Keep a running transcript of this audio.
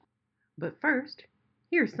But first,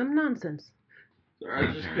 here's some nonsense. So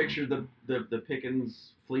I just pictured the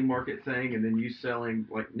Pickens flea market thing, and then you selling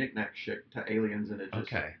like knickknack shit to aliens, and it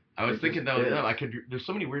just Okay. I was it thinking just though, fits. I could. There's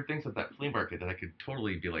so many weird things at that flea market that I could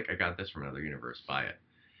totally be like, I got this from another universe, buy it,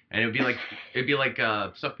 and it'd be like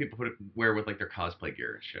stuff people wear with like their cosplay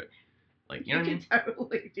gear and shit. Like you know what I mean?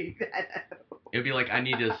 Totally do that. It'd be like I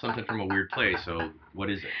needed something from a weird place. So what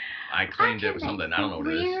is it? I I claimed it can was make something I don't know some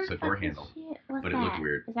what it is. weird It's a door fucking handle, shit. What's but it that? looked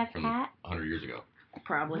weird Is that a from cat? 100 years ago,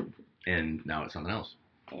 Probably. and now it's something else.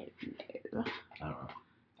 No. I don't know.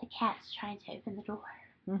 The cat's trying to open the door.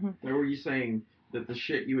 Mm-hmm. Now, were you saying that the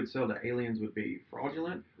shit you would sell to aliens would be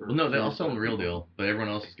fraudulent? Or Well, no, they all sell them the real deal, but everyone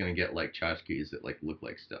else is gonna get like tchotchkes that like look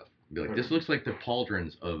like stuff. Be like, this looks like the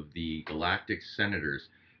pauldrons of the galactic senators,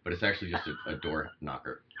 but it's actually just a door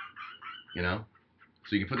knocker. You know?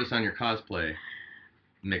 So you can put this on your cosplay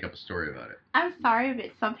and make up a story about it. I'm sorry, but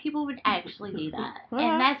some people would actually do that.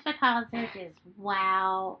 And that's because they're just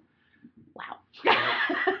wow.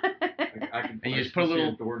 I can And you just put a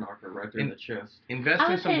little door knocker right there in the chest. Invest I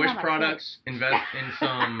in would some put it Wish on my products, invest in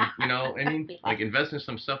some, you know, I mean, Be like invest in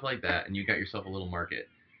some stuff like that, and you got yourself a little market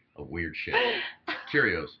of weird shit.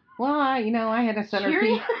 Cheerios. Well, I had a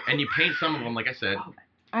centerpiece. Cheerios? And you paint some of them, like I said.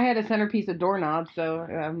 I had a centerpiece of doorknobs, so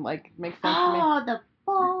like makes sense to me. Oh, the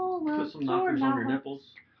bowl of Put some knockers on your doorknobs. nipples,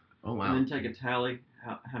 Oh, wow. and then take a tally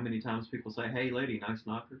how many times people say, "Hey, lady, nice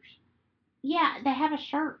knockers." Yeah, they have a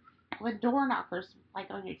shirt with door knockers like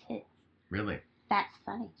on your tits. Really? That's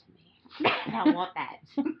funny to me. I want that.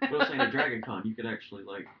 But I was saying at Dragon Con, you could actually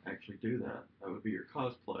do that. That would be your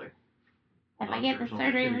cosplay. If I get the Knockers on your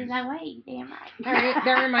surgery and lose titties. that weight, damn right.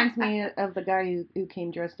 That reminds me of the guy who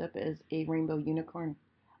came dressed up as a rainbow unicorn.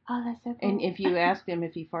 Oh, that's so cool. And if you asked him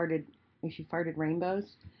if you farted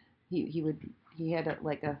rainbows, he had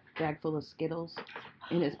a bag full of Skittles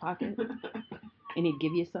in his pocket, and he'd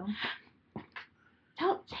give you some.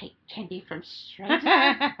 Don't take candy from strangers.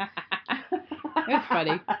 It's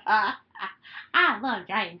funny. I love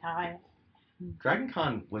Dragon Con. Dragon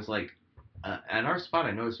Con was like, at our spot,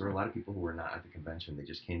 I noticed there were a lot of people who were not at the convention. They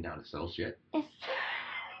just came down to sell shit. It's,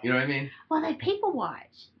 You know what I mean? well, they people watch.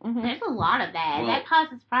 Mhm. There's a lot of that. Well, that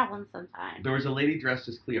causes problems sometimes. There was a lady dressed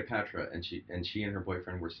as Cleopatra, and she and her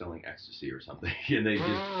boyfriend were selling ecstasy or something. And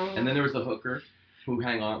then there was the hooker who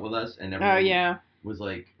hung out with us, and everyone Oh yeah. was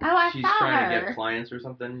like, Oh, I she's saw trying to her. get clients or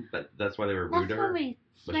something, but that's why they were rude That's to when her. we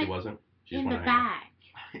But she spent wasn't. She just in the wanted to hang out.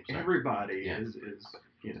 back. Everybody Yeah. is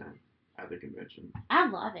at the convention. I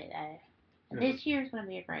love it though. Yeah. This year's gonna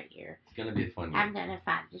be a great year. It's gonna be a fun year. I'm gonna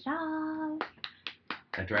find a job.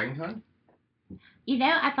 At Dragon Con? You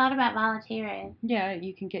know, I thought about volunteering. Yeah,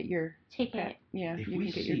 you can get your Ticket. yeah, If you we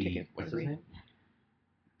can get your see, ticket. what's for his free. name?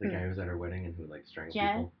 The Who? guy who was at our wedding and who like strangled Joe?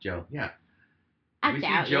 people. Joe. Yeah. I We see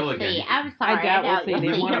doubt Joe you'll again. see. I'm sorry. I doubt we'll see you'll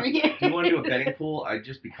him. Do you want him again. to do a betting pool? I'd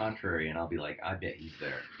just be contrary, and I'll be like, I bet he's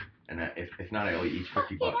there. And if not, I owe you each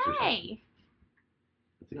 $50 or something. Yay.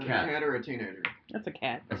 It's a A cat. cat or a teenager? That's a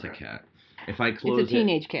cat. That's a cat. If I It's close a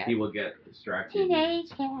teenage cat. he will get distracted. Teenage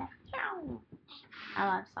cat. Meow. Oh,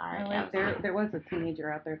 I'm sorry. Oh, I'm wait, there sorry. was a teenager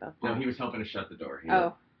out there though. No, he was helping to shut the door. He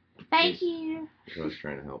Oh. Thank you. I was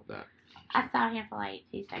trying to help that. I saw him for like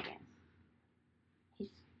 2 seconds. He's.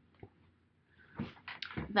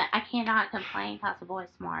 But I cannot complain because the boy's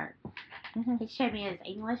smart. Mhm. He showed me his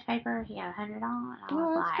English paper. He had 100 on. I Oh,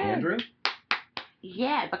 was that's like, good. Andrew?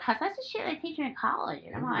 yeah, because that's the shit they teach you in college.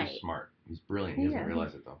 And I'm Andrew's like, smart. He's brilliant. He Yeah, doesn't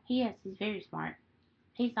realize it though. he is. He's very smart.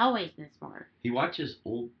 He's always been smart. He watches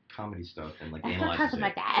old comedy stuff and like That's because analyzes of my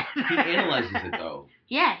it. dad. He analyzes it though.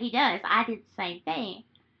 Yeah, he does. I did the same thing.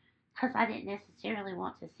 Because I didn't necessarily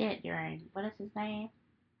want to sit during, what is his name?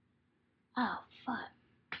 Oh, fuck.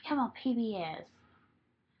 Come on, PBS.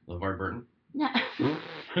 LeVar Burton. No.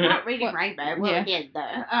 Not Reading What? Rainbow. Well, Yeah. it did,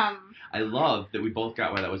 though. I love that we both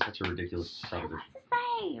got why that was such a ridiculous Shit, proposition. what's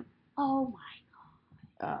his name? Oh,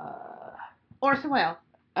 my. Uh. Orson Welles.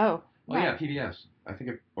 Oh. Oh yeah, PBS. I think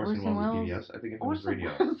if Orson Orson Welles Welles. is PBS. I think if it was Orson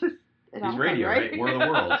radio. Welles is He's radio, right? War of the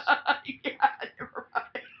Worlds. Yeah, you're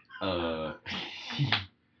right.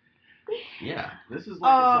 Yeah. This is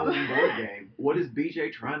like its own board game. What is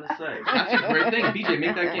BJ trying to say? That's a great thing. BJ,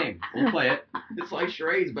 make that game. We'll play it. It's like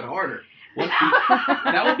charades, but harder.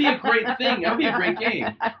 That would be a great thing. That would be a great game.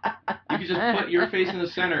 You could just put your face in the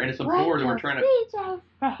center, and it's a board, and we're trying to.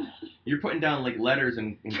 You're putting down like letters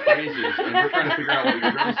and phrases, and we're trying to figure out what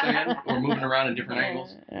you're really saying. Or moving around in different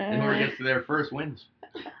angles, and whoever gets to there first wins.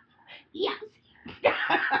 Yes.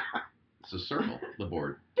 It's a circle. The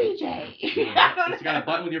board. BJ. It's got a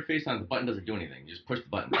button with your face on it. The button doesn't do anything. You just push the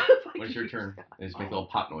button. When it's your turn, and just make a little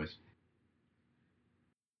pop noise.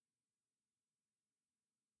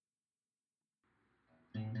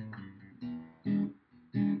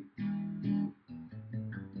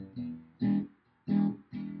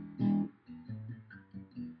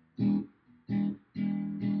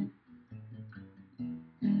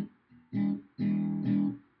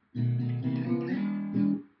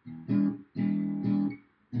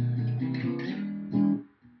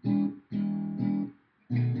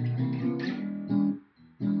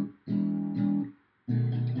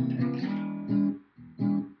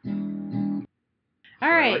 All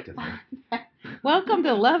I right. like to think. Welcome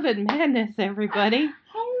to Love and Madness, everybody.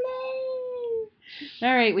 Hello.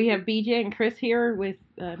 All right, we have BJ and Chris here with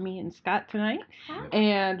me and Scott tonight, Hi.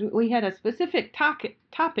 and we had a specific topic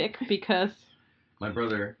because. My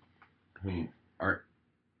brother, whom art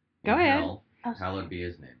Go in ahead. hell, hallowed be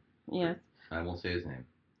his name. Yes. I won't say his name.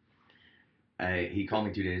 He called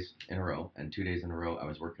me 2 days in a row, and 2 days in a row I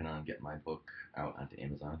was working on getting my book out onto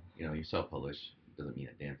Amazon. You know, you self-publish, doesn't mean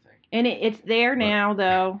a damn thing. And it's there now,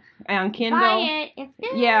 though, on Kindle. Buy it. It's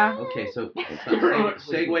good. Yeah. Okay, so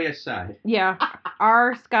segue aside. Yeah.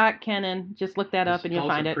 R. Scott Kennan. Just look that up and you'll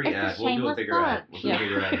Call us find a it. pre-ad. It's a We'll do a shameless bigger plug. ad. We'll do a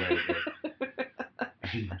bigger ad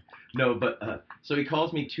later. No, but so he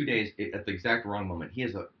calls me 2 days at the exact wrong moment.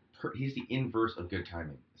 He's the inverse of good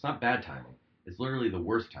timing. It's not bad timing. It's literally the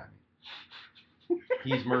worst timing.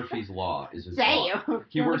 He's Murphy's Law is his law. Damn.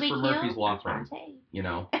 He You wanna works be for cute? Murphy's Law I'm trying firm. to tell you. You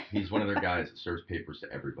know, he's one of their guys that serves papers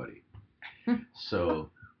to everybody. So,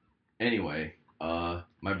 anyway,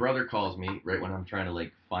 my brother calls me right when I'm trying to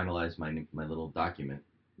like finalize my little document.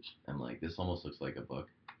 I'm like, this almost looks like a book,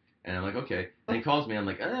 and I'm like, okay. And he calls me. I'm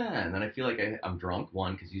like, and then I feel like I'm drunk.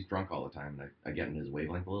 One, because he's drunk all the time, and I get in his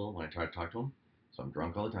wavelength a little when I try to talk to him. So I'm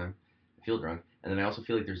drunk all the time. I feel drunk, and then I also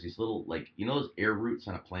feel like there's these little like those air roots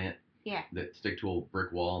on a plant. Yeah. That stick to a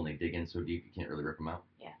brick wall and they dig in so deep you can't really rip them out.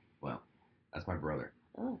 Yeah. Well, that's my brother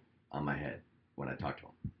Oh. on my head when I talk to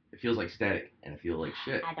him. It feels like static and I feel like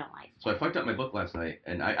shit. I don't like So I fucked up my book last night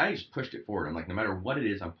and I just pushed it forward. I'm like, no matter what it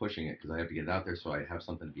is, I'm pushing it because I have to get it out there so I have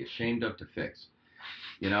something to be ashamed of to fix.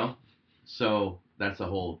 You know? So that's the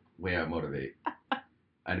whole way I motivate. I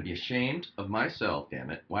had to be ashamed of myself, damn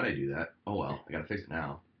it. Why'd I do that? Oh well, I gotta fix it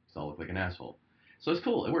now because I'll look like an asshole. So it's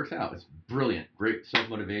cool. It works out. It's brilliant. Great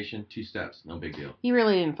self-motivation. 2 steps. No big deal. You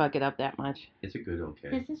really didn't fuck it up that much. It's a good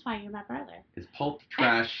okay. This is why you're my brother. It's pulp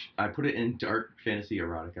trash. I put it in dark fantasy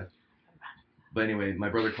erotica. But anyway, my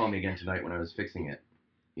brother called me again tonight when I was fixing it,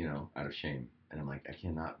 out of shame. And I'm like, I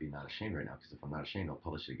cannot be not ashamed right now because if I'm not ashamed, I'll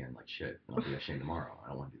publish it again like shit. And I'll be ashamed tomorrow. I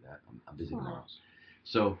don't want to do that. I'm busy tomorrow.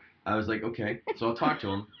 So I was like, okay. So I'll talk to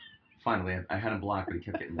him. Finally, I had him blocked, but he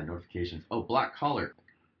kept getting the notifications. Oh, block caller.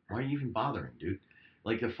 Why are you even bothering, dude?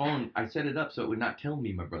 Like the phone, I set it up so it would not tell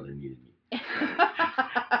me my brother needed me.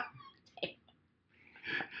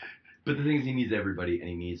 But the thing is, he needs everybody, and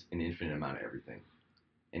he needs an infinite amount of everything.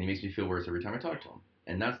 And he makes me feel worse every time I talk to him.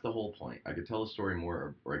 And that's the whole point. I could tell the story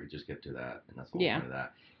more, or I could just get to that, and that's the whole point of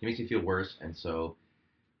that. He makes me feel worse, and so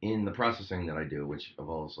in the processing that I do, which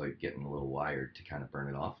involves like getting a little wired to kind of burn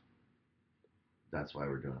it off, that's why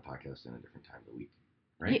we're doing a podcast in a different time of the week.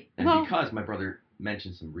 Right? And because my brother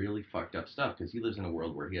mentioned some really fucked up stuff, because he lives in a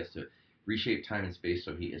world where he has to reshape time and space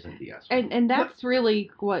so he isn't the asshole. And that's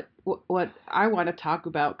really what I want to talk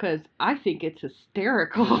about, because I think it's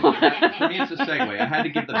hysterical. For me, it's a segue. I had to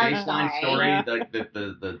give the baseline story, Yeah.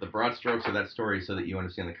 the broad strokes of that story, so that you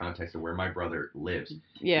understand the context of where my brother lives.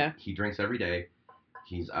 Yeah. He drinks every day.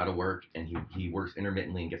 He's out of work, and he works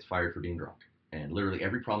intermittently and gets fired for being drunk. And literally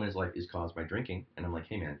every problem in his life is caused by drinking. And I'm like,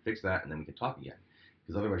 hey man, fix that, and then we can talk again.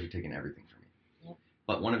 Because otherwise you're taking everything from me. Yep.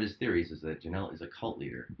 But one of his theories is that Janelle is a cult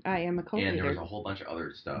leader. I am a cult And leader. there was a whole bunch of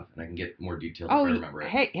other stuff, and I can get more details Oh, if I remember it.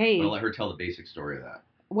 hey. But I'll let her tell the basic story of that.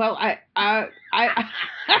 Well, I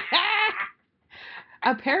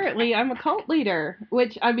apparently I'm a cult leader,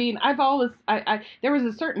 which I mean, I've always there was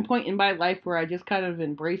a certain point in my life where I just kind of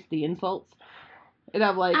embraced the insults, and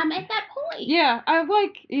I'm like, I'm at that point. yeah, I'm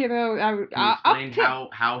like, Can you explain up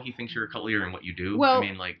how he thinks you're a cult leader and what you do? Well- I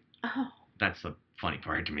mean, like, Oh. that's the funny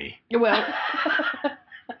part to me.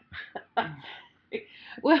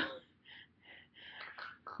 well,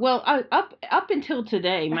 well, up until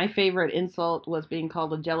today, my favorite insult was being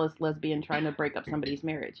called a jealous lesbian trying to break up somebody's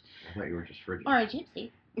marriage. I thought you were just frigid. Or a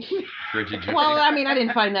gypsy. Frigid gypsy. Well, I mean, I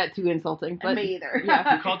didn't find that too insulting, but Me either.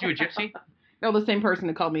 yeah. Who called you a gypsy? Oh, the same person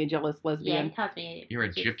who called me a jealous Yeah, lesbian. he calls me You're a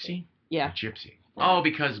gypsy? Yeah, A gypsy. Yeah. Oh,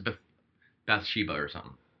 because Bathsheba or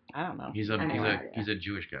something. I don't know. He's I know that, he's a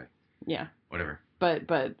Jewish guy. Yeah, Whatever. but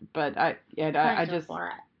I just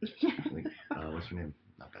Like, what's your name?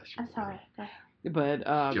 Not Bathsheba. I'm sorry. Go ahead.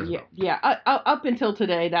 but Jezebel. yeah. Up until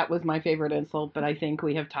today, that was my favorite insult. But I think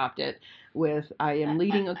we have topped it with I am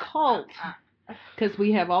leading a cult because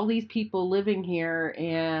we have all these people living here,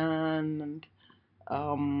 and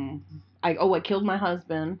I killed my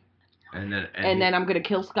husband, And then and then I'm gonna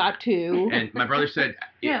kill Scott too. and my brother said,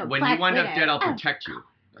 Yeah, when Black you wind up Widow. dead, I'll Oh. protect you.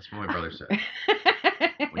 That's what my brother said.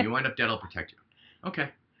 When you wind up dead, I'll protect you. Okay.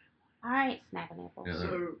 All right, snapping apples. Yeah.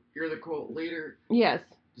 So you're the cult leader. Yes.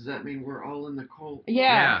 Does that mean we're all in the cult?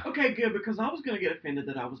 Yeah. Okay, good, because I was going to get offended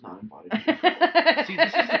that I was not invited. See,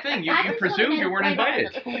 this is the thing. You presume you weren't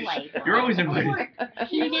invited. You're always invited.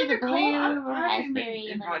 You do the blue I'm raspberry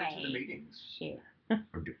invited to the lemonade. meetings. Shit.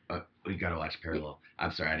 We gotta watch Parallel.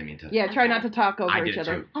 I'm sorry, I didn't mean to. Yeah, try not to talk over I each did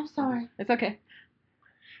other. too. I'm sorry. It's okay.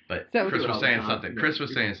 But So- Chris Do it was all the saying time. something. Chris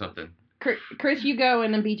was saying something. Chris, you go,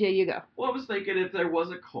 and then BJ, you go. Well, I was thinking if there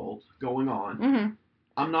was a cult going on, Mm-hmm.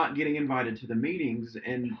 I'm not getting invited to the meetings,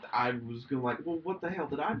 and I was going like, well, what the hell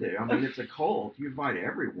did I do? I mean, it's a cult. You invite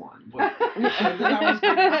everyone. What? And then I was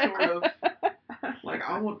getting sort of like,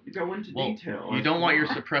 I want to go into detail. You as don't to want your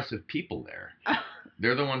why. suppressive people there.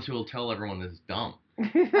 They're the ones who will tell everyone that it's dumb.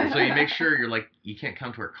 So you make sure you're like, you can't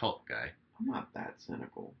come to our cult, guy. I'm not that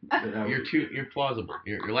cynical. that I would- You're plausible.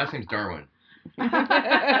 Your last name's Darwin. You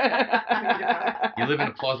live in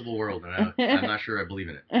a plausible world, and I'm not sure I believe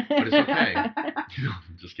in it. But it's okay. No,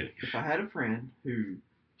 I'm just kidding. If I had a friend who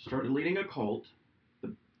started leading a cult,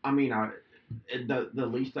 the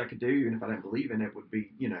least I could do, even if I didn't believe in it, would be,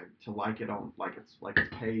 to like it on its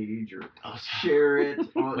page or share it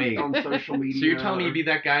Wait. on social media. So you're telling me you'd be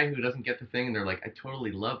that guy who doesn't get the thing, and they're like, I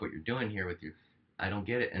totally love what you're doing here with you. I don't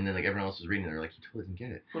get it. And then like everyone else is reading it, they're like, you totally doesn't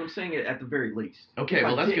get it. But I'm saying it at the very least. Okay, If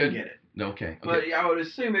well, I that's didn't good. Get it. No, okay. But I would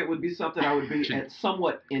assume it would be something I would be Jan-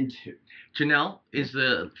 somewhat into. Janelle is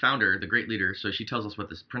the founder, the great leader, so she tells us what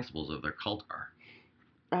the principles of their cult are.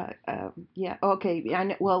 Yeah. Okay.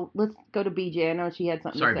 Well, let's go to BJ. I know she had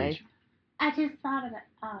something Sorry, to say. Beach. I just thought of it.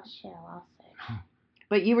 Oh, shit, I'll say.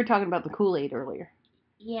 But you were talking about the Kool-Aid earlier.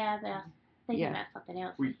 Yeah, but I was thinking Yeah. about something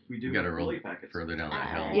else. We do You gotta have roll Kool-Aid packets. further down that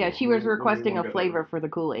hill. Yeah, she was What do you requesting wanna a go flavor with? for the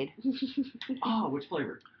Kool-Aid. Oh, which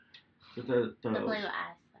flavor? The The blue ice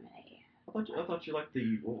lemonade. I thought you liked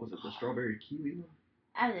the the strawberry kiwi one.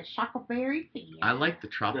 Oh, the chocolate thing. I like the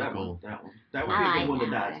That tropical. one. That would I be a like good one to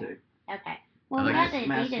that die one. to. Okay. Well, like I got this the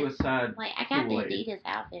Mass Adidas. suicide. Like, I got the Kool-Aid. Adidas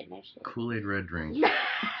outfit and shit. Kool-Aid red drink.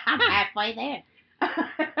 I'm halfway there.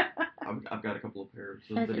 I've got a couple of pairs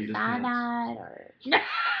of So is it Adidas pants. cyanide or?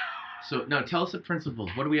 So no, tell us the principles.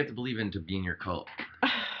 What do we have to believe in to be in your cult?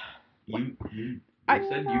 You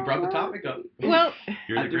said you brought the topic up. Well,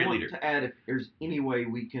 You're I the do great want leader. to add if there's any way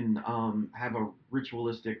we can have a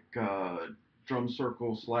ritualistic drum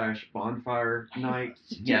circle / bonfire night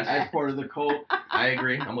Yes. as part of the cult. I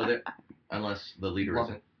agree. I'm with it. Unless the leader Love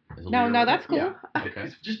isn't. Is the No, leader no, with that's it? cool. Yeah. Okay.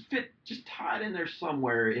 Just tie it in there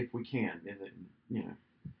somewhere if we can, and then,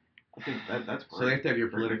 I think that's great. So they have to have your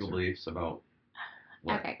Great political answer. beliefs about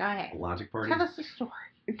what? Okay, go ahead. A logic party? Tell us the story.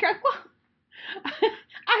 okay, well,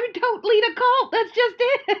 I don't lead a cult. That's just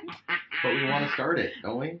it. But we want to start it,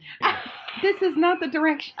 don't we? This is not the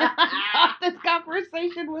direction I thought this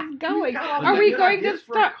conversation was going. You've got all Are the we good going to ideas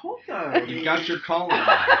for a start? cult, though. You've got your calling.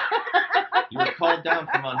 You were called down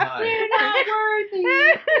from on high. You're not worthy.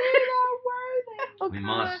 You're not worthy. Oh, We God.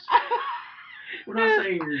 must. We're not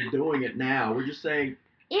saying you're doing it now. We're just saying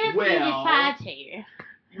If Well, you decide to.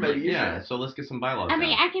 maybe you Yeah, should. so let's get some bylaws I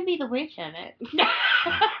mean, down. I can be the witch of it.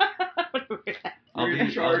 I'll You're in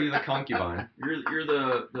be charge. the concubine. You're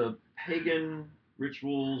the pagan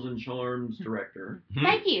rituals and charms director.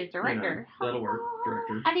 Thank you, director. That'll work,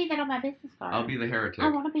 director. I need that on my business card. I'll be the heretic. I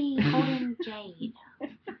want to be holding jade.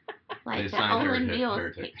 Like the assigned Olin heretic- Mills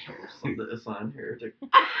heretic. pictures. The assigned heretic.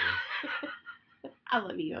 I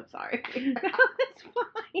love you. I'm sorry. It's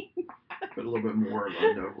fine. Put a little bit more of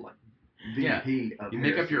a note, like Yeah. VP of You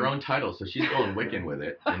make up your heresy. own title, so she's going Wiccan with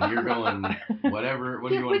it, and you're going whatever. What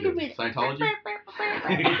do you want to do? Scientology?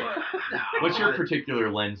 What's your particular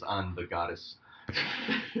lens on the goddess?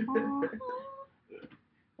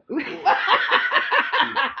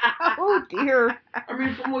 Oh dear. I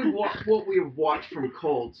mean, from what we've watched from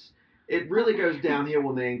cults, it really goes downhill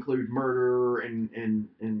when they include murder and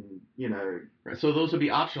Right, so those would be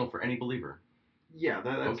optional for any believer. yeah,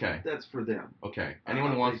 Okay. that's for them. Okay.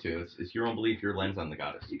 Anyone who wants to. It's your own belief, your lens on the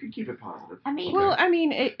goddess. You can keep it positive. I mean, Well, I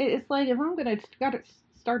mean, it's like if I'm gonna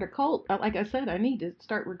start a cult, like I said, I need to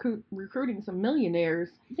start recruiting some millionaires.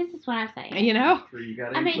 this is what I'm saying. You know? Sure, you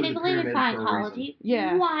gotta I mean, they include the believe in pyramid for a reason. Scientology.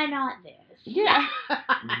 Yeah. Why not this? Yeah.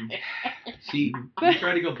 Mhm. See, you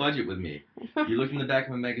try to go budget with me. You look in the back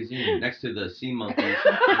of a magazine next to the sea monkeys and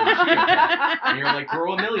the cheetah cat, and you're like,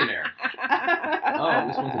 grow a millionaire. Oh,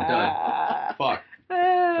 this one's a dud. Fuck.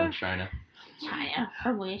 From China. China,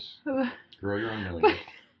 I wish. Grow your own millionaire.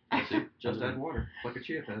 That's it. Just add water, like a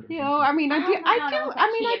chia pet. You know, I mean, I do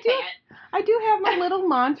have my little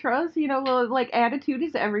mantras. You know, like attitude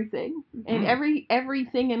is everything, and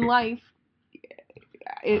everything in life,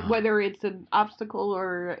 whether it's an obstacle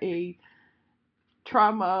or a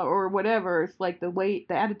trauma or whatever, it's like the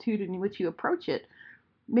attitude in which you approach it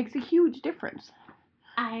makes a huge difference.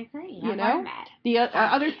 I agree. You I know? learned that. The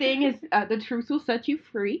other thing is the truth will set you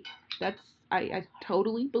free. I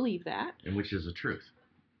totally believe that. And which is the truth.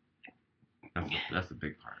 That's the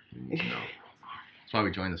big part. We need to know. That's why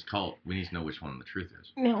we joined this cult. We need to know which one the truth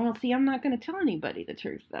is. No, well, see, I'm not going to tell anybody the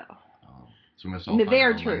truth, though. Oh, so we must all find our Their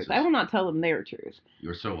own truth. lenses. I will not tell them their truth.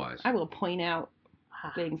 You're so wise. I will point out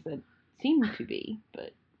things that seem to be,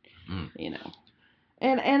 but you know.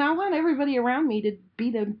 And I want everybody around me to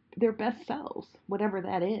be their best selves, whatever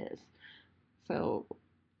that is. So.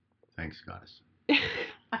 Thanks, goddess.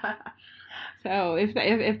 So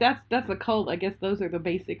if that's a cult, I guess those are the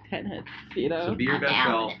basic tenets, you know. So be your best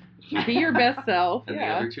self. Be your best self. And yeah.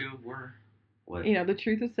 the other two were what? You know, the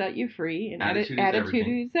truth will set you free, and attitude is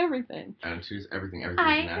everything. Attitude is everything. Everything is an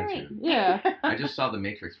attitude. Yeah. I just saw The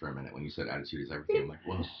Matrix for a minute when you said attitude is everything. I'm like,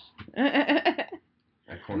 whoa.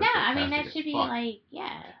 That corner No, I mean that sarcastic should as be fuck. like,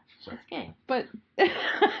 yeah, Sorry. that's good. But.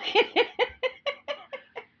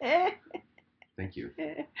 Thank you.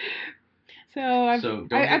 So don't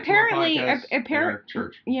get to our podcast in our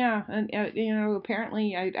church. Yeah, and you know,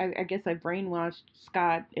 apparently, I guess I brainwashed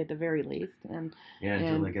Scott at the very least, and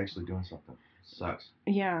until like actually doing something sucks.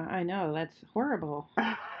 Yeah, I know that's horrible.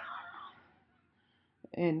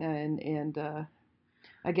 and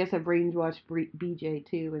I guess I brainwashed BJ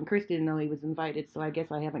too, and Chris didn't know he was invited, so I guess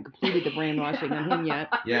I haven't completed the brainwashing on him yet.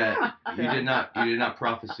 Yeah, you did not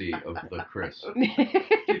prophecy of the Chris.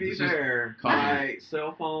 To be fair, my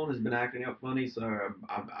cell phone has been acting up funny, so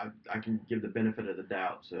I can give the benefit of the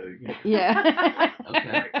doubt. So yeah.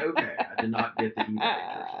 Okay. Okay, I did not get the email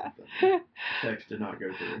or something. Text did not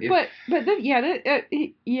go through.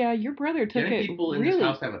 Yeah, your brother took Getting it. people in really... this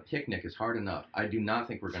house to have a picnic is hard enough. I do not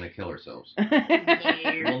think we're gonna kill ourselves.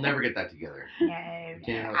 We'll never get that together. No.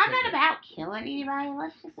 Can't have a I'm not picnic. about killing anybody.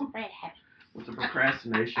 Let's just spread happiness. With the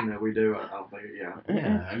procrastination that we do, I don't think,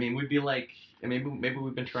 Yeah, I mean, we'd be like, maybe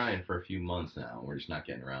we've been trying for a few months now, and we're just not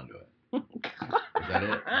getting around to it. Is that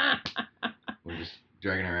it? We're just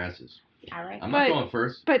dragging our asses. All right. I'm not going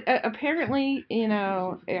first. But apparently, you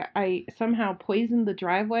know, I somehow poisoned the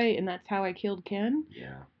driveway, and that's how I killed Ken.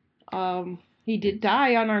 Yeah. He did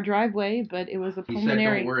die on our driveway, but it was a pulmonary. He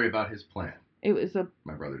said, "Don't worry about his plan." It was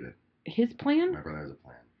My brother did. His plan? My brother has a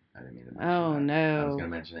plan. I didn't mean to mention Oh, that. no. I was going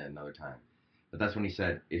to mention it another time. But that's when he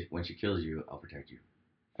said, when she kills you, I'll protect you.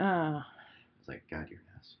 It's like, God, you're an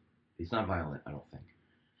ass. He's not violent, I don't think.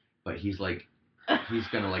 But he's like, he's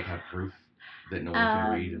going to like have proof that no one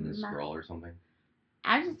can read in this scroll or something.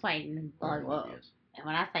 I'm just waiting to blow Or up. what he is. And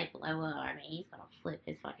when I say blow up, I mean he's gonna flip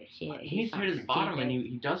his fucking shit. He's hit his bottom and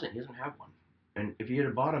he doesn't have one. And if he hit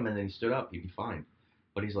a bottom and then he stood up, he'd be fine.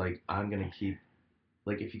 But he's like, I'm going to keep,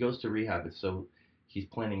 like if he goes to rehab, it's so, he's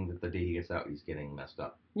planning that the day he gets out, he's getting messed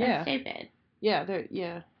up. Yeah. That's stupid. Yeah,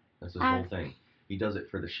 That's his whole thing. He does it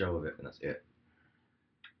for the show of it, and that's it.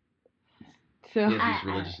 So He has these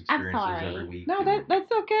religious experiences every week. No,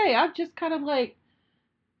 that's okay. I'm just kind of like,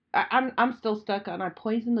 I'm still stuck on. I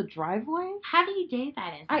poisoned the driveway. How do you do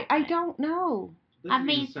that? I don't know. This I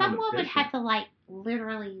mean, doesn't sound someone would efficient. have to like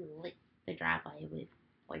literally lick the driveway with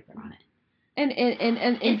poison on it. And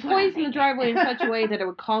It's what I poison the think. driveway in such a way that it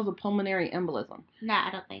would cause a pulmonary embolism. No, I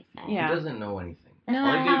don't think so. Yeah. He doesn't know anything. That's No.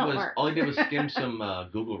 not how it All he works. did was skim some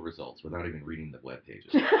Google results without even reading the web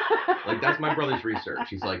pages. Like that's my brother's research.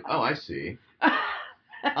 He's like, oh, I see.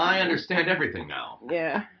 I understand everything now.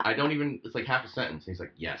 Yeah. I don't even. It's like half a sentence. He's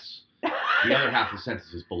like, yes. The other half of the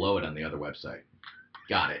sentence is below it on the other website.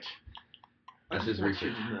 Got it. That's his I just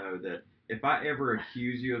research. want you to know that if I ever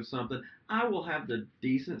accuse you of something, I will have the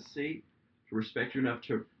decency to respect you enough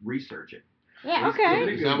to research it. Yeah. Let's give Okay. it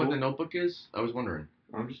a Is that what Google. the notebook is? I was wondering.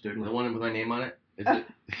 I'm just doing The it. one with my name on it? Is it?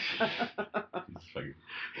 It's fucking.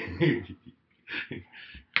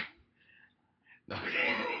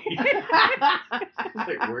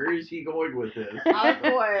 Like, where is he going with this?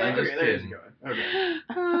 I'm just Okay, there's kidding. going. Okay.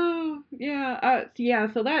 Oh yeah.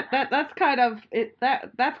 Yeah. So that's kind of it.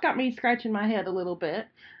 That's got me scratching my head a little bit,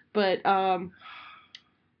 but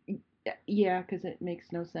yeah, because it makes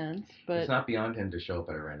no sense. But It's not beyond him to show up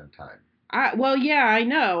at a random time. yeah, I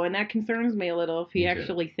know, and that concerns me a little. If he Me too.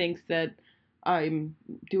 actually thinks that I'm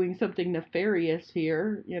doing something nefarious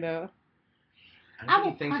here, you know. I I don't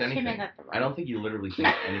will think he thinks punch him in anything. the throat. I don't think he literally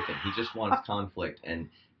thinks anything. He just wants conflict and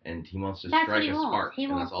he wants to That's strike what he a wants. spark, He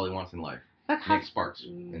and wants- that's all he wants in life. Make Because sparks.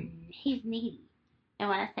 And he's needy. And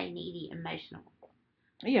when I say needy, emotional.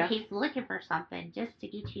 Yeah. He's looking for something just to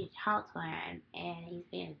get you to talk to him, and he's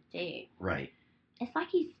being a dick. right. It's like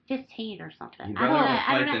he's 15 or something. He'd I don't rather know, have a I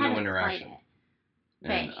fight don't know than how no to interaction. explain it.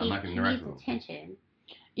 And But I'm not he going to interact needs with him. attention.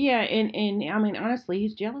 Yeah, and I mean honestly,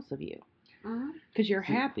 he's jealous of you Mhm. because you're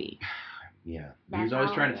See, happy. Yeah. He That's was always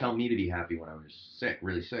all trying it to tell is. me to be happy when I was sick,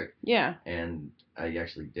 really sick. Yeah. And I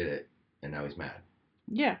actually did it, and now he's mad.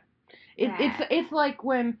 Yeah. It's like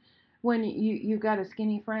when you got a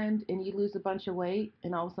skinny friend and you lose a bunch of weight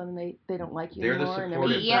and all of a sudden they don't like you They're the anymore and they're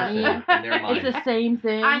supportive making fun of you. person in their mind. It's the same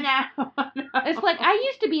thing. I know. It's like I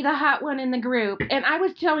used to be the hot one in the group and I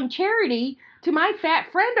was showing charity to my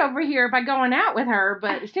fat friend over here by going out with her,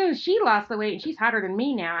 but as soon as she lost the weight and she's hotter than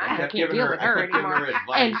me now, I can't deal with her anymore. advice.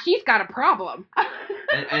 And she's got a problem.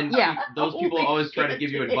 And Yeah. those people always try to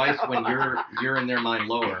give you advice when you're in their mind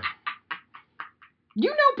lower. You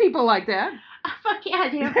know people like that. Fuck yeah, I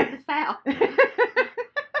do from the South.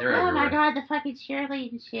 They're Oh my everywhere. god, the fucking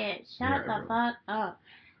cheerleading shit. Shut They're the everywhere. fuck up.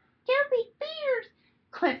 Don't be fierce.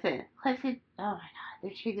 Clifton, oh my god,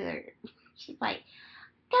 they're together. She's like,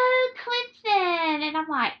 go Clifton! And I'm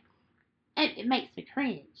like, it makes me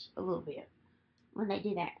cringe a little bit when they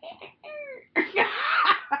do that.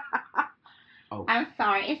 Oh. I'm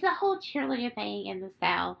sorry. It's the whole cheerleader thing in the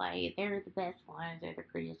South. Like, they're the best ones. They're the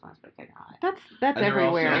prettiest ones, but they're not. That's And they're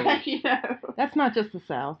everywhere. also- You know? That's not just the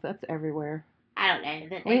South. That's everywhere. I don't know.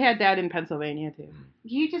 That We had that in Pennsylvania too.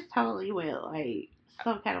 You just totally went, like,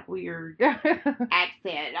 some kind of weird Oh,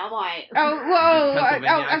 accent. I'm like, whoa! Pennsylvania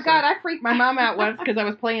Oh, accent? God! I freaked my mom out once because I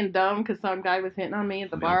was playing dumb because some guy was hitting on me at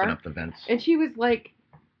the Let me open bar, up the vents. and she was like,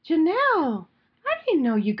 "Janelle, I didn't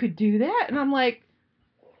know you could do that," and I'm like,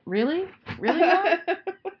 "Really, really?" Mom?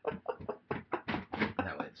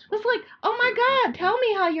 That way it's- It's like, "Oh my God! Tell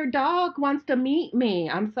me how your dog wants to meet me.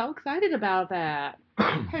 I'm so excited about that."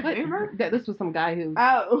 But this was some guy who was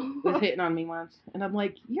oh. hitting on me once, and I'm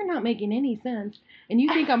like, "You're not making any sense, and you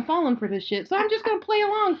think I'm falling for this shit, so I'm just gonna play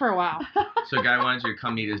along for a while." So a guy wanted you to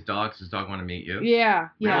come meet his dog because his dog wanted to meet you? Yeah,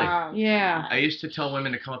 Really? yeah, yeah. I used to tell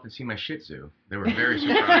women to come up and see my Shih Tzu. They were very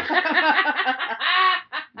surprised.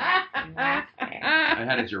 I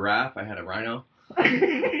had a giraffe. I had a rhino.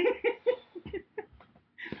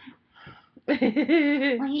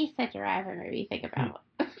 When you said giraffe, it made me think about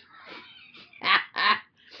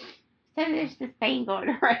So there's this thing going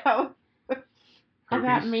around about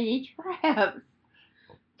Herpes? mini giraffes.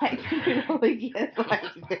 Like, they only get like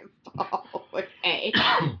this tall. Okay.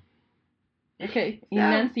 Okay,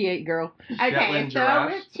 enunciate, girl. Okay, Shetland so I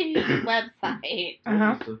giraffes? went to the website.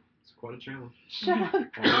 Uh-huh. It's quite a challenge. Shut up. All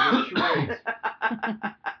of the charades.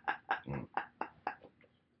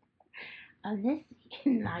 On this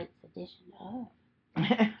night's edition of.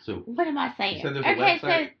 So What am I saying? So there's a okay,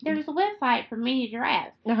 website? so there's a website for mini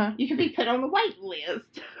giraffes. Uh-huh. You can be put on the wait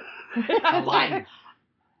list. I how was like, long?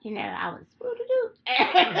 you know, I was so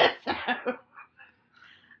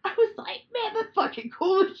I was like, man, that's fucking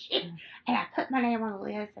cool as shit. And I put my name on the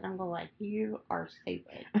list, and I'm going, you are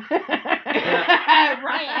stupid.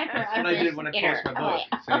 Right after That's what I did when I published my book.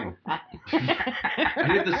 Same.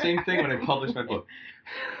 I did the same thing when I published my book.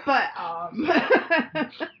 But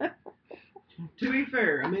To be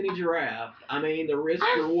fair, a mini giraffe, I mean, the risk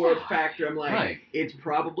reward factor, I'm like, Right. it's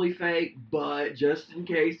probably fake, but just in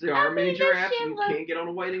case there I are mini mean, that giraffes shit and looks can't get on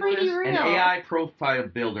a waiting pretty list. real. An AI profile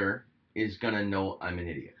builder is gonna know I'm an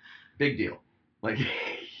idiot. Big deal. Like,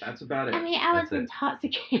 That's about it. I mean, I was That's it.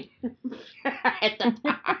 intoxicated at the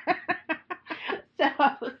time. So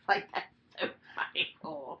I was like, that's so fucking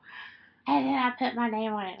cool. And then I put my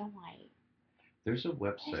name on it, and I'm like, there's a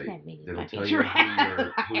there's website no mini that'll fucking tell you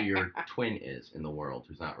giraffe. who your twin is in the world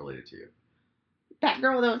who's not related to you. That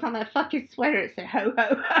girl that was on that fucking sweater that said ho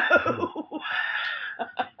ho ho.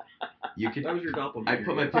 You could. That was your I doppelganger.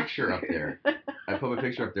 put my picture up there. I put my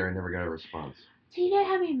picture up there and never got a response. Do you know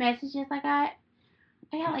how many messages I got?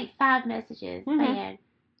 I got like 5 messages Mhm. saying,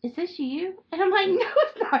 is this you? And I'm like, no,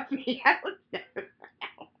 it's not me. I don't know.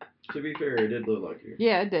 To be fair, it did look like you,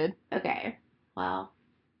 Yeah, it did. Okay, well,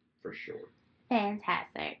 for sure.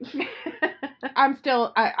 fantastic.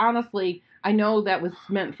 I honestly, I know that was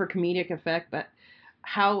meant for comedic effect, but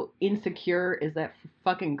how insecure is that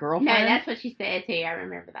fucking No, girlfriend? that's what she said too. I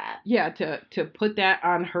remember that. Yeah, to put that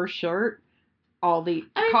on her shirt, all the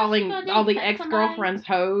I mean, calling what's she all gonna the do, ex cut girlfriends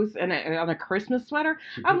hoes and on a Christmas sweater.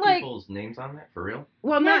 She I'm put like- people's names on that for real.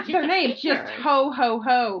 Well, No, not just their a names, just picture. ho ho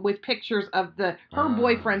ho with pictures of her Ah.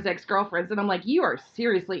 boyfriend's ex girlfriends, and I'm like, you are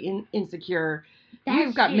seriously insecure. That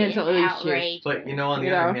You've got shit mental is issues. outrageous. But you know, on the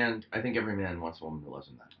You other know? hand, I think every man wants a woman who loves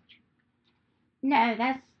him that much. No,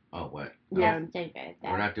 that's Oh, what? Yeah. stupid.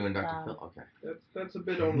 We're not That's doing Dr. dumb. Phil. Okay. That's a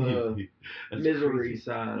bit on the That's misery crazy.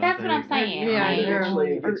 side. That's I what I'm think. saying. Yeah, like, yeah.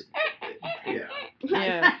 Actually, it's,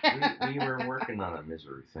 yeah. Yeah. We were working on a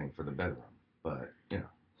misery thing for the bedroom, but you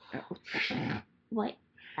know, What?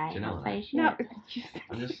 I ain't Janelle gonna say shit. No,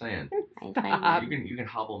 I'm just saying. I ain't saying Stop. nothing. You can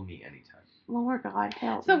hobble me anytime. Lord God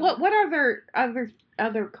help So me. what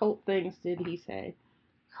other cult things did he say?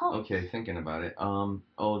 Cults. Okay, thinking about it.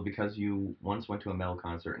 Because you once went to a metal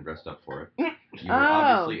concert and dressed up for it. You were Oh.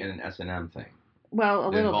 obviously in an S&M thing. Well, a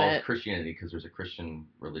That little involves bit. Christianity because there's a Christian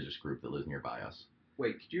religious group that lives nearby us.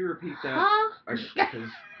 Wait, could you repeat that? Huh? Because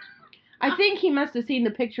I think he must have seen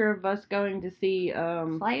the picture of us going to see.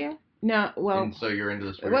 Slayer? No, well, And so you're into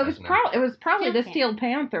this weird well, it was S&M. probably Steel the Steel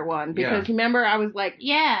Panther one because Yeah. remember I was like,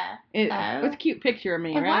 Yeah. it So? was a cute picture of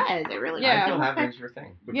me, It right? was. It really Yeah. I still was. have it as your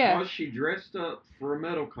thing. because Yeah. she dressed up for a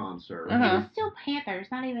metal concert, Uh-huh. It was still Panthers,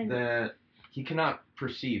 not even. that He cannot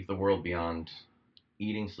perceive the world beyond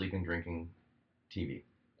eating, sleeping, drinking, TV.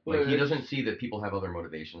 Like, he doesn't see that people have other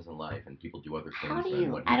motivations in life and people do other How things do than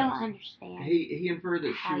you? what he I don't does. understand. he inferred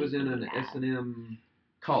that How she was you in do an that. S&M.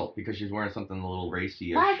 Cult, because she's wearing something a little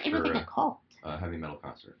racy-ish Why is everything for a cult? a heavy metal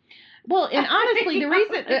concert. Well, and honestly, the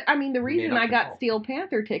reason up I the got cult. Steel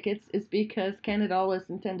Panther tickets is because Kenneth always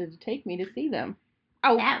intended to take me to see them.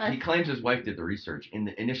 Oh, That was. He claims his wife did the research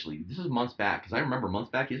initially. This is months back, because I remember months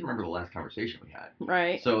back. He doesn't remember the last conversation we had.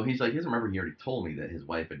 right. So he's like, he doesn't remember he already told me that his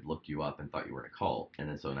wife had looked you up and thought you were in a cult, and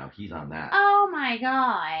then so now he's on that. Oh my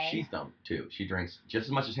God. She's dumb too. She drinks just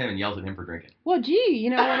as much as him and yells at him for drinking. Well, gee, you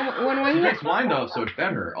know when She we drinks wine though, so it's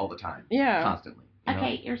better all the time. yeah. Constantly. You know?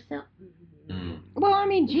 Okay, you're still. Well, I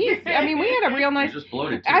mean, geez, I mean, we had a real nice. You're just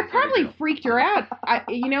bloated too. I It's no big probably deal. freaked her out.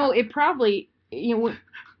 It probably,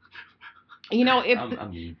 if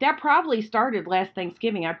I'm mean. that probably started last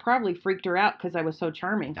Thanksgiving. I probably freaked her out because I was so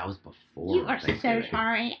charming. That was before. You are so Thanksgiving.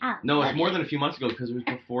 charming. No, it's more than a few months ago because it was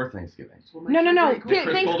before Thanksgiving. No. Chris told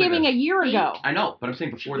me Thanksgiving a this. year See? ago. I know, but I'm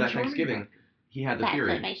saying before that Thanksgiving, he had the That's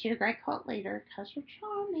theory. what makes you a great cult leader, because you're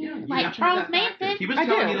charming. Yeah, you like have to Charles have that factor. Manson. He was I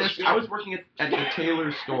telling do. me this. I was working at the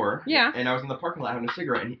Taylor store. Yeah. And I was in the parking lot having a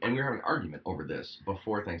cigarette, and we were having an argument over this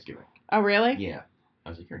before Thanksgiving. Oh, really? Yeah. I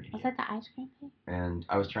was like, you're an Was idiot. that the ice cream thing? And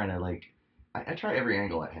I was trying to, I try every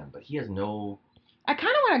angle at him, but he has no... I kind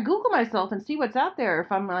of want to Google myself and see what's out there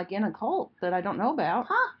if I'm in a cult that I don't know about.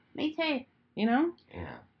 Huh, me too. You know?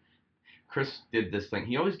 Yeah. Chris did this thing.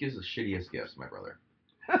 He always gives the shittiest gifts, my brother.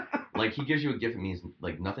 He gives you a gift that means,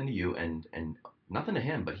 nothing to you and nothing to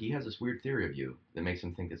him, but he has this weird theory of you that makes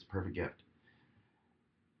him think it's a perfect gift.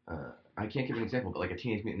 I can't give an example, but a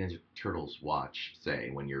Teenage Mutant Ninja Turtles watch, say,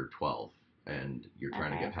 when you're 12 and you're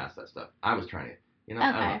trying to get past that stuff. I was trying to,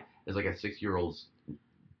 I don't know. It's like a 6-year-old's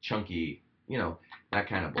chunky, that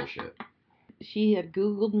kind of bullshit. She had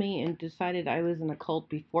Googled me and decided I was in a cult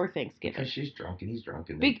before Thanksgiving. Because she's drunk and he's drunk.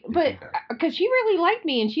 And But because she really liked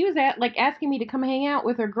me and she was asking me to come hang out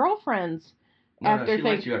with her girlfriends no, she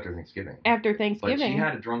liked you after Thanksgiving. After But Thanksgiving. she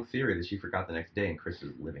had a drunk theory that she forgot the next day and Chris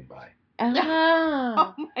is living by.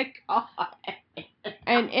 Oh. Oh my God.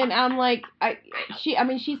 And I'm like, she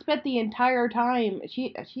spent the entire time.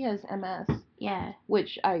 She has MS, Yeah.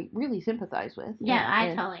 which I really sympathize with. Yeah, I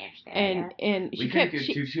and, totally understand. and We she can't kept.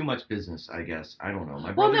 do too much business, I guess. I don't know.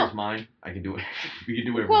 My Well, brother's no. mine. I can do it. We can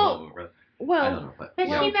do whatever Well, we want, brother. I Well, don't know, but But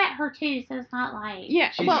yeah. she met her too, so it's not like.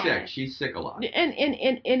 yeah. She's well, sick. She's sick a lot. and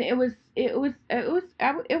it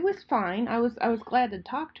was fine. I was glad to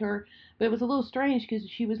talk to her, but it was a little strange because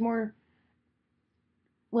she was more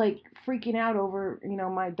freaking out over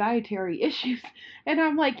my dietary issues, and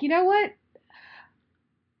I'm like, you know what?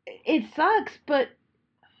 It sucks, but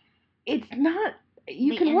it's not.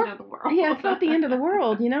 You the can end work. of the world. Yeah, it's not the end of the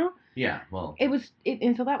world, Yeah, well.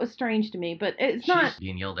 and so that was strange to me, but it's She's not.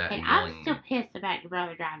 being yelled at And and I'm yelling. still pissed about your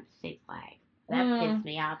brother driving to Six Flags. That pissed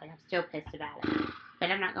me off, and I'm still pissed about it. But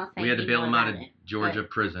I'm not gonna say. We had to bail him out of about it. Georgia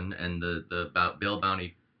prison, and the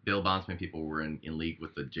bail bondsman people were in league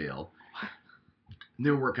with the jail. And they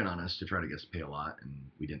were working on us to try to get us to pay a lot, and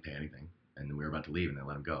we didn't pay anything. And then we were about to leave, and they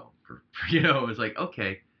let him go. It was like,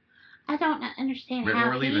 okay, I don't understand when how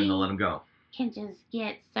we're leaving, they'll let him go. can just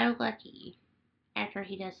get so lucky after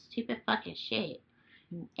he does stupid fucking shit.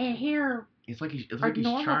 And here It's like he's are charmed,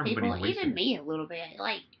 normal but people, he's wasted. even me a little bit,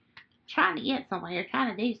 trying to get somewhere,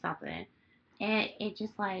 trying to do something, and it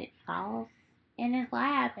just falls in his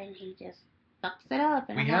lap, and he just fucks it up,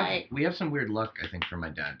 and We have some weird luck, I think, from my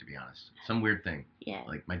dad, to be honest. Some weird thing. yeah.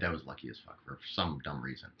 My dad was lucky as fuck for some dumb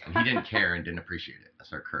reason. And he didn't care and didn't appreciate it.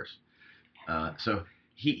 That's our curse. So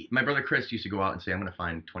my brother Chris used to go out and say, I'm going to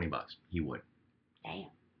find $20. He would. Damn.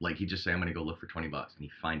 He'd just say, I'm going to go look for $20. And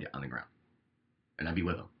he'd find it on the ground. And I'd be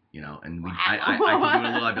with him, And Wow. I could do it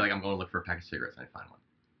a little. I'd be like, I'm going to look for a pack of cigarettes. And I'd find one.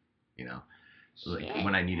 Shit.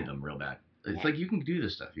 When I needed them real bad. It's Yeah. you can do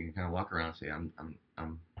this stuff. You can kind of walk around and say,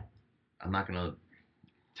 I'm not going to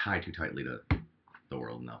tie too tightly to the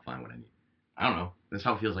world, and I'll find what I need. I don't know. That's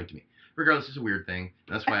how it feels like to me. Regardless, it's a weird thing.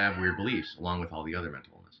 That's why I have weird beliefs, along with all the other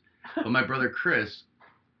mental illness. But my brother Chris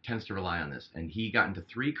tends to rely on this, and he got into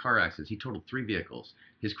 3 car accidents. He totaled 3 vehicles.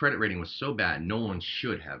 His credit rating was so bad, no one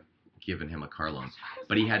should have given him a car loan.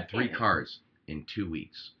 But he had 3 cars in 2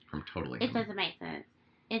 weeks from totaling. It doesn't make sense.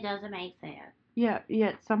 It doesn't make sense. Yeah,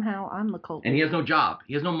 yet somehow I'm the culprit. And he has no job.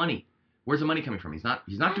 He has no money. Where's the money coming from? He's not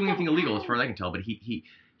doing anything illegal as far as I can tell, but he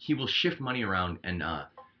will shift money around and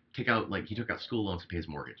take out, like, he took out school loans to pay his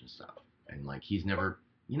mortgage and stuff. And, like, he's never,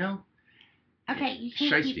 Okay, you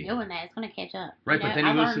can't Shiesty. keep doing that. It's gonna catch up. Right, You but know, then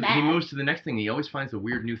I learned he that. moves to the next thing. He always finds a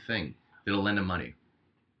weird new thing that'll lend him money.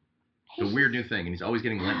 The He's weird just- new thing, and he's always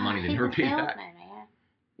getting lent money to he's never a pay salesman, back. man.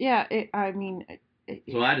 Yeah,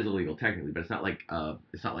 So that is illegal technically, but it's not like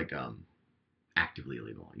actively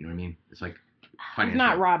illegal. You know what I mean? It's like he's financial.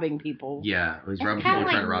 not robbing people. Yeah, he's It's robbing kind people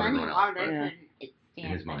of trying to rob money everyone else. laundering but- to In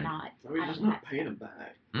his extent, but mind. not. So he's I just don't not know. paying him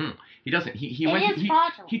back. He doesn't. He It went. is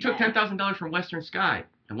fraudulent, He took though. $10,000 from Western Sky,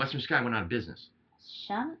 and Western Sky went out of business.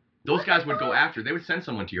 Shut. Those guys would go after. They would send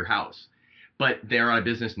someone to your house, but they're out of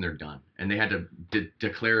business and they're done, and they had to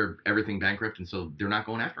declare everything bankrupt, and so they're not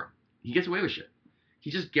going after him. He gets away with shit. He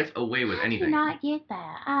just gets away with I do anything not get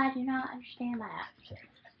that. I do not understand that.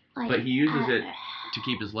 Like, But he uses it to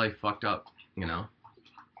keep his life fucked up.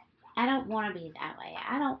 I don't want to be that way.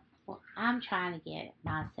 I'm trying to get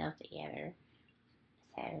myself together.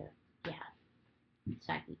 So, yeah.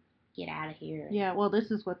 So I can get out of here. Yeah, well,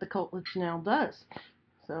 this is what the cult of Chanel does.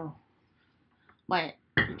 So, What?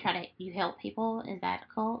 You help people? Is that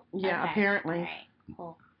a cult? yeah, Okay. apparently. Alright,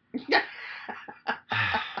 cool.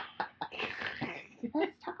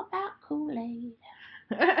 Let's talk about Kool-Aid.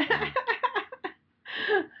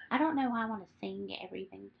 I don't know why I want to sing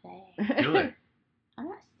everything today. Do it. I'm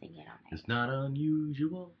not singing on there. It's not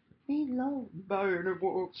unusual. Be low. Sorry.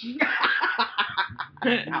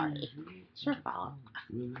 It's your fault.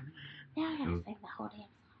 Now I gotta Oh. sing the whole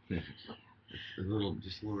damn song.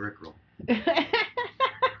 Just a little rickroll.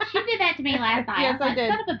 She did that to me last night. Yes, I was I like, did.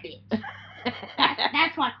 son of a bitch.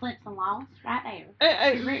 That's why Clemson lost right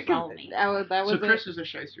there. Rick rolled me. That was So it. Chris is a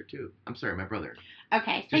shyster too. I'm sorry, my brother.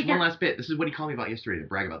 Okay, Just speaker. one last bit. This is what he called me about yesterday to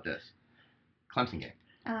brag about this. Clemson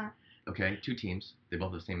game. Okay, 2 teams. They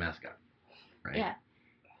both have the same mascot, right? Yeah.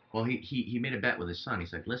 Well, he made a bet with his son. He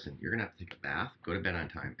said, "Listen, you're gonna have to take a bath, go to bed on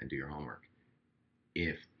time, and do your homework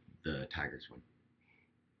if the Tigers win."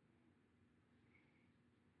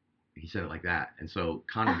 He said it like that, and so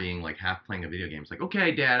Connor, being like half playing a video game, is like,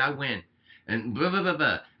 "Okay, Dad, I win," and blah blah blah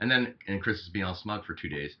blah, and Chris is being all smug for 2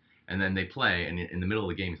 days, and then they play, and in the middle of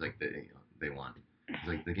the game, he's like, "They won." He's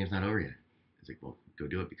like, "The game's not over yet." He's like, "Well, go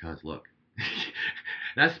do it because look."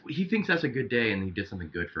 He thinks that's a good day, and he did something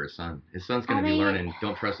good for his son. His son's gonna be learning,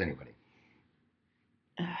 don't trust anybody.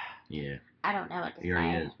 Yeah, I don't know what to he say.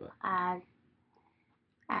 already is, but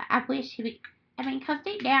I wish he would. I mean, because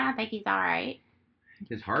deep down, I think he's all right.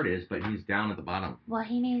 his heart is, but he's down at the bottom. Well,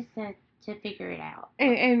 he needs to figure it out.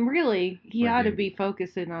 And really, he Like ought to him. be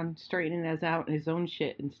focusing on straightening us out in his own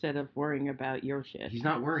shit instead of worrying about your shit. He's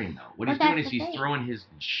not worrying though. What But he's doing that's is the he's thing. throwing his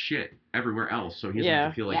shit everywhere else, so he doesn't Yeah.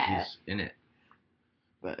 have to feel like Yeah. he's in it.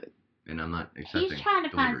 But And I'm not accepting. He's trying to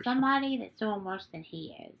find believers. somebody that's doing worse than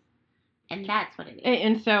he is, and that's what it is.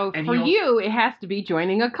 and so And for he also- you, it has to be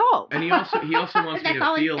joining a cult. And he also wants me That's to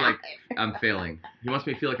all he's feel got. like I'm failing. He wants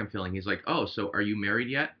me to feel like I'm failing. He's like, "Oh, so are you married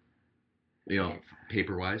yet?" Yes.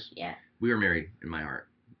 Paper wise. Yeah. We were married in my heart.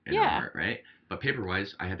 In Yeah. our heart, right? But paper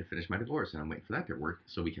wise, I had to finish my divorce, and I'm waiting for that paperwork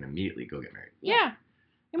so we can immediately go get married. Yeah,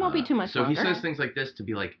 it won't be too much So longer. he says things like this to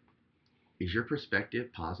be like, "Is your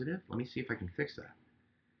perspective positive? Let me see if I can fix that."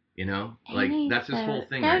 He Like needs that's his to whole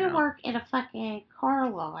thing Go right to now. work at a fucking car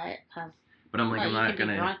lot, because But I'm like, you I'm not can be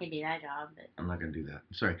gonna. drunk and do that job. But I'm not gonna do that.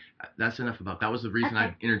 I'm sorry. That's enough about. That was the reason I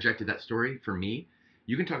Okay. interjected that story for me.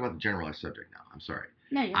 You can talk about the generalized subject now. I'm sorry.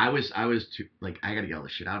 no, you're I was too like I gotta get all the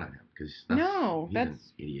shit out on him because No, he's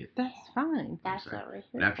that's- an idiot. That's fine. that's sorry. what we're here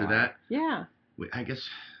But after for. that, Yeah. I guess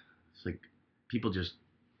it's like people just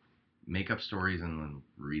make up stories and then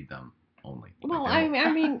read them only. Like, Well, they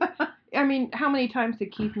don't- I mean, how many times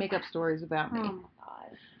did Keith make up stories about me? Oh my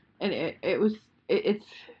god. And it's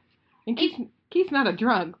and Keith's not a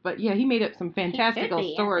drunk, but yeah, he made up some fantastical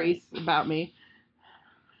be, I stories about me.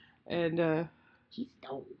 And He's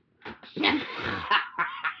dope.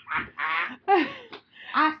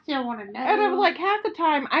 I still want to know. and I'm like, half the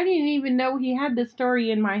time I didn't even know he had the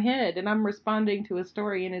story in my head, and I'm responding to a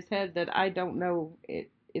story in his head that I don't know it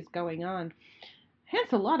is going on.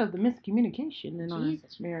 Hence a lot of the miscommunication in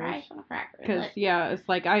Jesus our marriage. Christ on a cracker. Because Look, yeah, it's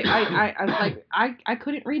like I was like I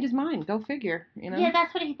couldn't read his mind. Go figure, you know. yeah,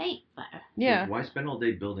 that's what he thinks. Though. Yeah. Why spend all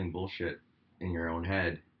day building bullshit in your own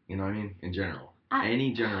head? You know what I mean? In general, I-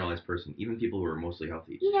 any generalized person, even people who are mostly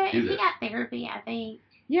healthy. You know, do if he this. got therapy, I think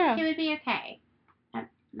Yeah. he would be okay.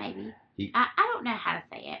 Maybe. He- I don't know how to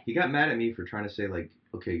say it. He got mad at me for trying to say, like,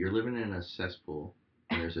 okay, you're living in a cesspool,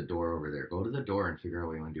 and there's a door over there. Go to the door and figure out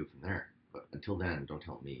what you want to do from there. But until then, don't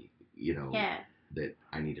tell me, Yeah. that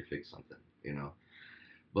I need to fix something,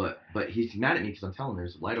 But he's mad at me because I'm telling him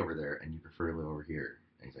there's a light over there, and you prefer to live over here.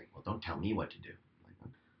 And he's like, well, don't tell me what to do. I'm like,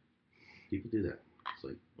 okay. People do that. It's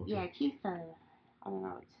like, okay. Yeah, Keith, I don't know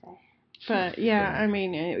what to say. But yeah, I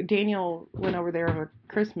mean, Daniel went over there over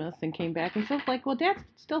Christmas and came back and stuff like, well, Dad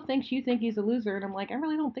still thinks you think he's a loser, and I'm like, I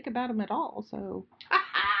really don't think about him at all. So,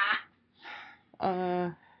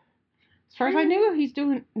 as far as I knew, he's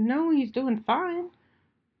doing fine.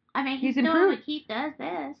 I mean, He's doing improved. what Keith does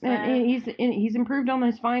this. So. And he's improved on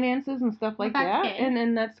his finances and stuff like Well, that's that, good.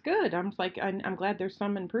 and that's good. I'm like, I'm glad there's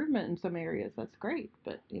some improvement in some areas. That's great,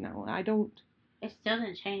 but I don't. It still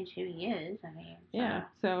didn't change who he is. I mean, so. Yeah,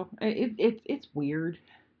 so it's weird.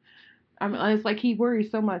 It's like he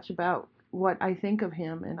worries so much about what I think of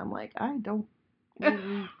him, and I'm like, I don't.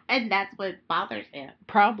 Really. And that's what bothers him.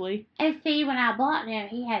 Probably. And see, when I blocked him,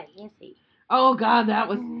 he had a hissy. Oh God, that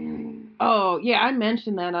was. Oh yeah, I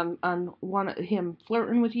mentioned that on one of him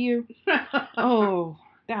flirting with you. Oh,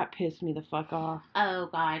 that pissed me the fuck off. Oh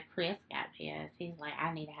God, Chris got pissed. He's like,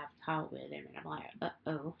 I need to have a talk with him, and I'm like,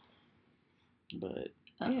 uh-oh. But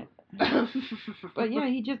Uh-oh. yeah, but yeah,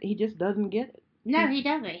 he just doesn't get it. No, he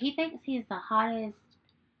doesn't. He thinks he's the hottest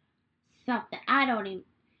something. I don't know.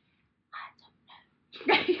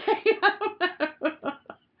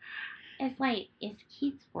 It's like, it's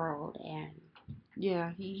Keith's world, and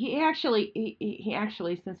Yeah, he actually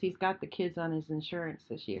since he's got the kids on his insurance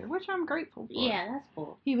this year, which I'm grateful for. yeah, that's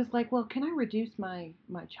cool. He was like, well, can I reduce my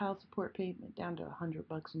child support payment down to $100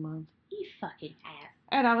 a month? You fucking ass.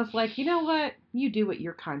 And I was like, you know what? You do what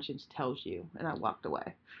your conscience tells you. And I walked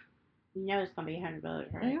away. You know it's gonna be $100,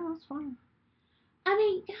 right? Yeah, that's fine. I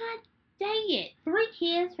mean, God dang it! 3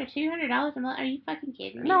 kids for $200 a month? Are you fucking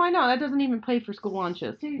kidding me? No, I know. That doesn't even pay for school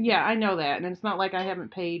lunches. Yeah, I know that. And it's not like I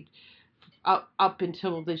haven't paid up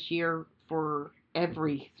until this year for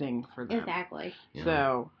everything for them. Exactly.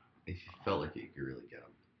 So. If you felt like you could really get them.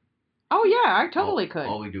 Oh, yeah, I totally could.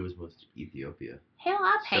 All we do is move to Ethiopia. Hell,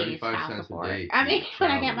 I pay 75 child cents a support. day I to mean,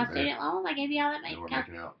 when I travel got my over student loans, I gave you all that And we're money.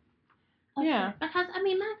 making out. Yeah. Because, I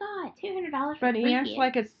mean, my God, $200 for But he 3 acts kids.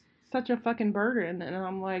 like it's such a fucking burden. And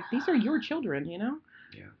I'm like, these are your children,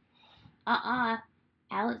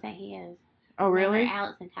 Alex ain't his. Oh, really? Remember,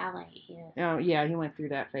 Alex and Tyler ain't his. Oh, yeah, he went through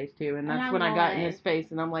that phase, too. And And that's I'm when I got in like- his face.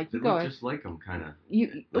 And I'm like, They you go look ahead. just like him, kind of.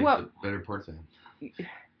 Well, The better parts of him.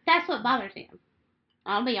 That's what bothers him.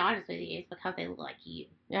 I'll be honest with you, it's because they look like you.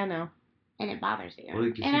 yeah, I know. And it bothers him. Well,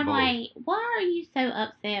 you can and see I'm both. like, why are you so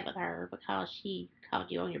upset with her because she called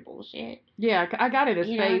you on your bullshit? Yeah, I got in his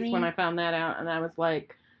You know what I face when mean? I found that out. And I was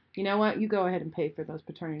like, you know what? You go ahead and pay for those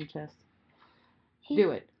paternity tests. Do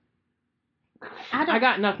it. I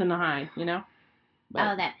got nothing to hide, But,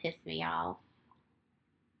 Oh, that pissed me off.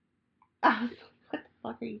 I was like, what the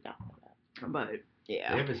fuck are you talking about? but They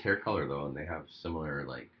yeah. have his hair color though, and they have similar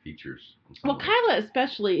features. in some Well, ways. Kyla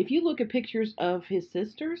especially, if you look at pictures of his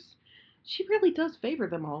sisters, she really does favor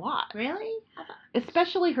them a lot. Really?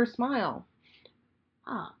 Especially her smile.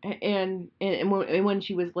 Oh. And when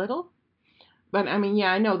she was little. But I mean,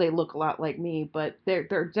 yeah, I know they look a lot like me, but there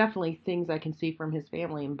are definitely things I can see from his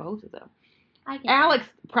family in both of them. I get Alex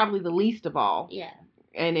probably the least of all. that. Yeah.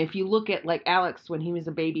 And if you look at like Alex when he was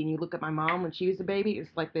a baby, and you look at my mom when she was a baby, it's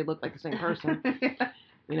like they look like the same person,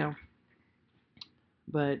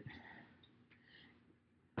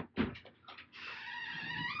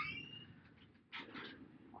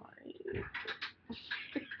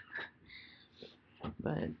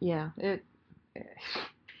 But yeah, it.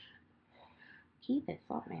 Keith is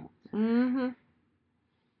something else. Mhm.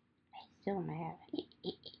 He's still mad.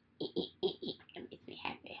 It makes me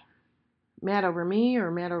happy. Mad over me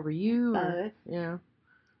or mad over you? Or, yeah.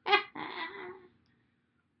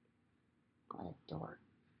 What a dork.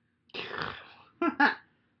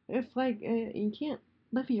 It's like you can't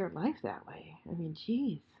live your life that way. I mean,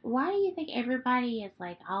 jeez. Why do you think everybody is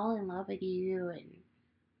like all in love with you and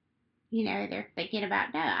they're thinking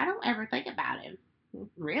about? No, I don't ever think about him.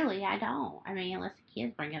 Really, I don't. I mean, unless the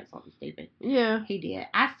kids bring up something stupid. Yeah. He did.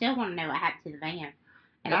 I still want to know what happened to the van.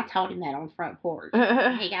 And I told him that on the front porch. He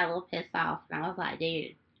got a little pissed off. And I was like,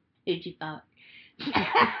 dude, who'd you fuck?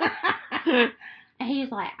 And he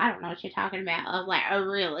was like, I don't know what you're talking about. I was like, oh,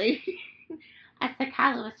 really? I said,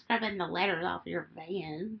 Kyla was scrubbing the letters off your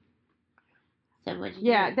van. So what'd you do?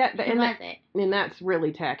 Who was it? And that's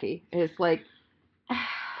really tacky. It's like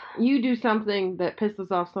you do something that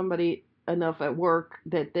pisses off somebody enough at work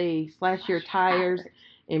that they slash your tires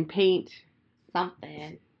and paint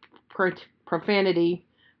something. profanity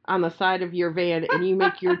on the side of your van and you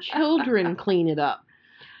make your children clean it up.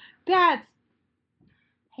 That's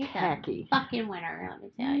He's tacky. a fucking winner, let me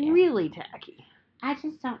tell you. Really tacky. I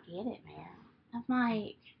just don't get it, man. I'm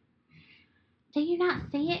like, do you not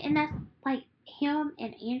see it? And that's like him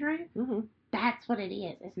and Andrew. Mm-hmm. That's what it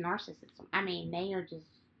is. It's narcissism. I mean, they are just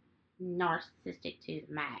narcissistic to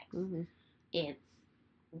the max. Mm-hmm. It's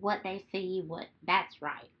what they see, that's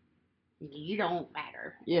right. You don't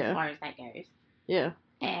matter Yeah. as far as that goes. Yeah.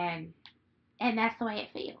 And that's the way it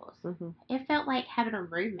feels. Mm-hmm. It felt like having a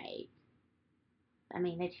roommate. I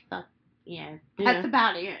mean, that you fuck, Yeah. that's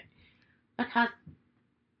about it. Because,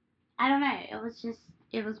 I don't know,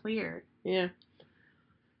 it was weird. Yeah.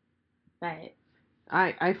 But,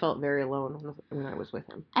 I felt very alone when I was with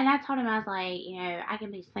him. and I told him, I was like, I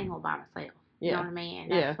can be single by myself. You know Yeah. what I mean?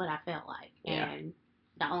 And Yeah. that's what I felt like. Yeah. And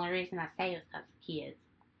the only reason I say it was because of kids.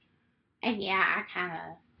 And yeah, I kind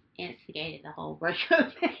of instigated the whole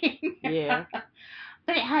breakup thing. Yeah.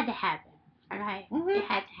 But it had to happen. Okay? Mhm. It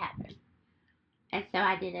had to happen. And so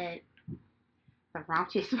I did it the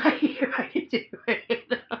raunchiest way I could do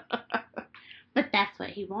it. But that's what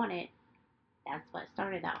he wanted. That's what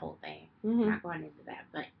started that whole thing. I'm Mm-hmm. not going into that,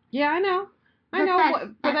 but Yeah, I know. I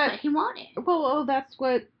know. That's what he wanted. Well, that's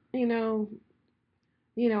what, and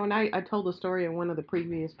I told the story in one of the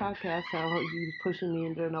previous podcasts how he was pushing me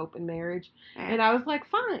into an open marriage. And I was like,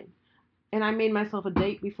 fine. And I made myself a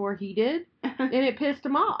date before he did, and it pissed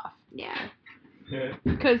him off. Yeah.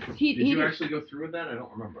 Because he Did you actually go through with that? I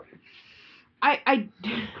don't remember. I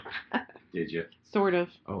Did you? sort of.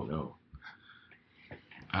 Oh no.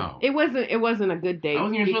 Oh. It wasn't a good date. I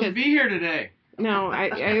wasn't even supposed to be here today. No,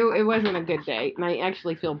 it wasn't a good date, and I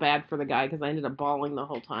actually feel bad for the guy because I ended up bawling the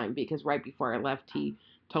whole time because right before I left, he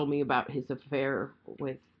told me about his affair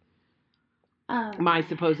with my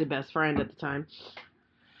supposed best friend at the time.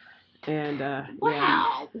 And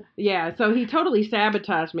Wow. yeah, so he totally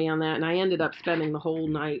sabotaged me on that, and I ended up spending the whole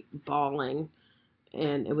night bawling,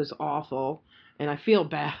 and it was awful, and I feel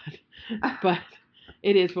bad, but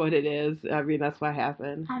it is what it is. I mean, that's what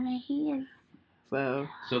happened. I mean, he is. So.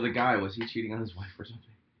 So the guy, was he cheating on his wife or something?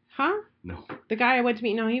 Huh? No. The guy I went to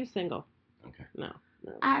meet, no, he was single. Okay. No,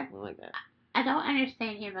 I- nothing like that. I don't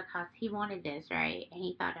understand him because he wanted this, right? And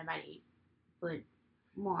he thought nobody would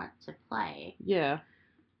want to play Yeah,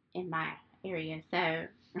 in my area. So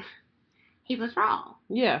he was wrong.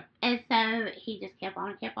 yeah. And so he just kept on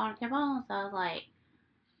and kept on and kept on. So I was like,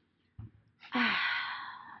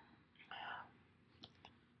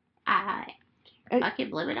 I fucking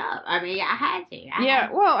blew it up. I mean, I had to.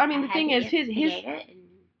 Well, I mean, the had thing to is, instigate it and-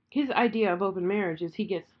 his idea of open marriage is he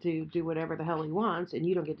gets to do whatever the hell he wants, and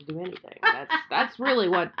you don't get to do anything. That's really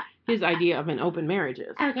what his idea of an open marriage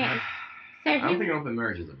is. Okay. So I don't think an open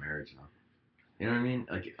marriage is a marriage, though. You know what I mean?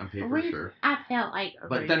 Like, on paper, sure. I felt like a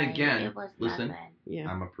But then roommate. again, it was listen. nothing. Yeah.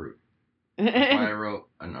 I'm a prude. That's why I wrote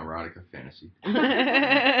an erotica fantasy. But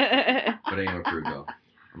I ain't a prude, though.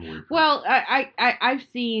 I'm a weird prude. Well, I've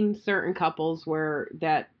seen certain couples where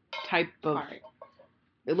that type of Hard.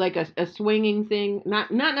 like a swinging thing, not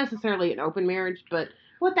necessarily an open marriage, but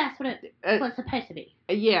Well, that's what it was supposed to be.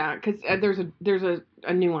 yeah, because there's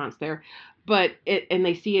a nuance there, but and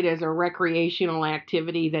they see it as a recreational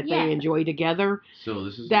activity that Yeah. they enjoy together. So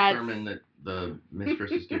this is the That's- sermon that the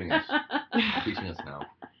mistress is giving us, teaching us now.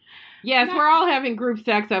 Yes, That- we're all having group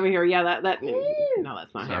sex over here. Yeah, that no,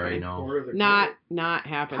 that's not Sorry, happening. no. Part of the Not cult.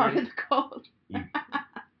 happening. Part of the cult.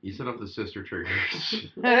 You set off the sister triggers.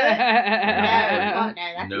 No,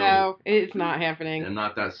 that's No. No, it's not happening. I'm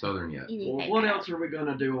not that southern yet. you need to Well, take what that else are we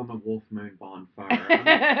gonna do on the Wolf Moon bonfire? We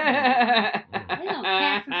gonna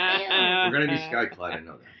cast some spells. We're gonna be skyclad, I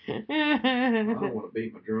know that. I don't want to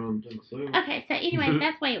beat my drum to myself. Okay, so anyways,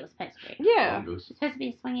 that's the way it was supposed to be. Yeah, Goose. It's supposed to be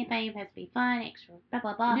a swinging thing, it's supposed to be fun, extra, blah,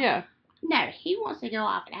 blah, blah. yeah, No, he wants to go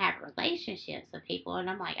off and have relationships with people, and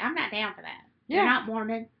I'm like, I'm not down for that. Yeah. They're not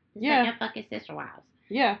Mormon. This Yeah. ain't no fucking sister wives.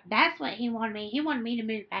 yeah. That's what he wanted me. He wanted me to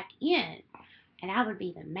move back in, and I would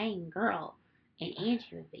be the main girl, and Angie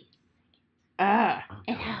would be. Ah. Oh,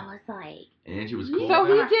 And God. I was like, And Angie was cool So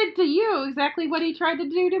with he that? did to you exactly what he tried to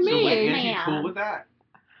do to So was me. Angie Ma'am. cool with that?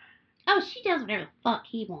 oh, she does whatever the fuck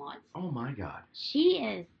he wants. Oh my God. She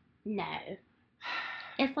is, no.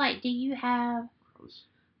 It's like, do you have Gross.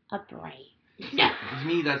 a brain? No. To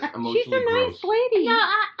me, that's emotionally She's a gross. nice lady. No,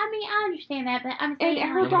 I mean, I understand that, but I'm And saying,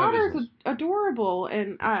 her None of my daughter's business. adorable,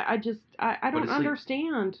 and I don't it's like-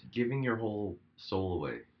 understand. Giving your whole soul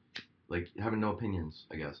away. Like, having no opinions,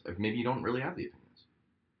 I guess. Like, maybe you don't really have the opinions.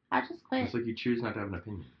 I just quit. It's like you choose not to have an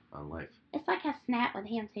opinion on life. It's like I snapped with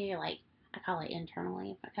him too, like, I call it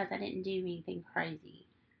internally, because I didn't do anything crazy.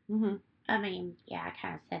 Hmm. I mean, yeah, I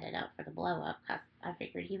kind of set it up for the blow up, because I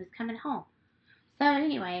figured he was coming home. So,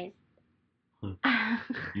 anyways,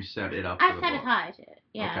 You set it up. I for the book. sabotaged it.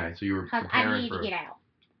 Yeah. Okay, so you were Because preparing I needed for. to get out.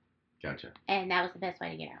 Gotcha. And that was the best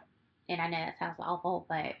way to get out. And I know that sounds awful,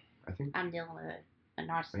 but I think I'm dealing with a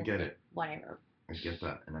narcissistic, I get it. whatever. I get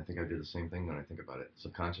that, and I think I did the same thing when I think about it.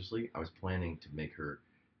 Subconsciously, I was planning to make her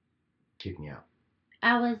kick me out.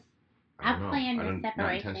 I was. I don't know. planned I the don't- not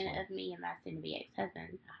separation intentionally. of me and my soon-to-be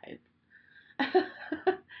ex-husband. I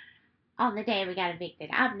hope. On the day we got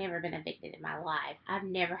evicted. I've never been evicted in my life. I've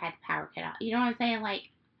never had the power cut off. You know what I'm saying? Like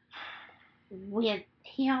with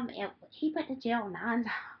him, he put to jail 9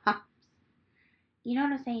 times. You know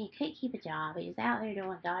what I'm saying? He couldn't keep a job. He was out there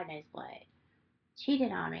doing God knows what.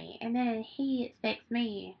 Cheated on me. And then he expects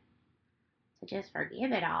me to just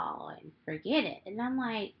forgive it all and forget it. And I'm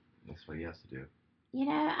like, That's what he has to do. you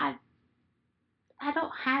know, I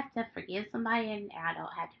don't have to forgive somebody and I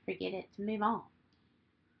don't have to forget it to move on.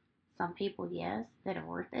 Some people, yes, that are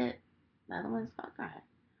worth it. The other ones, fuck off.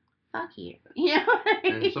 Fuck you. You know what I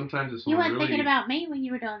mean? And sometimes it's You weren't really, thinking about me when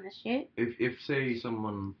you were doing this shit. if say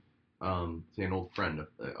someone, say an old friend,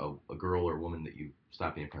 a girl or woman that you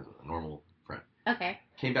stopped being friends with, a normal friend, Okay.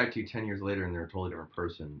 came back to you 10 years later and they're a totally different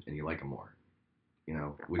person and you like them more, you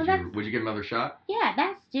know, would Well, you that's- would you give them another shot? Yeah,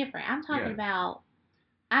 that's different. I'm talking Yeah. about,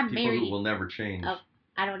 I'm People married. who will never change. Oh,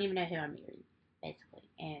 I don't even know who I'm married, basically.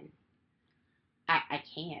 And I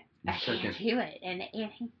can't. I can't do it. And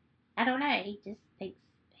he, I don't know. He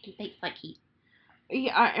just thinks like he.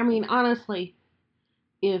 Yeah, I mean, honestly,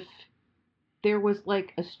 if there was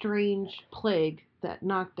like a strange plague that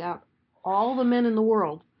knocked out all the men in the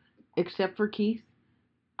world except for Keith,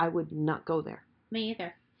 I would not go there. Me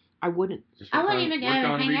either. I wouldn't. Just I work wouldn't on- even go work and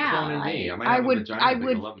on hang out, recloning me. like- I might have a vagina,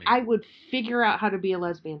 but you'll love me. I would figure out how to be a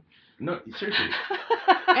lesbian. No, seriously.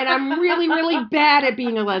 And I'm really, really bad at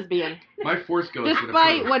being a lesbian. My force ghost would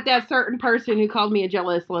Despite approve. what that certain person who called me a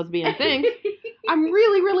jealous lesbian thinks, I'm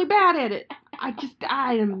really, really bad at it.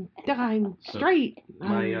 I'm So, straight.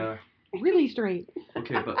 My I'm really straight.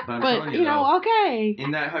 okay, but I'm But, telling you you know, though, okay.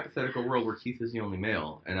 in that hypothetical world where Keith is the only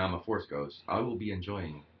male and I'm a force ghost, I will be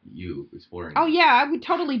enjoying you exploring. Oh, that. yeah, I would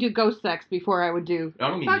totally do ghost sex before I would do. I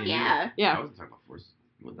don't mean Fuck me and you. yeah. Yeah. I wasn't talking about force.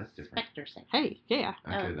 Well, that's different. Spectre sex. Hey, yeah,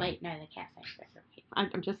 Okay, Oh, then. wait, no, the cat sex. Okay.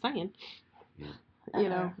 I'm just saying. Yeah. You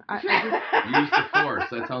know, I Use the force.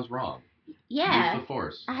 That sounds wrong. Yeah. Use the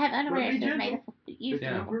force. I have underwear Let me that's made gentle. of use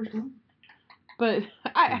Yeah. the force. but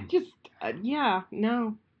I just, yeah,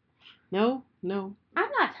 no. No. I'm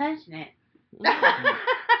not touching it.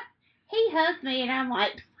 He hugged me and I'm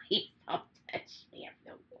like, please don't touch me. I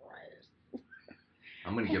feel gross.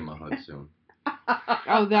 I'm gonna give him a hug soon.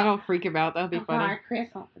 Oh, that'll freak him out. That'll be Oh, funny. God, Chris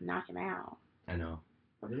wants to knock him out. I know.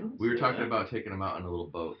 I didn't We were say talking that. about taking him out on a little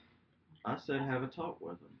boat. I said have a talk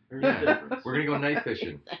with him. There's Yeah. a difference. We're gonna go night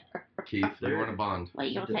fishing, Keith. We want a bond. What,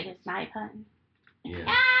 you gonna take a snipe hunting? Yeah.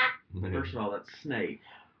 Ah! First of all, that's Snape.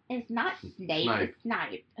 It's not Snape, Snipe. it's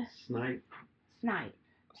Snipe. Snipe. Snipe.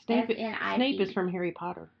 Snape S-N-I-P. Snape is from Harry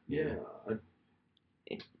Potter. Yeah.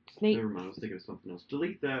 Snape. Never mind. I was thinking of something else.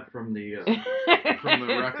 Delete that from the From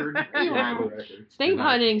the record. yeah, the record. Snape Good night.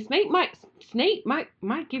 hunting. Snape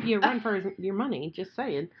might give you a run for your money. Just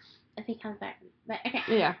saying. If he comes back. But, okay.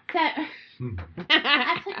 Yeah. So,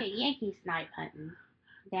 I took a Yankee snipe hunting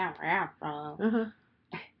down where I'm from Uh-huh.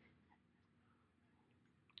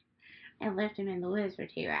 and left him in the woods for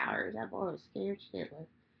 2 hours. That boy was scared shitless.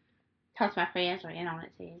 Told my friends were in on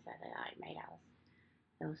it too, so they like made out.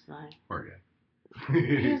 It was fun. Poor guy.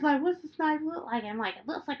 He was like, "What's the snipe look like?" I'm like, "It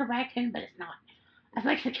looks like a raccoon, but it's not." I was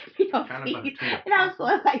like, "It could be on Kind of feet." between a And I was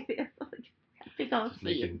going like this, like big old Just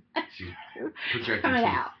feet making, she's projecting coming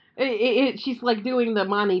teeth. out. She's like doing the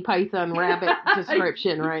Monty Python rabbit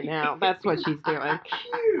description right now. That's what she's doing.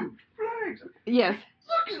 Huge flags. Yes.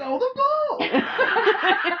 Look at all the balls.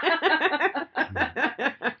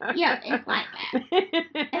 Yeah, it's like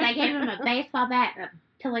that. And I gave him a baseball bat and a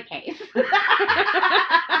pillowcase.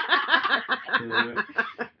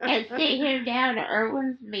 And sit him down at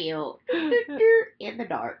Irwin's Mill in the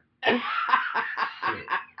dark.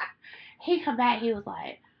 He come back, he was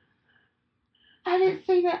like, I didn't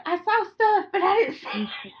see that. I saw stuff, but I didn't see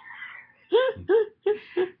it.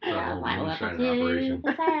 And I was like, Moonshine welcome operation. to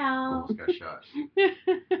the South. Almost got shot.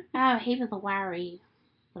 Oh, he was a wiry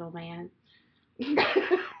little man. He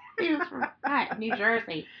was from New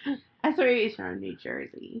Jersey. I swear he was from New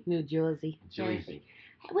Jersey. New Jersey. Jersey.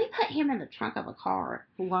 We put him in the trunk of a car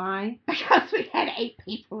Why? because we had 8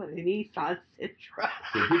 people in the Nissan Sentra.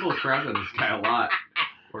 Yeah, people crap on this guy a lot.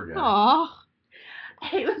 Poor guy. Aw.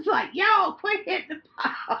 He was like, "Yo, quit hitting the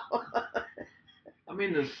pile." I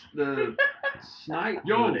mean, the snipe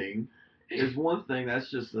Yo. hunting is one thing. That's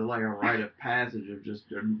just like a rite of passage of just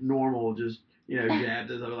a normal, just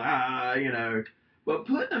jabs. I was like, but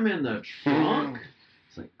putting them in the trunk.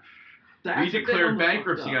 It's like that's we a bit declared on the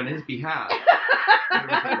bankruptcy fucked on up. his behalf.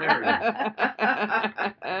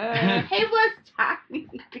 He was tiny.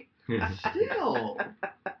 Still,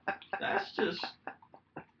 that's just.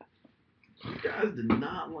 You guys did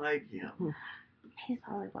not like him. He's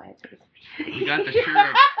only glad to We got the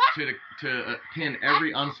sheriff to pin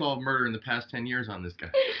every unsolved murder in the past 10 years on this guy.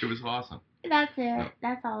 It was awesome. That's it.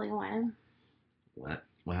 That's all he wanted. What?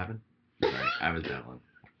 What happened? Sorry, I was that one.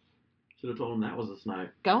 Should have told him that was a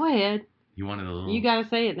snipe. Go ahead. You wanted a little. You gotta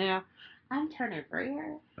say it now. I'm turning 3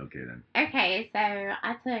 here. Okay then. Okay, so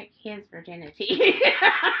I took his virginity.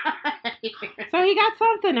 So he got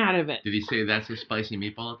something out of it. Did he say that's a spicy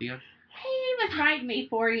meatball at the end? He was writing me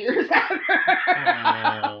 4 years after.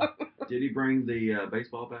 Oh. Did he bring the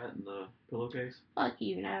baseball bat and the pillowcase? Fuck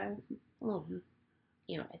you, no. Well,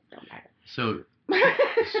 anyway, it don't matter. So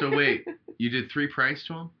wait, you did 3 pranks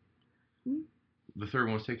to him? The third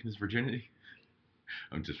one was taking his virginity?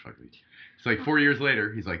 I'm just fucking. It's like 4 years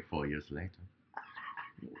later, he's like 4 years later.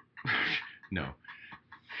 No.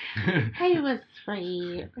 He was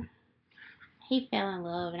sweet. He fell in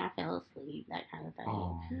love and I fell asleep, that kind of thing.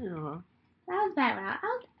 Oh. Yeah. That was back when I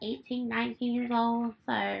was 18, 19 years old,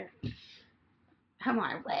 so I'm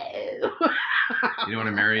like, whoa. You don't want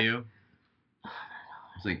to marry you?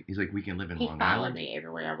 He's like, we can live in He Long followed Island. me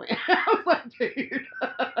everywhere I went. I was like, dude.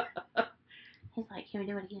 He's like, can we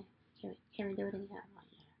do it again? Can we do it again?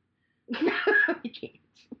 I'm like, yeah. We can't.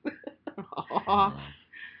 Aw.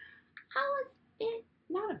 I was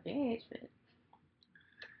not a bitch, but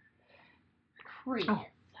Chris. Oh.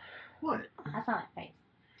 What? I saw that face.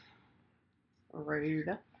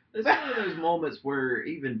 Rude. It's one of those moments where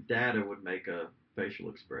even Data would make a facial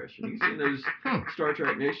expression. You've seen those Star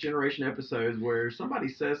Trek Next Generation episodes where somebody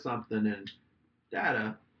says something and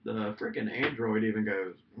Data, the freaking android, even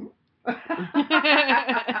goes,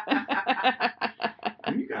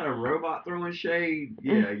 when you got a robot throwing shade,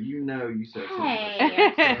 yeah, you know you said something. Hey.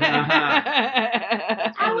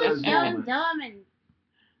 It's I one of was those young, moments. dumb, and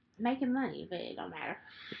making money, but it don't matter.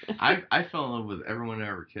 I fell in love with everyone I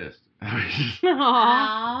ever kissed. I was just, Aw.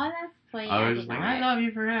 Aw, that's sweet. I was did just like, not. I love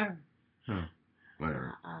you forever. Huh.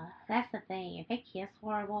 Whatever. That's the thing. If they kiss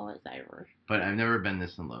horrible, it's over. But I've never been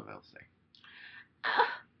this in love, I'll say.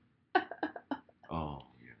 Oh,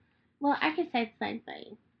 yeah. Well, I could say the same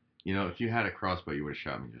thing. You know, if you had a crossbow, you would have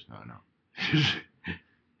shot me just now. I know.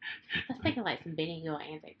 I was thinking like some Benny Hill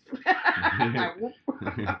antics. Like, whoop.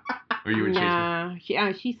 Or you would chase me.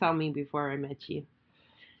 Nah, she saw me before I met you.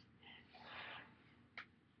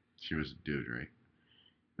 She was a dude, right?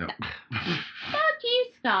 No. Fuck you,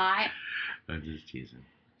 Scott. I'm just teasing.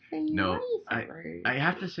 See, No, why are you so rude? I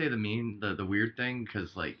have to say the weird thing,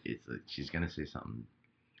 because, like, it's she's going to say something.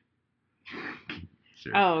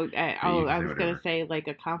 Sure. Oh, you I can was say gonna whatever. say like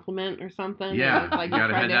a compliment or something. Yeah, It's like you you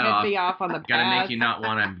gotta tried head to that hit off. me off on the Gotta pass. make you not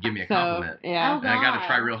want to give me a So compliment. yeah. And I gotta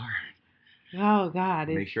try God. real hard. Oh God,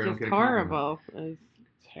 Make it's sure I don't just get a compliment. horrible. It's-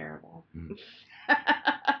 Terrible.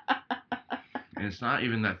 And it's not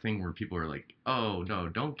even that thing where people are like, oh, no,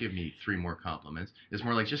 don't give me 3 more compliments. It's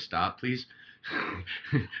more like, just stop, please.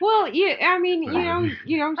 Well, yeah, I mean,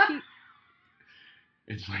 she,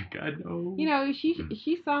 It's like, God, no.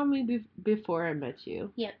 she saw me before I met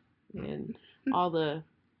you. Yep. And all the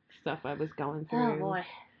stuff I was going through. Oh boy.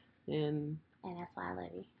 And And that's why I love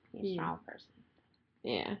you. You're a Yeah. strong person.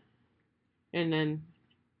 yeah. And then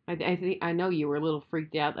I think I know you were a little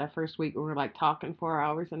freaked out that first week when we were like talking 4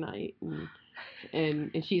 hours a night,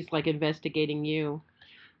 and she's like investigating you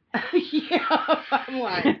Yeah. I'm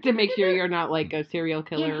like. to make sure you're not like a serial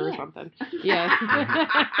killer or Yes. something. Yes.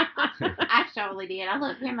 I surely did. I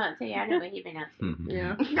looked him up too. I knew what he'd been up to.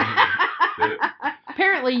 Yeah. Yeah.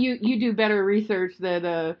 Apparently, you do better research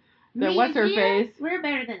than Me what's her and Gina, face. We're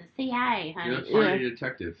better than the CIA, honey. You're the party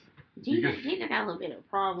detective. Gina got a little bit of a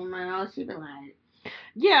problem now. She be like,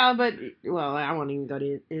 Yeah, but well, I won't even get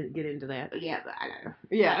into that. yeah, but I know.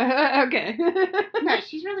 Yeah. Okay. No,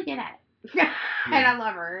 she's really good at it. And I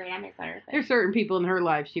love her, and I miss her. but- There's certain people in her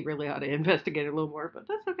life she really ought to investigate a little more, but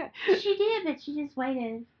that's okay. She did, but she just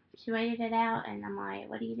waited. She waited it out, and I'm like,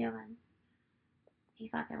 what are you doing? He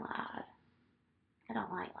fucking lied. I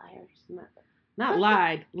don't like liars. Not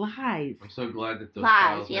lied, lies. I'm so glad that those Lies,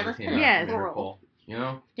 files yeah, never let's came put it back in from plural. Interpol. You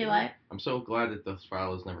know? Do what? I'm so glad that those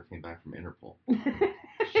files never came back from Interpol.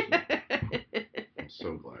 I'm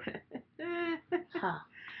so glad. Huh.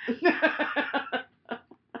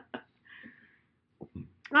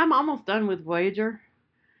 I'm almost done with Voyager.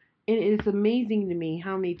 It is amazing to me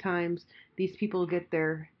how many times these people get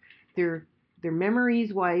their their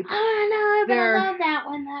memories wiped. I know, but They're- I love that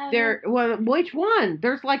one though. Well, which one?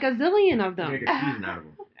 There's like a zillion of them. Make a season out of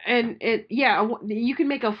them. And you can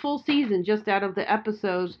make a full season just out of the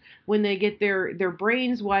episodes when they get their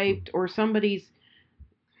brains wiped or somebody's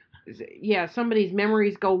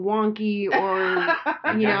memories go wonky or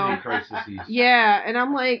Identity crises. yeah, and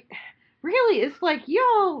I'm like, really, it's like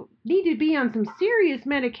y'all need to be on some serious The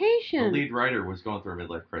medication, lead writer was going through a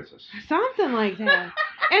midlife crisis. something like that.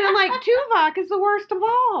 And I'm like, Tuvok is the worst of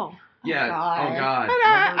all. Yeah. God. Oh God. But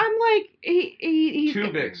I'm like, he's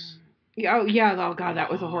Tuvix. oh yeah, oh god,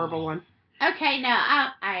 that was a horrible one. Okay, no,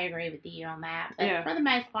 I agree with you on that. But Yeah. for the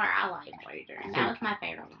most part, I like Voyager, and that was my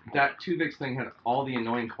favorite one. That Tuvix thing had all the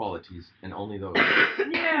annoying qualities and only those.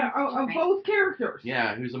 Yeah, of both characters.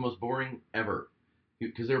 Yeah, he was the most boring ever.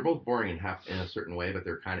 Because they were both boring in a certain way, but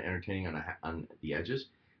they're kind of entertaining on the edges.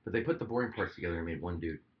 But they put the boring parts together and made one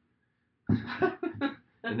dude.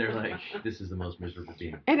 And they're like, this is the most miserable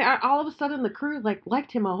being. And all of a sudden, the crew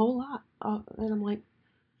liked him a whole lot. And I'm like,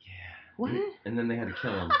 Yeah. what? And then they had to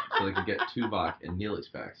kill him so they could get Tuvok and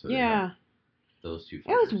Neelix back. So they yeah, had those two. it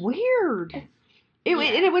was fighters. weird. Yeah.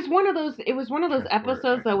 And it was one of those. It was one of those Transport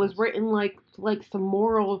episodes that was excellence. written like some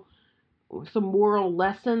moral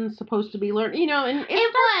lessons supposed to be learned. And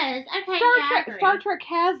It was okay. Star Trek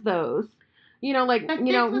has those. Like But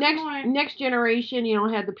this was next more- next generation.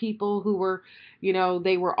 Had the people who were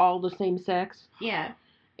they were all the same sex. Yeah.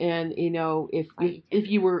 And if Right. if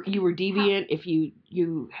you were deviant, if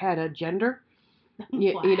you had a gender,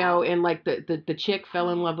 Wow. and like the chick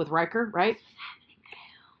fell in love with Riker, right?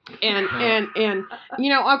 And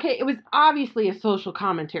okay, it was obviously a social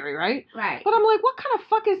commentary, right? Right. But I'm like, what kind of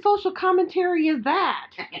fucking social commentary is that?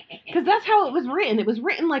 Because that's how it was written. It was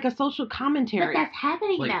written like a social But commentary. that's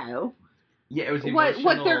happening Like- though. Yeah, it was What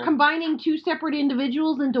emotional. they're combining two separate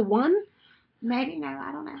individuals into one? Maybe no,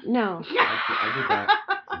 I don't know. No. I did that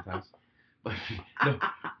sometimes.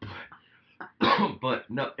 But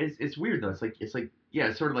no, it's weird though. It's like yeah,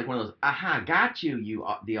 it's sort of like one of those aha, got you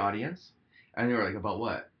the audience, and they were like, about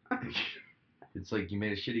what? It's like you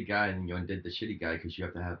made a shitty guy and you undid the shitty guy because you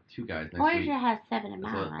have to have two guys next week. Voyager has 7 in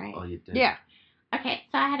That's mind, right? all you did. Yeah. Okay,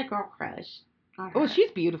 so I had a girl crush on her. Oh,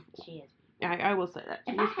 she's beautiful. She is. I will say that.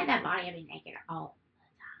 If I had that body, I'd be naked all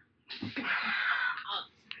the time.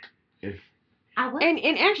 If I would. And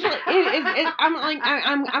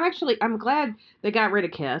actually, I'm glad they got rid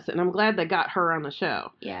of Cass, and I'm glad they got her on the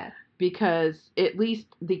show Yeah. because at least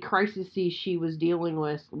the crises she was dealing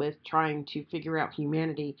with trying to figure out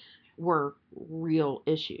humanity were real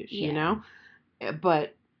issues, Yeah.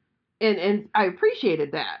 But and I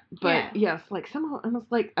appreciated that, but Yeah. yes, like some of I was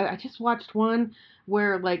like I just watched one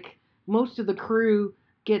where like most of the crew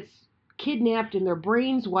gets kidnapped and their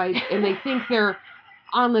brains wiped, and they think they're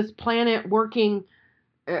on this planet working,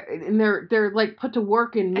 and they're like put to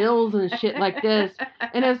work in mills and shit like this,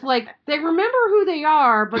 and it's like they remember who they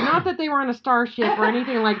are, but not that they were on a starship or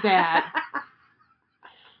anything like that.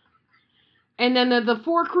 And then the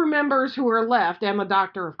 4 crew members who are left, and the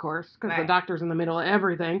doctor, of course, because the Right. doctor's in the middle of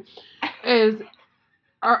everything,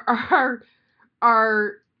 are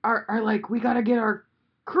like, we gotta get our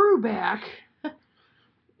crew back.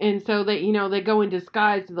 And so they go in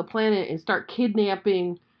disguise to the planet and start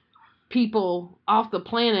kidnapping people off the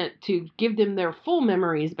planet to give them their full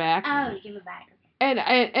memories back. Oh, give it back. And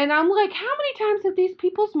I'm like, how many times have these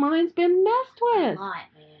people's minds been messed A with? lot,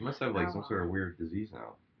 man. you must have like some sort of weird disease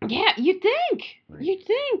now. Yeah, you think. Right. You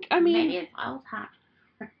think. I mean, Maybe it's all time.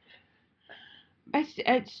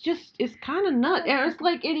 it's kind of nuts. And it's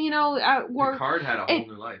like, and Picard had a whole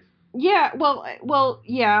new life. yeah, well,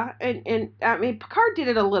 yeah, and I mean, Picard did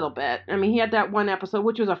it a little bit. I mean, he had that one episode,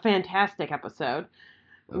 which was a fantastic episode,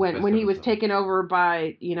 That when best he was episode. taken over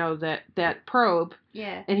by that probe,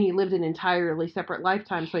 Yeah. and he lived an entirely separate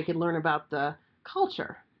lifetime so he could learn about the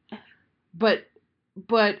culture. But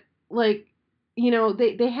like,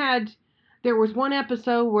 there was one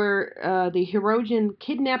episode where the Hirogen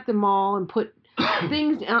kidnapped them all and put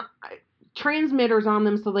things transmitters on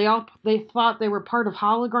them so they thought they were part of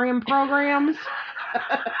hologram programs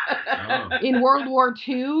Oh. in World War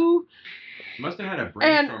II. Must have had a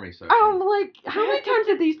And brainstorming session. I'm like, how many times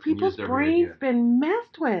have these people's Used every brains idea. been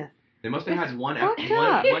messed with? They must have It's had one fucked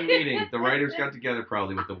up. meeting. The writers got together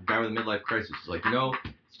probably with the guy with the midlife crisis. It's like,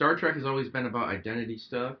 Star Trek has always been about identity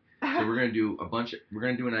stuff. So we're gonna do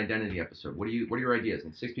an identity episode. What are your ideas?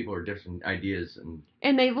 And 6 people are different ideas, and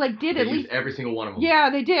And they did they at used least. every single one of them.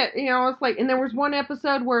 Yeah, they did. It's like, and there was one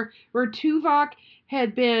episode where Tuvok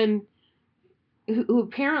had been, who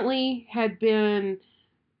apparently had been,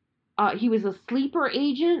 he was a sleeper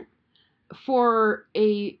agent for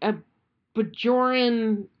a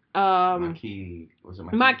Bajoran Maquis, was it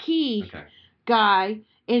Maquis? Maquis Okay. guy,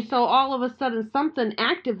 and so all of a sudden something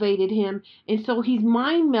activated him, and so he's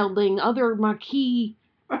mind melding other Maquis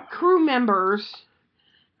crew members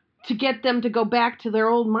to get them to go back to their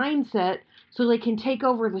old mindset so they can take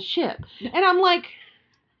over the ship. And I'm like,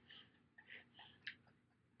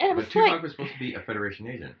 and But Tuvok was supposed to be a Federation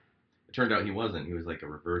agent. It turned out he wasn't. He was like a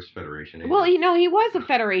reverse Federation agent. well, he was a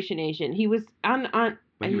Federation agent. He was on.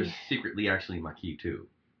 But he was secretly actually Maquis too.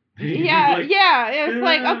 Yeah, Like, yeah. It was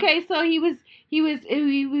like, okay, so he was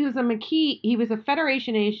a Maquis. He was a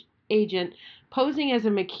Federation agent posing as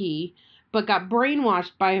a Maquis, but got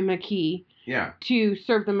brainwashed by a Maquis Yeah. to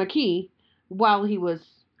serve the Maquis while he was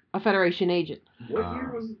a Federation agent. What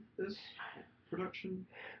year was this production?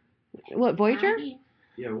 What, Voyager? 90s.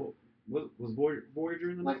 Yeah, was Voyager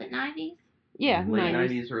in the Was it 90s? Yeah, Late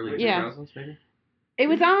 90s. 90s, early Yeah. 2000s, maybe? It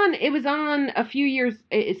was on a few years.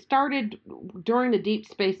 It started during the Deep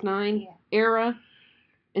Space Nine Yeah. era,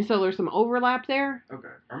 and so there's some overlap there. Okay,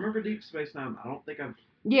 I remember Deep Space Nine. I don't think I've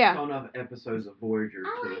Yeah. saw enough episodes of Voyager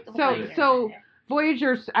I to. like the So- Voyager. so-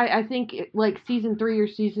 Voyager's, I think, like season 3 or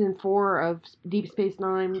season 4 of Deep Space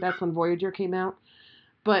Nine. That's when Voyager came out.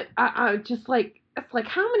 But I just like, it's like,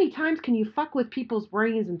 how many times can you fuck with people's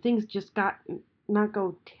brains and things just not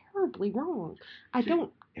go terribly wrong? I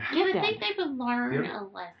don't You get would that. think they would learn Yeah. a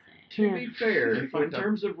lesson. To Yeah. be fair, They in fucked up.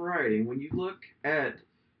 terms of writing, when you look at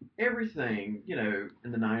everything,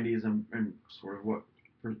 in the 90s and sort of what,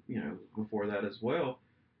 before that as well,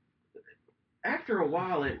 after a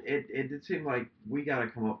while, it did seem like we got to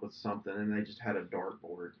come up with something, and they just had a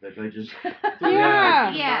dartboard that they just threw Yeah.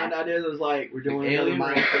 out. Yeah. Mind ideas was like, we're doing Like another alien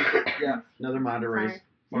mind race. yeah, another mind erase. Sorry.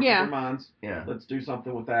 Fuck Yeah. with their minds. Yeah. Let's do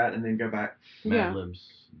something with that, and then go back. Mad Yeah.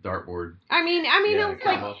 Libs, dartboard. I mean, Yeah, it's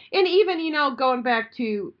like, combo. and even going back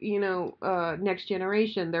to Next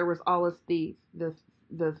Generation, there was always the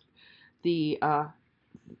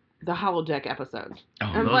holodeck episodes, Oh,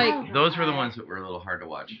 I'm those, like- those were the ones that were a little hard to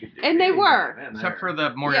watch. and they were. Except for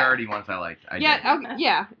the Moriarty ones I liked. I Yeah, did.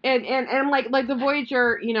 yeah, and like the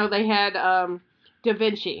Voyager, they had Da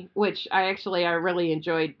Vinci, which I really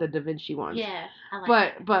enjoyed the Da Vinci ones. Yeah. I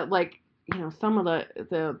like But like some of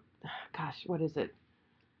the gosh, what is it?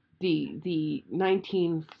 The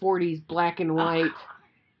 1940s black and white.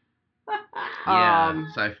 Yeah,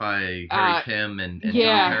 sci-fi, Harry Kim and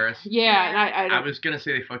yeah, Tom Paris. Yeah, and I was going to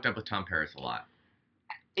say they fucked up with Tom Paris a lot.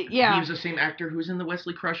 yeah. He was the same actor who was in the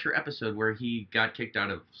Wesley Crusher episode where he got kicked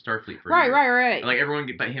out of Starfleet for a Right, year. right. Like everyone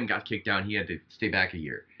but him got kicked out. He had to stay back a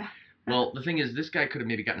year. Well, the thing is, this guy could have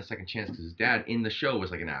maybe gotten a second chance because his dad in the show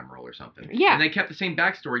was like an admiral or something. Yeah. And they kept the same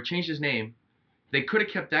backstory, changed his name. They could have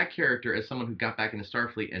kept that character as someone who got back into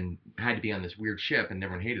Starfleet and had to be on this weird ship and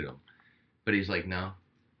everyone hated him. But he's like, no,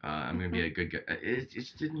 I'm going to be a good guy. It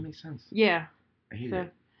just didn't make sense. Yeah. I hated So,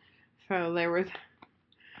 it. so there was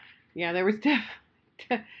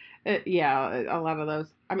a lot of those.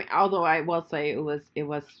 I mean, although I will say it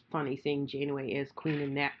was funny seeing Janeway as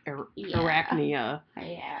Queen Arachnia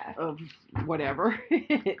Yeah. of whatever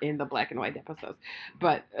in the black and white episodes.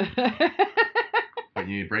 But But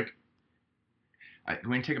you need a break? All right, can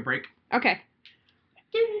we take a break? okay,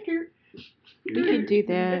 we can do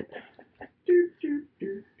that.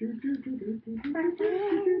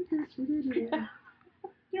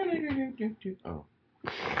 Oh.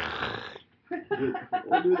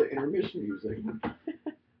 We'll do the intermission music.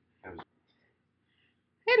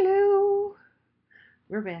 Hello,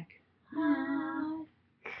 we're back. Hi.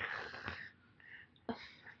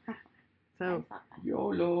 So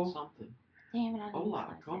YOLO. Something. Damn it, I didn't Hola,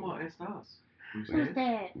 say ¿cómo that. estás? Who's Who's that?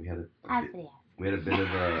 that? We had a I bit, said we had a bit of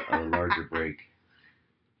a larger break.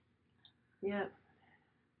 yep.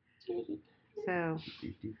 yes. So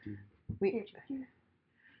We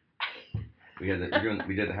we had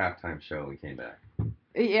we did the halftime show. We came back,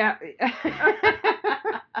 yeah.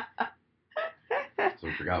 so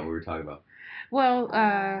we forgot what we were talking about. Well,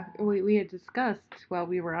 we had discussed while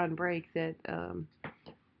we were on break that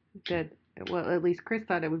at least Chris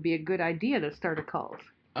thought it would be a good idea to start a cult.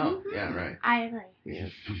 Oh, yeah, right. I agree.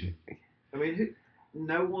 Yes. I mean,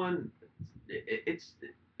 no one.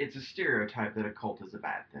 It's a stereotype that a cult is a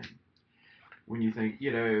bad thing. When you think,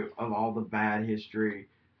 of all the bad history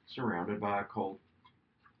surrounded by a cult,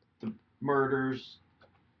 the murders,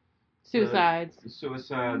 Suicides. the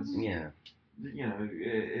suicides, Yeah.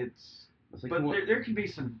 it's. It's like, But what- there can be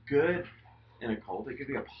some good in a cult. It could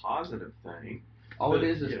be a positive thing. all it but,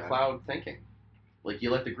 is you know. cloud thinking. Like,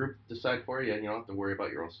 you let the group decide for you, and you don't have to worry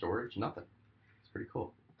about your own storage. Nothing. It's pretty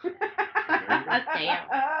cool. Damn.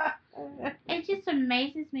 It just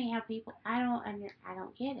amazes me how people. I don't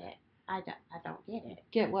get it. I don't get it.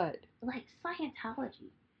 Get what? Like Scientology.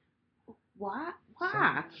 Why?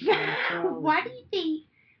 Why? Charlie. Why do you think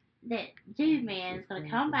that dude man is gonna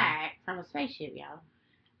come back from a spaceship, y'all,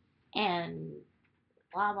 and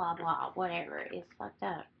blah blah blah, whatever? It's fucked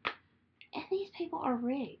up. And these people are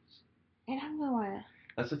rich, and I'm going.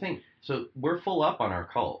 That's the thing. So we're full up on our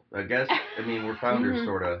cult. I guess. I mean, we're founders,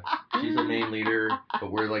 sort of. She's the main leader,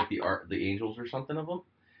 but we're like the angels or something of them.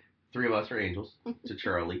 3 of us are angels. To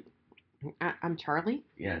Charlie. I'm Charlie.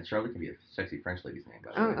 Yeah, Charlie can be a sexy French lady's name,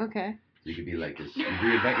 by the way. Oh, okay. So you could be like this. You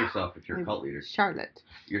reinvent yourself if you're a cult leader. Charlotte.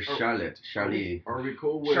 You're Charlotte. Charlie. Are we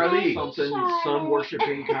cool with Charlie. something sun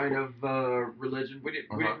worshipping kind of religion? We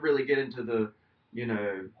didn't really get into the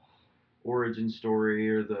origin story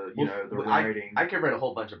or the the writing. I can write a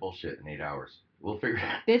whole bunch of bullshit in 8 hours. We'll figure it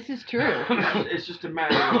out. This is true. It's just a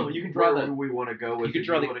matter of You can draw where we want to go with. You can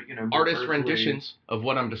draw the artist earthly. renditions of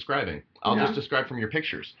what I'm describing. I'll Yeah. just describe from your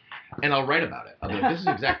pictures, and I'll write about it. I'll be like, this is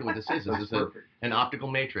exactly what this is. This That's is perfect. an optical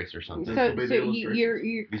matrix or something. This So, will be so the you're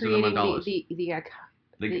illustrations. These are the creating mandalas.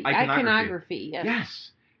 the iconography. iconography. Yes.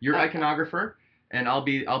 Yes, you're Okay. iconographer, and I'll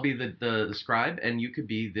be the scribe, and you could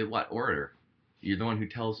be the orator. You're the one who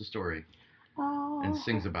tells the story Oh. and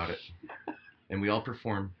sings about it, and we all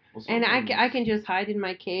perform. Well, And I sometimes- can just hide in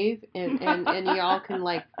my cave, and y'all can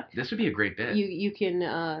like This would be a great bit. you can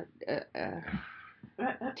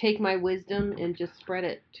take my wisdom and just spread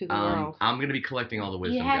it to the world. I'm gonna be collecting all the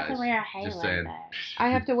wisdom, You have guys. to wear a halo. Just saying. though. I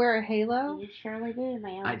have to wear a halo. You surely do,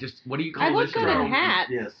 ma'am. What do you call I look wisdom? good in Throw hats.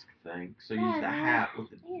 the disc thing. So use the hat with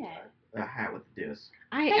the Yeah. hat with the disc.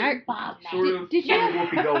 I Bob, Sort man. of. did you- sort of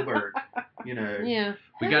Whoopi Goldberg. yeah.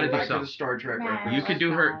 We gotta do Back to something. the Star Trek No. reference. You could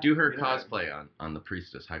do her Yeah. cosplay on the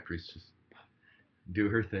priestess, high priestess. Do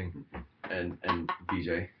her thing, and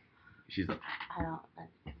BJ, she's the. I don't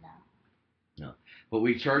know. But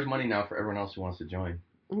we charge money now for everyone else who wants to join,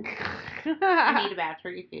 I need about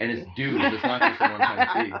 350. and it's dues. It's not just a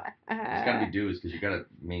one-time fee. It's gotta be dues because you gotta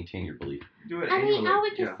maintain your belief. Do it I mean, annually. I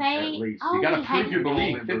would just say, at least. all You gotta we prove have your to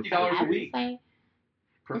belief. say- $50 I a would week say,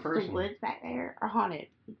 per if the person. woods back there are haunted.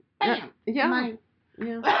 Bam. Yeah. Money.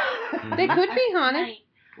 Yeah. They could be haunted. Money.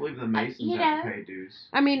 I believe the Masons You have to know. pay dues.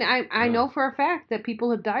 I mean, I know for a fact that people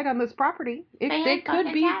have died on this property. They could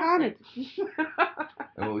Fantastic. be haunted.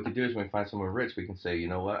 And what we could do is when we find someone rich, we can say, you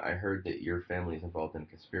know what? I heard that your family is involved in a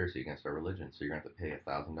conspiracy against our religion, so you're gonna have to pay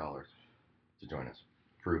 $1,000 to join us.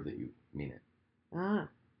 Prove that you mean it. Ah.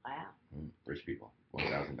 Wow. Rich people,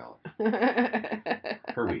 $1,000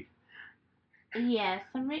 per week. Yeah,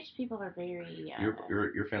 some rich people are very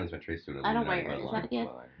Your family's been traced to an Unaware. Illuminati Is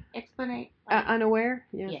bloodline. that good? explanate. Unaware?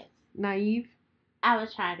 Yes. Yes. Naive? I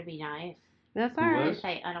was trying to be nice. That's Who all was? right. To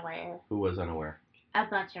say unaware. Who was unaware? A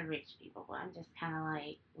bunch of rich people. I'm just kind of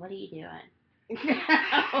like, what are you doing?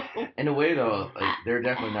 In a way, though, like, they're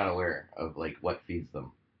definitely not aware of like what feeds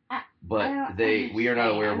them. I But don't we are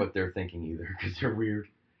not aware of understand. what they're thinking either, because they're weird.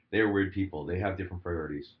 They're weird people. They have different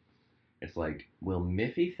priorities. It's like, will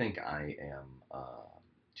Miffy think I am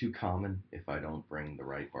too common if I don't bring the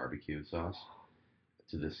right barbecue sauce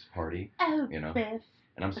to this party? Oh, You know? Biff.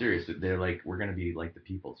 And I'm serious. They're like, we're gonna be like the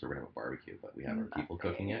people, so we're gonna have a barbecue, but we have our people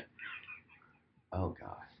cooking it. Oh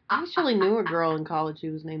God, I actually knew a girl in college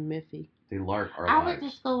who was named Miffy. they lark our I went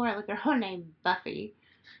lives. to school with a girl named Buffy.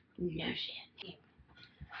 No shit.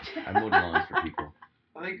 I mowed lawns for people.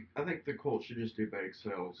 I think the cult should just do bake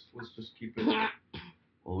sales. Let's just keep it.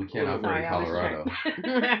 Well, we can't Oh, operate in sorry, I was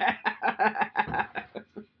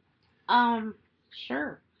Colorado.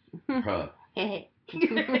 Sure. Huh.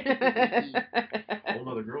 Whole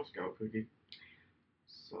nother Girl Scout cookie.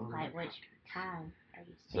 So Like which kind are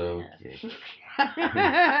you So, speaking of?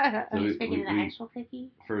 okay. Are you we- speaking of the we- actual cookie?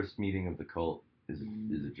 First meeting of the cult is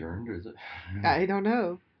adjourned, or is it? I don't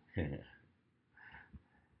know. I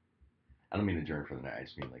don't mean adjourned for the night. I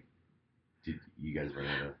just mean like, did you guys run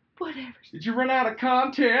out of? Whatever. Did you run out of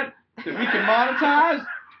content that we can monetize?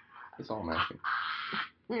 That's all I'm asking.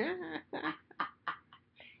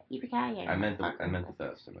 Yippee-ki-yay. I meant the best. I meant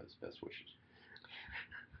best wishes.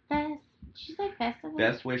 Best. Did you say festival?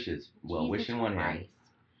 Best wishes. Well, Jesus wish in one hand. Christ.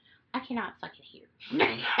 I cannot fucking hear.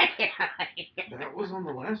 that was on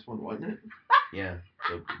the last one, wasn't it? Yeah.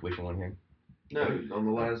 So wish in one hand. No, on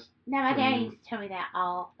the last. No, my dad used to tell me that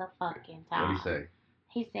all the fucking What time. do you say?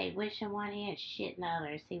 He said, wish in one hand, shit in the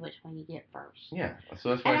other, see which one you get first. Yeah. So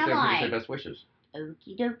that's why And I said I'm people say like- best wishes.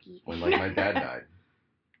 Okie dokie. When like my dad died.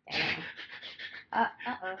 Damn.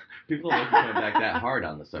 Uh-oh. People don't like coming back that hard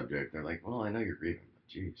on the subject. They're like, well, I know you're grieving, but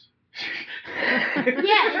jeez. Yeah,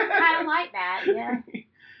 it's kind of like that, yeah.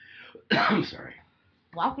 I'm sorry.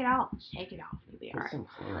 Walk it off, shake it off, you'll be Put alright. some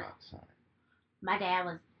Clorox on it. My dad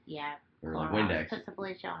was, yeah, Or like Clorox, Windex. put some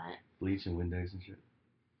bleach on it. Bleach and Windex and shit.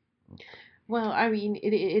 Well, I mean,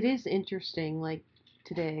 it is interesting. Like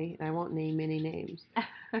today, I won't name any names,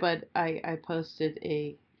 but I posted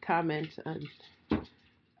a comment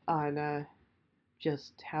on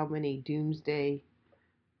just how many doomsday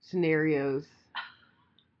scenarios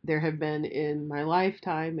there have been in my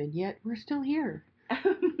lifetime, and yet we're still here.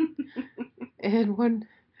 And when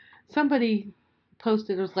somebody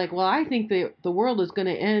posted, it was like, well, I think the world is going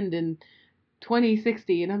to end in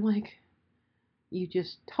 2060, and I'm like, you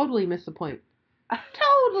just totally missed the point.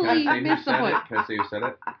 Totally missed the point. Can I say who said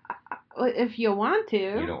it? Well, if you want to.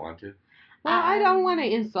 You don't want to? Well, I don't want to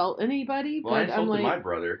insult anybody, Well, I but I'm insulted like, my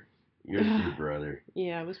brother. Yours is your brother.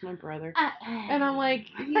 yeah, it was my brother. And I'm like,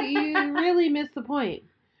 you really missed the point.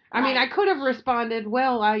 I mean, I could have responded,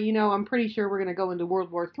 well, I'm pretty sure we're going to go into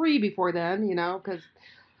World War III before then, because...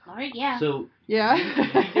 Yeah. So, yeah.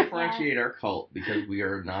 we differentiate our cult because we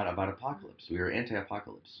are not about apocalypse. We are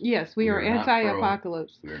anti-apocalypse. Yes, we are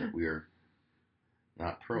anti-apocalypse. We are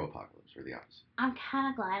not pro-apocalypse. We're the opposite. I'm kind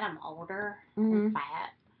of glad I'm older Mhm. and fat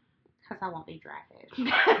because I won't be drafted.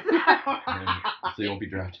 So you won't be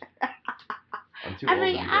drafted. I'm too I old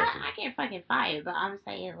mean, to be drafted. I can't fucking fight, but I'm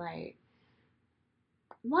saying, like,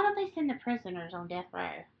 why don't they send the prisoners on death row?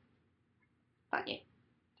 Fuck it.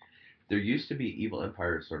 There used to be evil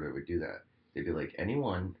empires sort of would do that. They'd be like,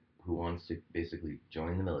 anyone who wants to basically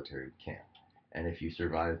join the military can. And if you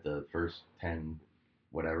survive the first 10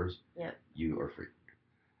 whatevers, Yep. you are free.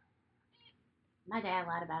 My dad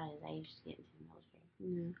lied about his age to get into the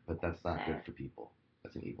military. Yeah. But that's not So- good for people.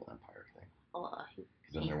 That's an evil empire thing. Well, Because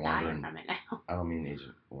then he's they're dying wandering. from it now. I don't mean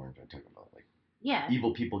Agent Orange. I'm talking about like Yeah.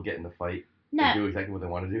 evil people get in the fight and No. do exactly what they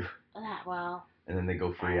want to do. Well, And then they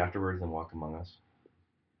go free afterwards and walk among us.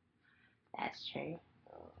 that's true.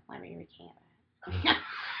 Let me recant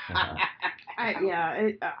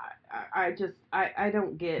I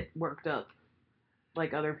don't get worked up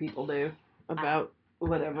like other people do about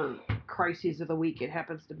whatever crises of the week it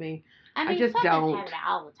happens to be. I mean, just some of us don't. have it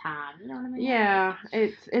all the time. You know what I mean? Yeah,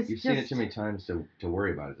 it's You've just seen it too many times to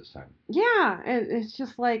worry about it this time. yeah, it's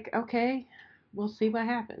just like, okay, we'll see what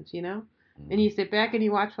happens, and you sit back and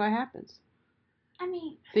you watch what happens. I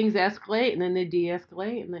mean, Things escalate and then they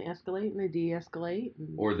de-escalate and they escalate and they de-escalate.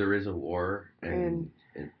 Or there is a war and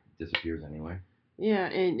it disappears anyway. Yeah,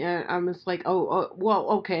 and I'm just like, well,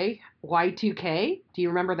 okay, Y2K? Do you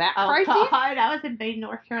remember that oh crisis? God, I was in Bay,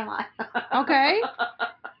 North Carolina. Okay.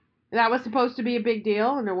 That was supposed to be a big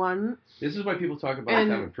deal, and it wasn't. This is why people talk about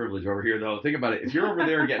And- us having privilege over here, though. Think about it. If you're over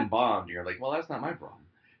there getting bombed, you're like, well, that's not my problem.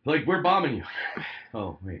 Like, we're bombing you.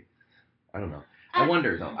 Oh, wait. I don't know. I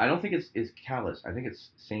wonder, though. I don't think it's callous. I think it's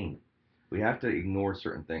sane. We have to ignore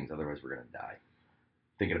certain things, otherwise we're going to die.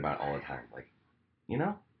 Thinking about it all the time. Like, I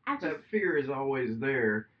just, That fear is always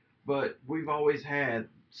there, but we've always had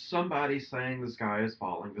somebody saying the sky is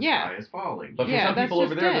falling, the Yeah. sky is falling. But for Yeah, some that's people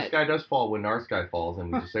over just there, it. the sky does fall when our sky falls,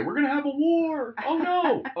 and we just say, we're going to have a war. Oh,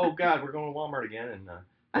 no. Oh, God, we're going to Walmart again, and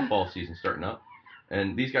football season's starting up.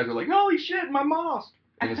 And these guys are like, holy shit, my mosque.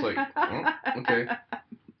 And it's like, oh, okay.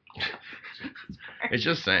 It's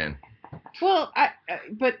just saying. Well,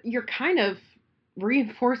 but you're kind of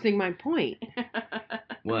reinforcing my point.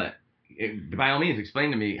 What? By all means,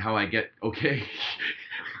 explain to me how I get okay.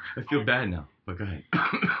 I feel bad now, but go ahead.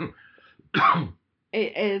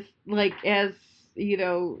 It is like, as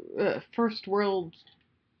first world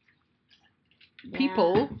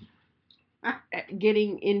people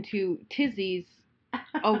getting into tizzies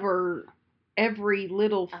over every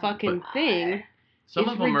little fucking thing. Some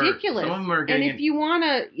It's of them ridiculous. Some of them are And getting. if you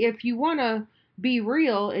wanna be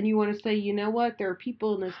real and you wanna say, you know what, there are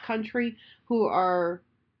people in this country who are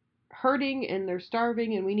hurting and they're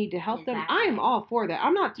starving and we need to help them. I am all for that.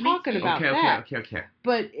 I'm not Me talking too. about that. Okay.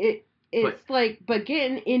 But but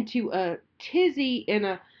getting into a tizzy and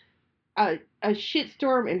a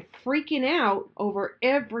shitstorm and freaking out over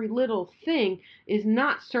every little thing is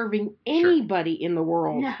not serving anybody in the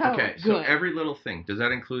world. no. Okay, so Good. every little thing. Does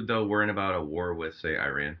that include, though, worrying about a war with, say,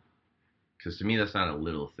 Iran? Because to me, that's not a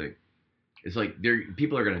little thing. It's like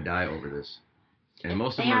people are going to die over this. And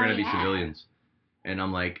most of them are going to be civilians. And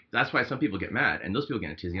I'm like, that's why some people get mad. And those people get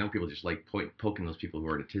in a tizzy. Young people just like poking those people who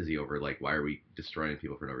are in a tizzy over, like, why are we destroying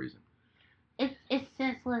people for no reason? It's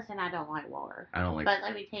senseless, and I don't like war. I don't like But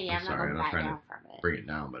let me tell you, I'm I'm sorry, not I'm going to not back trying down from it. bring it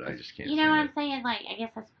down, but I just can't You know what stand I'm saying? Like, I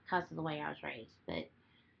guess that's because of the way I was raised. But,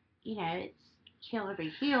 it's kill or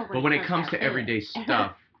be killed. But when it comes down to it. everyday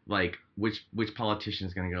stuff, like which politician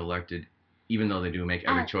is going to get elected, even though they do make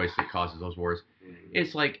every choice that causes those wars,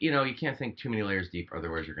 it's like, you can't think too many layers deep,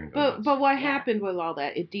 otherwise you're going to go nuts. But what Yeah. happened with all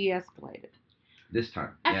that? It de-escalated. This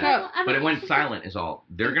time. I Yeah. feel- I But mean, it went it's just silent is all.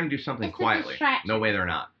 They're going to do something it's a quietly. distraction. No way they're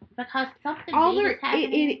not. because something All big there, is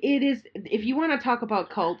happening. it is. If you want to talk about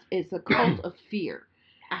cults, it's a cult of fear.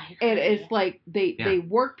 I And agree. it's like they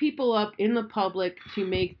work people up in the public to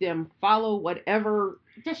make them follow whatever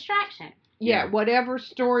distraction. Yeah. whatever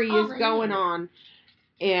story That's all is it going is. on.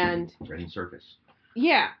 And Red circus.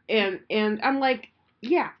 yeah, and I'm like,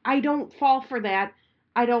 yeah, I don't fall for that.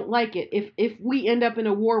 I don't like it. If we end up in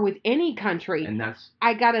a war with any country, And that's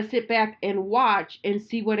I gotta sit back and watch and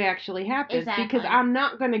see what actually happens Exactly. because I'm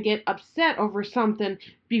not gonna get upset over something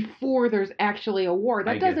before there's actually a war. I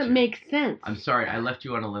That get doesn't you. make sense. I'm sorry, I left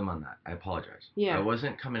you on a limb on that. I apologize. Yeah. I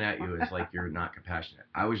wasn't coming at you as like you're not compassionate.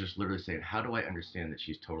 I was just literally saying, how do I understand that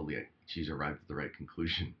she's arrived at the right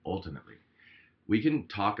conclusion ultimately? We can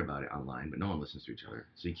talk about it online, but no one listens to each other.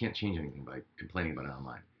 So you can't change anything by complaining about it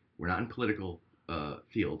online. We're not in political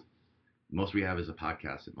field. Most we have is a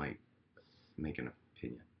podcast that might make an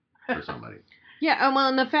opinion for somebody. Yeah, well,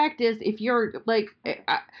 and the fact is, if you're like,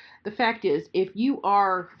 the fact is, if you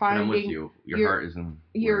are But I'm with finding you. Your your- heart is in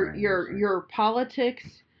your politics,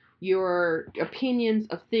 your opinions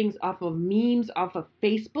of things off of memes, off of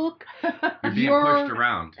Facebook, You're being you're- pushed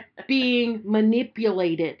around. being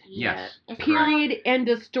manipulated. Yes. It's Period. End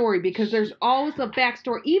of story. Because there's always a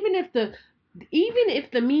backstory. Even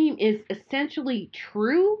if the meme is essentially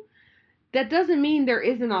true, that doesn't mean there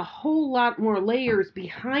isn't a whole lot more layers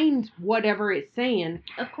behind whatever it's saying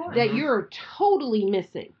Not, of course. that you're totally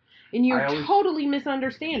missing. And you're I always- totally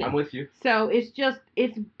misunderstanding. I'm with you. So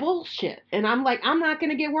it's bullshit. And I'm like, I'm not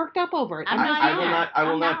going to get worked up over it. I'm not I will either. not. I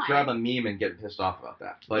will I'm not not. grab a meme and get pissed off about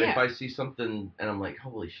that. But Yeah. if I see something and I'm like,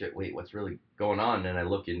 holy shit, wait, what's really going on? And I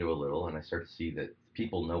look into a little and I start to see that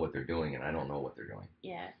people know what they're doing and I don't know what they're doing.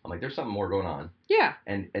 Yeah. I'm like, there's something more going on. Yeah.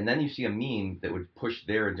 And then you see a meme that would push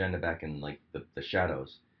their agenda back in like the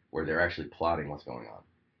shadows where they're actually plotting what's going on.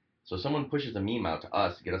 So someone pushes a meme out to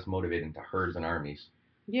us to get us motivated into herds and armies.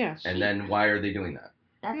 Yeah. And then why are they doing that?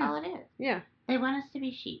 That's Yeah. all it is. Yeah. They want us to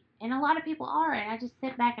be sheep. And a lot of people are. And I just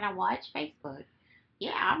sit back and I watch Facebook.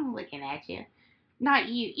 Yeah, I'm looking at you. Not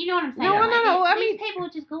you. You know what I'm saying? No, Like, no, I these mean- people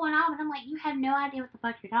just going off, and I'm like, you have no idea what the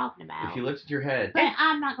fuck you're talking about. If you lifted your head, But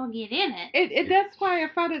I'm not going to get in it. That's why I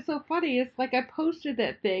found it so funny. It's like I posted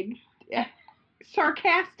that thing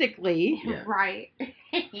sarcastically. Yeah. Right.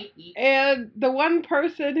 And the one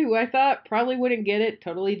person who I thought probably wouldn't get it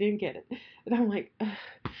totally didn't get it. And I'm like, ugh.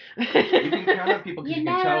 you can count on people because You you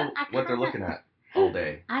can know, tell I what they're kinda- looking at all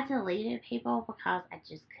day. I deleted people because I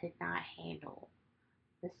just could not handle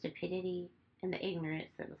the stupidity and the ignorance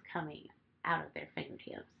that was coming out of their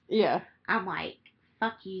fingertips. Yeah. I'm like,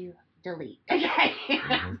 fuck you, delete. Okay.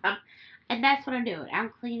 Mhm. And that's what I'm doing. I'm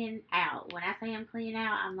cleaning out. When I say I'm cleaning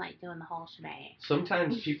out, I'm like doing the whole shebang.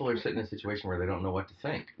 Sometimes people are sitting in a situation where they don't know what to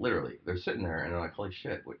think. Literally, they're sitting there and they're like, "Holy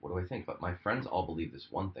shit, what do I think?" But my friends all believe this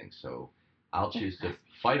one thing, so I'll choose to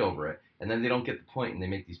fight over it. And then they don't get the point, and they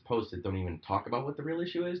make these posts that don't even talk about what the real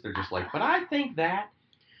issue is. They're just like, "But I think that."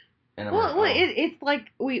 And I'm like, Well, oh. it's like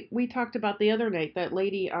we talked about the other night, that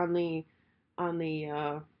lady on the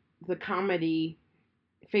comedy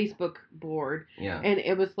Facebook board, Yeah. and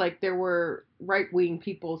it was like there were right-wing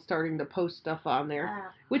people starting to post stuff on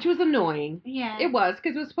there, which Uh, was annoying. yeah. It was,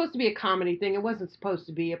 because it was supposed to be a comedy thing. It wasn't supposed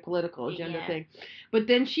to be a political agenda Yeah. thing. But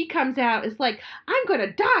then she comes out, it's like, I'm going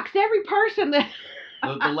to dox every person that...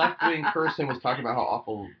 The left-wing person was talking about how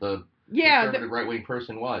awful the Yeah, conservative right-wing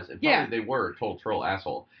person was. And probably Yeah. they were a total troll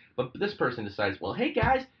asshole. But this person decides, well, hey,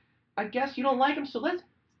 guys, I guess you don't like them, so let's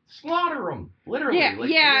slaughter them. Literally. yeah, Like,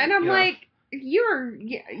 yeah, and I'm you know, like,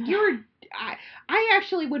 I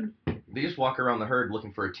actually would, they just walk around the herd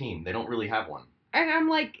looking for a team. They don't really have one. and I'm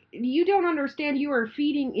like, you don't understand, you're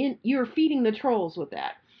feeding the trolls with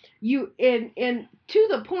that. And to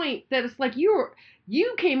the point that it's like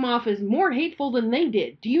you came off as more hateful than they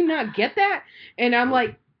did. Do you not get that? And I'm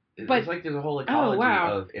like, But- It's like there's a whole ecology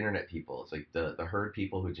wow. of internet people. It's like the herd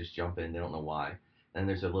people who just jump in, they don't know why. And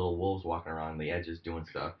there's the little wolves walking around the edges doing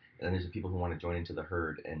stuff. And then there's the people who want to join into the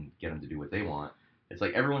herd and get them to do what they want. It's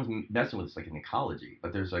like everyone's messing with it's like an ecology.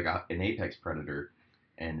 But there's like an apex predator,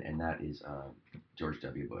 and that is George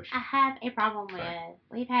W. Bush I have a problem with, Sorry.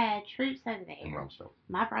 we've had troops over in there. Rumsfeld.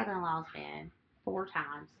 My brother-in-law's been 4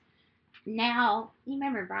 times. Now, you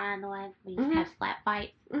remember Brian, the one we used to have slap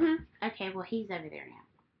fights? mhm. Okay, well, he's over there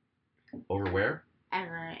now. Over where?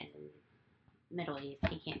 Over in the Middle East.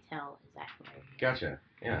 He can't tell exactly where. Gotcha.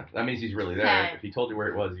 Yeah, that means he's really there. So- If he told you where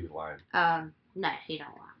it was, he was lying. No, he don't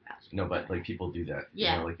lie about it. No, but like people do that.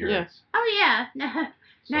 Yeah. You know, like your Yeah. ex. Oh, yeah. No,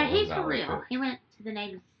 So he's that for was real. it. He went to the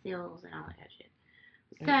Navy SEALs and all that shit.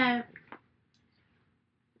 So,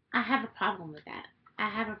 I have a problem with that. I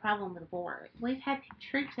have a problem with war. We've had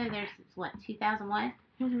troops over there since what, 2001?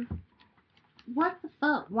 Mm-hmm. What the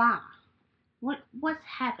fuck? Why? What's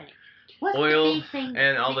happening? What's Oil the big thing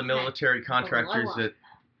and all the fixing it? military contractors Blow up.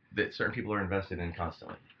 that certain people are invested in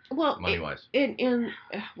constantly, Well, money wise.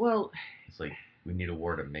 Well, It's like we need a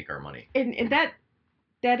war to make our money. and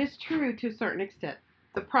that is true to a certain extent.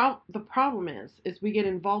 The problem is we get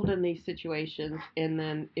involved in these situations, and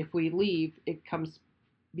then if we leave, it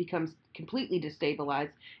becomes completely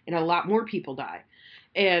destabilized, and a lot more people die.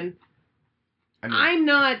 And I mean, I'm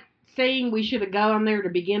not saying we should have gone there to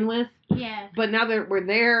begin with, Yeah. but now that we're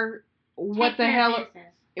there, what Take the care hell? of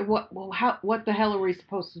business. What the hell are we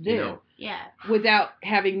supposed to do You know, Yeah. without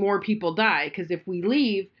having more people die? Because if we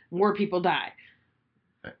leave, more people die.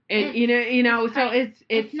 And It's- you know, so crazy.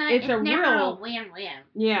 it's never real a win-win.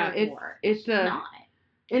 yeah. for It's war. it's a not.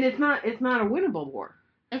 and it's not a winnable war.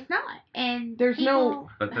 It's not. And There's no-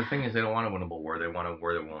 but the thing is, they don't want a winnable war. They want a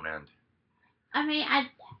war that won't end. I mean,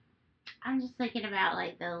 I'm just thinking about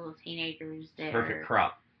like the little teenagers that Perfect are,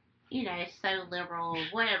 crop. you know, so liberal,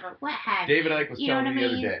 whatever, what have David you. Icke was You know telling what me I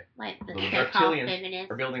the mean? other day. Like the The so-called reptilians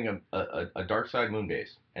feminists. are building a dark side moon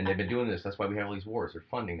base, and they've been doing this. That's why we have all these wars. They're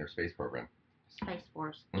funding their space program. Space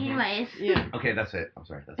Force. Mhm. Anyways. Yeah. Okay, that's it. I'm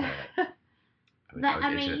sorry. That's all I had. But I was I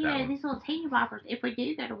itching mean, at you that know, one. these little teeny boppers, if we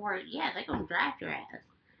do go to war, yeah, they're gonna draft your ass.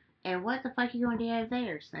 And what the fuck are you gonna do over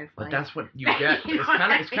there, Snowflake? But that's what you get. You know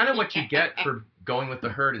It's kind of what what you get for going with the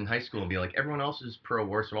herd in high school and be like, everyone else is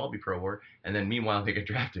pro-war, so I'll be pro-war. And then meanwhile, they get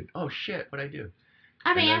drafted. Oh shit, what'd I do?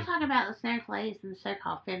 I mean, and I'm then- talking about the snowflakes and the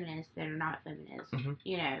so-called feminists that are not feminists. Mhm.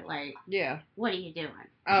 You know, like, Yeah. what are you doing?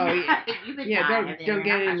 Oh, yeah. You've been Yeah, dying don't- over don't there,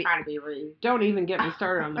 get and I'm any- not trying to be rude. Don't even get me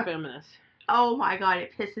started on the feminists. Oh my god,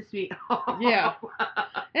 it pisses me off. Yeah.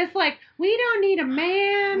 It's like we don't need a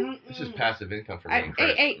man. This is passive income for me and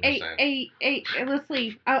Chris. Let's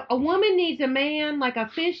see. A woman needs a man like a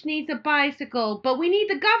fish needs a bicycle, but we need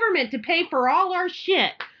the government to pay for all our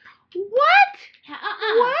shit. What?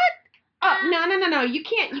 What? No. You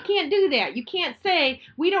can't do that. You can't say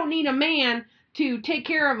we don't need a man to take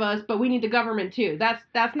care of us, but we need the government too. That's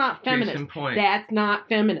not Case in feminist. point. That's not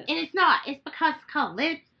feminist. And it's not. It's because it's called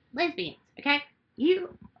lesbians, okay?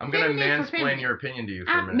 I'm gonna feminists are mansplain feminists. your opinion to you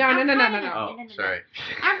for a I'm- minute. No. I'm kind of Oh, no. sorry.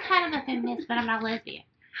 I'm kind of a feminist, but I'm not a lesbian.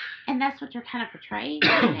 And that's what you're kind of portraying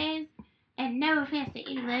nowadays. And no offense to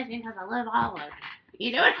any lesbian, because I love all of them.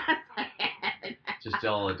 You know what I'm saying? Just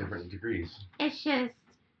all at different degrees. It's just,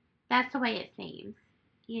 that's the way it seems.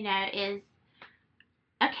 You know, is,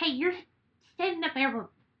 okay, you're standing up there with,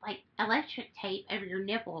 like, electric tape over your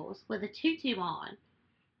nipples with a tutu on,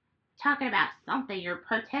 talking about something, you're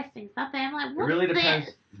protesting something. I'm like, It what really is depends.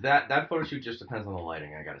 this? That photo shoot just depends on the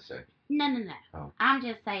lighting, I gotta say. No. Oh. I'm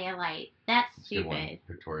just saying, like, that's It's a good one. stupid.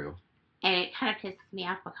 Pictorial. And it kind of pisses me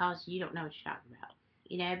off because you don't know what you're talking about.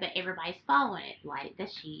 You know, but everybody's following it, like the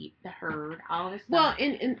sheep, the herd, all this Well,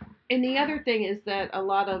 stuff. and the other thing is that a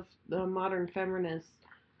lot of the modern feminists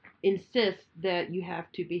insist that you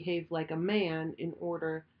have to behave like a man in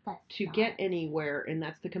order That's to not- get anywhere, and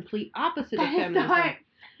that's the complete opposite of That is feminism. not-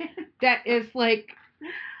 That is like,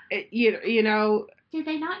 you know, Did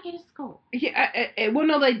they not get a school? yeah. Well,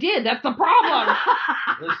 no, they did. That's the problem.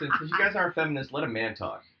 Listen, because you guys aren't feminists, let a man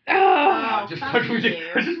talk. Ugh. Oh, Just fuck fucking with you. you.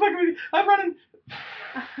 I'm just fucking with you. I'm running.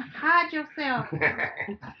 Hide yourself.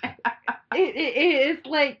 It's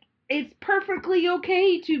like it's perfectly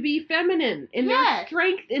okay to be feminine, and there's Yes.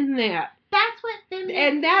 strength in that. That's what feminism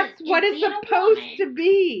And that's is what it's being a supposed woman. to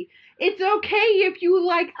be. It's okay if you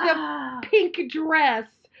like the Ah. pink dress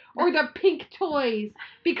or the pink toys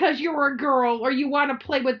because you're a girl or you want to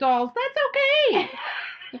play with dolls. That's okay.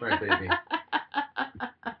 That's right, baby.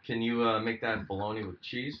 Can you make that bologna with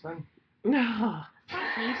cheese then? No.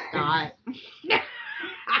 You stop.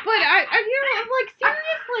 But I'm like,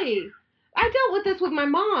 seriously. I dealt with this with my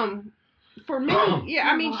mom for many. Yeah,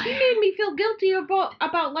 I mean, she made me feel guilty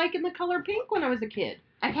about liking the color pink when I was a kid.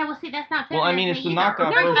 Okay, well, see, that's not Well, I mean, it's the feminism either.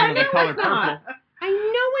 knockoff No, version I of the know color it's not. purple. I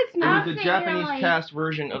know it's It not. was the I'll sit here Japanese like- cast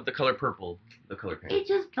version of the color purple, the color pink. It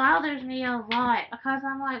just bothers me a lot because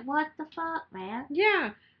I'm like, what the fuck, man?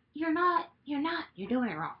 Yeah, You're doing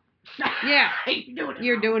it wrong. yeah. You're doing it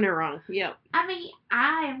You're wrong. doing it wrong. Yep. I mean,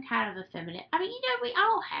 I am kind of a feminine. I mean, you know, we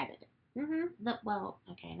all have it. Mm-hmm. Well,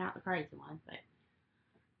 okay, not the crazy ones, but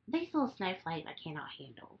these little snowflakes I cannot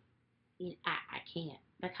handle. I can't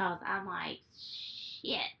because I'm like,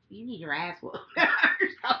 shit, you need your ass whooped or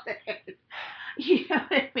something. You know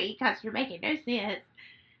what I mean? Because you're making no sense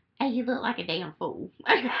and you look like a damn fool.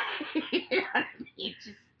 You know what I mean?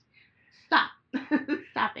 Just stop.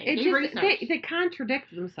 Stop it. It Do just research. they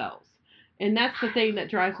contradict themselves, and that's the thing that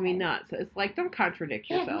drives me nuts. It's like, don't contradict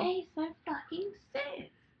It yourself. makes no fucking sense.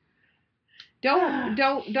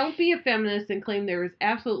 Don't be a feminist and claim there is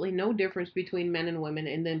absolutely no difference between men and women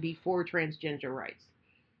and then be for transgender rights.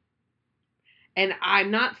 And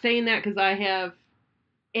I'm not saying that because I have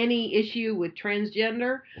any issue with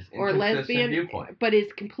transgender or lesbian viewpoint. but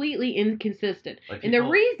it's completely inconsistent. Like and the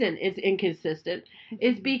reason it's inconsistent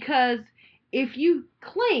is because if you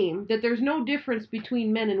claim that there's no difference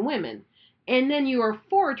between men and women and then you are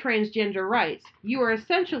for transgender rights, you are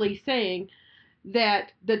essentially saying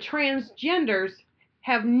that the transgenders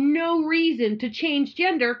have no reason to change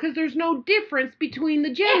gender because there's no difference between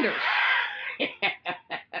the genders.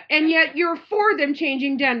 And yet you're for them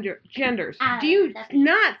changing genders. Do you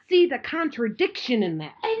not see the contradiction in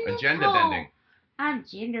that? Agenda bending. I'm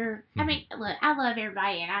gender. I mean, look, I love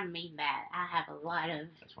everybody, and I mean that. I have a lot of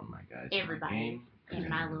That's one of my guys. everybody in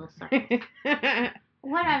my little circle.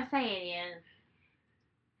 What I'm saying is,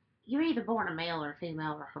 you're either born a male or a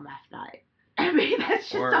female or hermaphrodite. I mean, that's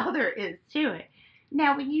just all there is to it.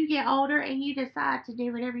 Now, when you get older and you decide to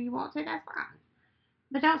do whatever you want to, that's fine.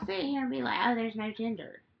 But don't sit here and be like, oh, there's no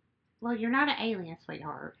gender. Well, you're not an alien,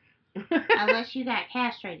 sweetheart. Unless you got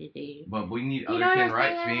castrated, dude. But we need You other know what kin I'm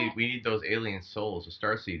rights. saying? We need those alien souls, the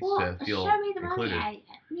starseeds, Well, to feel show me the included. money.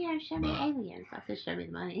 Show me aliens. I said, show me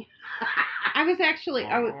the money. I was actually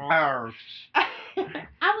I would love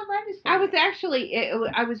to see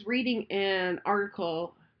I was reading an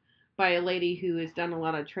article by a lady who has done a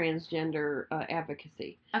lot of transgender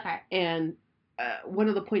advocacy. Okay. And one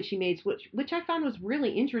of the points she made, which I found was really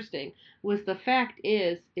interesting, was the fact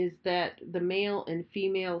is that the male and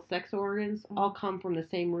female sex organs all come from the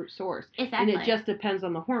same root source. Exactly. And it just depends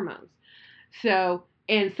on the hormones. So,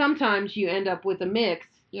 and sometimes you end up with a mix.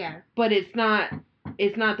 Yeah. But it's not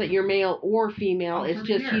that you're male or female. It's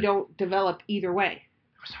just here. you don't develop either way.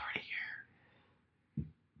 I was already here.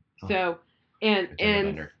 So, and It's a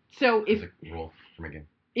vendor. so if It's a rule from again.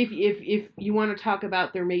 if you want to talk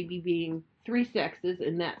about there maybe being three sexes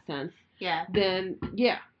in that sense, Yeah. then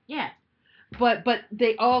yeah. Yeah. But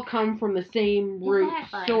they all come from the same root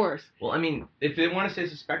Exactly. source. Well, I mean, if they want to say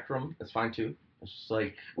it's a spectrum, that's fine too. It's just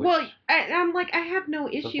like. Well, I'm like I have no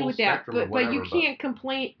a issue full with that, spectrum or but you whatever, can't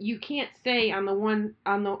complain. You can't say on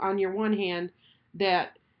your one hand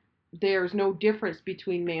that there's no difference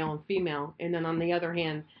between male and female, and then on the other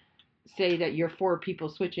hand say that you're for people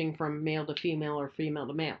switching from male to female or female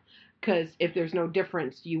to male. Because if there's no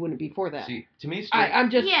difference, you wouldn't be for that. See, to me, I'm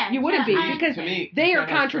just you wouldn't be because to me, they you are can't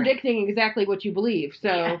have contradicting exactly what you believe. So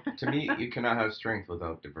Yeah. To me, you cannot have strength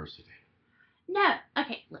without diversity. No.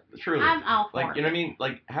 Okay. Look, Truly. I'm all for Like, it. you know what I mean?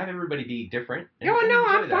 Like, have everybody be different. and no, enjoy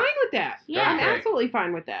I'm that. fine with that. Yeah. I'm Trek. absolutely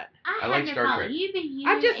fine with that. I I like have no Star problem. Trek. You be you.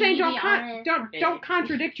 I'm just saying and you be honest. don't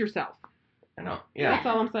contradict yourself. I know. Yeah. That's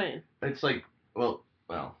all I'm saying. It's like, well,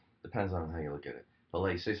 depends on how you look at it. But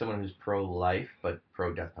like, say someone who's pro-life but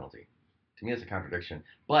pro-death penalty. To me, it's a contradiction.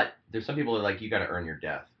 But there's some people that are like, you got to earn your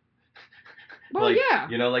death. Well, like, yeah.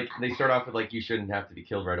 You know, like they start off with like, you shouldn't have to be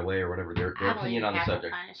killed right away or whatever. Their I opinion believe on the capital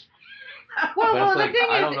subject. punishment. Well, But it's the like, thing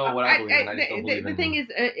I is, don't know what I believe in. I just don't believe the in thing is,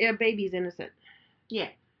 a baby's innocent. Yeah.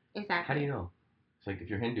 Exactly. How do you know? It's like if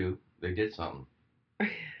you're Hindu, they did something.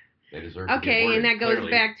 They deserve to be Okay, and aborted, that goes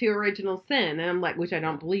clearly. back to original sin, and I'm like, which I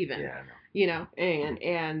don't believe in. Yeah, I know. You know,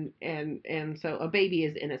 and so a baby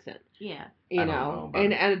is innocent. Yeah. You I don't know, know about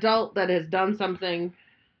and it. an adult that has done something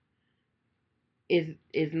is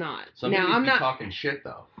not. Some now babies I'm be not. talking shit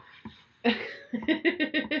though.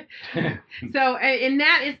 So, and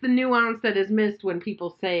that is the nuance that is missed when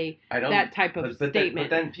people say I don't. that type of but statement.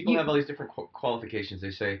 then people You- have all these different qualifications.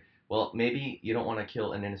 They say, well, maybe you don't want to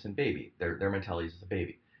kill an innocent baby. Their mentality is a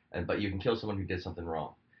baby, but you can kill someone who did something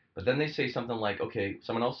wrong. But then they say something like, okay,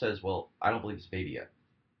 someone else says, well, I don't believe it's a baby yet,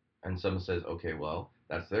 and someone says, okay, well,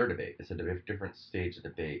 that's their debate. It's a different stage of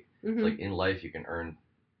debate. Mhm. It's like in life, you can earn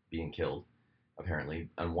being killed, apparently,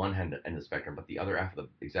 on one end of the spectrum, but the other half of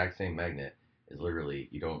the exact same magnet is literally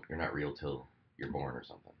you're not real till you're born or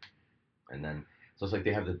something. And then so it's like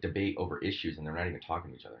they have the debate over issues and they're not even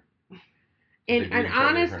talking to each other. And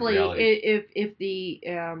honestly, if if the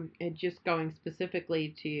and just going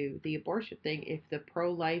specifically to the abortion thing, if the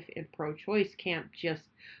pro-life and pro-choice camp just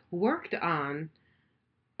worked on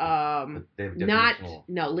they have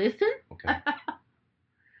listen, okay.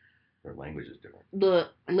 Their language is different,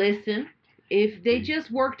 listen, if they just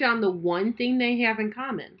worked on the one thing they have in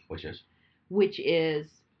common, which is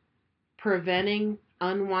preventing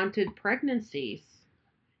unwanted pregnancies,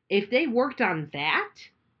 if they worked on that,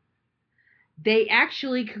 they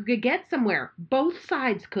actually could get somewhere. Both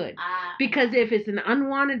sides could. Because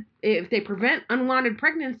if they prevent unwanted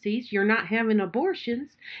pregnancies, you're not having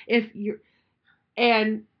abortions. If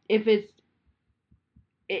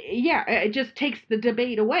it just takes the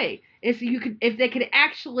debate away. If they could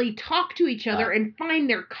actually talk to each other and find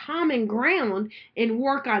their common ground and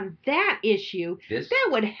work on that issue, that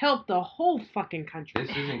would help the whole fucking country.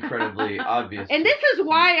 This is incredibly obvious. And this is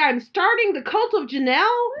why I'm starting the Cult of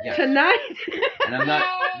Janelle tonight. And I'm not.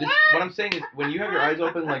 What I'm saying is, when you have your eyes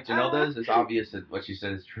open like Janelle does, it's obvious that what she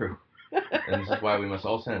said is true. And this is why we must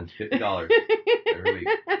all send $50 every week.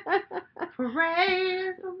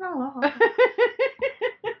 Praise the Lord.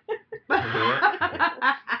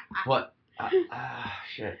 What?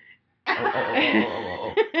 Shit.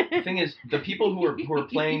 Oh. The thing is, the people who are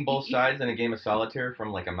playing both sides in a game of solitaire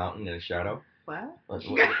from like a mountain in a shadow. What?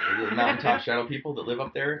 The mountaintop shadow people that live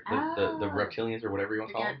up there, the reptilians or whatever you want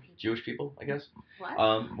to call them, Jewish people, I guess.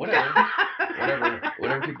 What?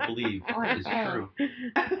 Whatever people believe is true.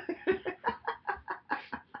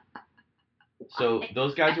 So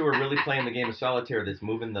those guys who are really playing the game of solitaire, that's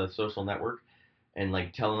moving the social network and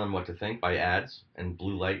like telling them what to think by ads and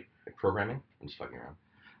blue light programming. I'm just fucking around.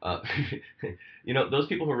 Those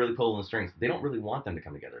people who are really pulling the strings, they don't really want them to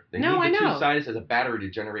come together. They need the two sides as a battery to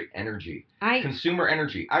generate energy. Consumer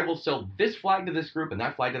energy. I will sell this flag to this group and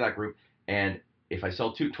that flag to that group, and if I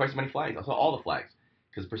sell twice as many flags, I'll sell all the flags.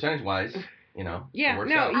 Because percentage-wise, it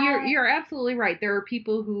works out. You're absolutely right. There are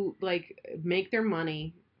people who like make their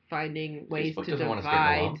money finding ways Facebook to doesn't want us getting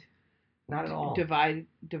divide. along. Not at all.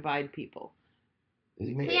 Divide people.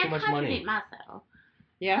 He makes too much money. I contradict myself.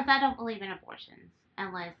 Yeah. Because I don't believe in abortions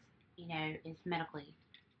unless, it's medically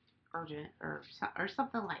urgent or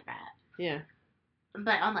something like that. Yeah.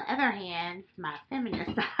 But on the other hand, my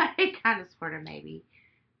feminist side, kind of, sort of, maybe,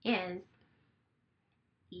 is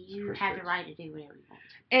you have the right to do whatever you want.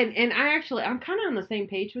 And I'm kind of on the same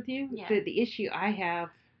page with you. Yeah. The issue I have.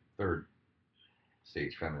 Third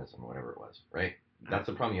stage feminism, whatever it was, right? That's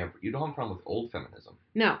the problem you have. You don't have a problem with old feminism.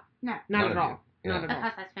 No, not at all. Yeah. Not at all.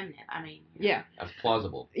 Because that's feminine. I mean. Yeah. That's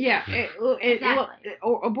plausible. Yeah. Exactly.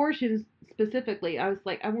 Or abortions specifically, I was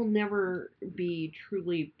like, I will never be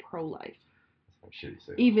truly pro-life.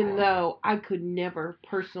 Even though I could never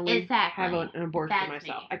personally have an abortion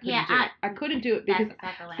myself. I couldn't do it. I couldn't do it because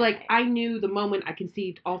it's like I knew the moment I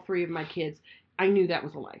conceived all three of my kids, I knew that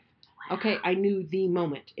was a life. Wow. Okay? I knew the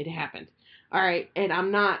moment it happened. All right? And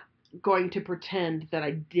I'm not going to pretend that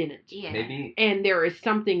I didn't. Yeah. Maybe. And there is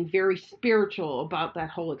something very spiritual about that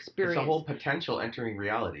whole experience. It's a whole potential entering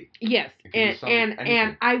reality. Yes.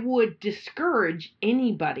 And I would discourage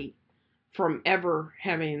anybody from ever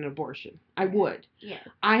having an abortion. I would. Yeah.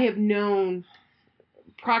 I have known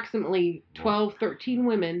approximately 12, 13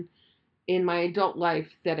 women in my adult life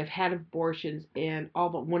that have had abortions, and all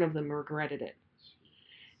but one of them regretted it.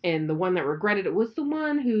 And the one that regretted it was the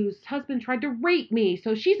one whose husband tried to rape me.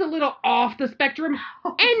 So she's a little off the spectrum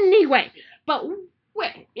anyway. But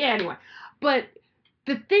anyway. But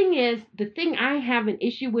the thing is, the thing I have an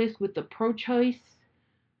issue with the pro-choice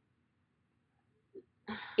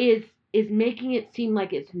is making it seem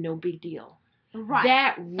like it's no big deal. Right.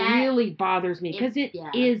 That really bothers me because it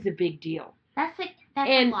is a big deal. That's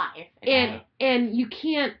a life. Okay? And you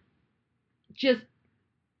can't just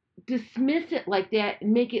dismiss it like that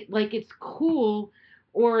and make it like it's cool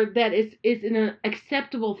or that it's in an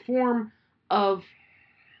acceptable form of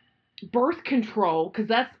birth control, because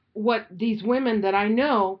that's what these women that I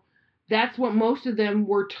know, that's what most of them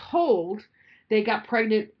were told. They got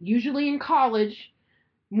pregnant usually in college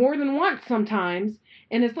more than once sometimes,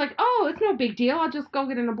 and it's like, oh, it's no big deal, I'll just go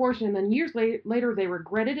get an abortion. And then years later they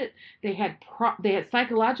regretted it. They had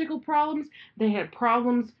psychological problems, they had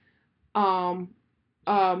problems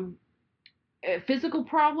physical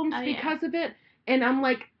problems because of it. And I'm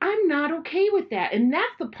like, I'm not okay with that. And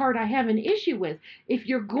that's the part I have an issue with. If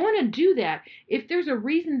you're going to do that, if there's a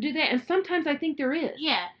reason to do that, and sometimes I think there is.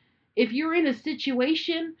 Yeah. If you're in a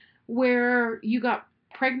situation where you got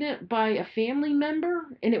pregnant by a family member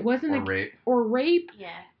and it wasn't rape. Yeah.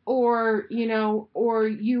 Or, or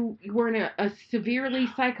you were in a severely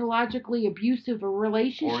psychologically abusive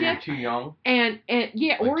relationship. Or you're too young. And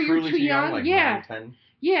or you're too young. Like yeah. 9, 10.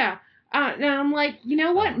 Yeah. Now I'm like, you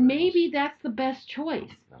know what? Maybe that's the best choice.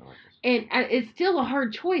 And it's still a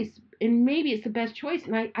hard choice. And maybe it's the best choice.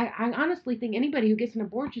 And I honestly think anybody who gets an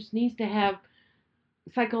abortion just needs to have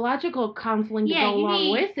psychological counseling to go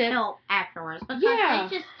along with it. Help afterwards. Because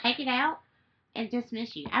they just take it out and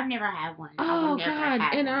dismiss you. I've never had one. Oh God!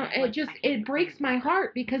 And it breaks my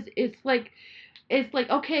heart because it's like,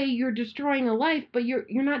 okay, you're destroying a life, but you're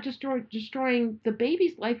not just destroying the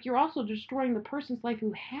baby's life. You're also destroying the person's life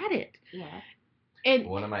who had it. Yeah. And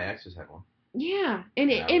one of my exes had one. Yeah, and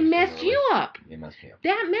it messed you up. It messed me up.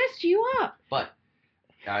 That messed you up. But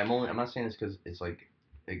I'm not saying this because it's like,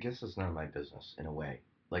 I guess it's none of my business in a way.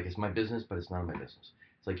 Like, it's my business, but it's none of my business.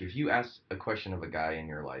 It's like if you ask a question of a guy in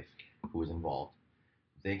your life who was involved,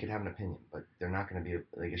 they could have an opinion, but they're not going to be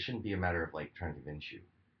like, it shouldn't be a matter of like trying to convince you.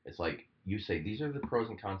 It's like you say, these are the pros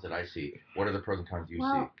and cons that I see. What are the pros and cons you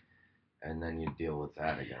see? And then you deal with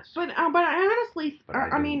that, I guess. But I honestly, But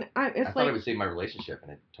I mean, I it's thought like it would save my relationship,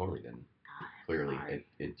 and it totally didn't. Clearly,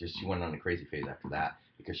 it just, she went on a crazy phase after that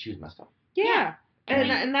because she was messed up. yeah. I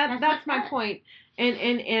mean, And that's what's my up. point.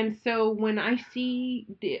 And so when I see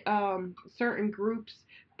the certain groups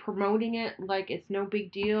promoting it like it's no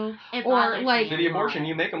big deal, It or bothers like me a City lot. abortion,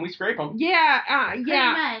 you make them, we scrape them. yeah, Pretty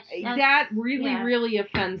yeah, much. that really yeah. really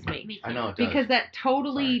offends me. Me too. I know it does. Because that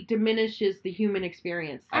totally Sorry. diminishes the human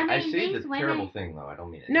experience. I I mean, say these the women- terrible thing though. I don't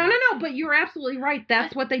mean it. No, but you're absolutely right.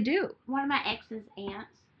 That's what they do. One of my ex's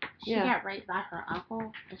aunts, she Yeah. got raped by her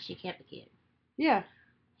uncle, and she kept the kid. Yeah.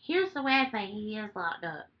 Here's the weird thing: he is locked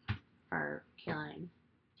up for killing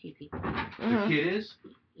 2 people. Uh-huh. The kid is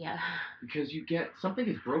Yeah. because you get something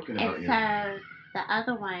is broken about And you. so the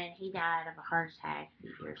other one, he died of a heart attack a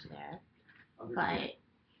few years ago. But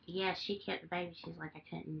yeah, she kept the baby. She's like, I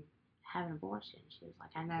couldn't have an abortion. She was like,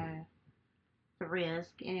 I know the risk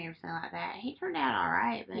and everything like that. He turned out all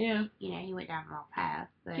right, but Yeah. you know, he went down the wrong path.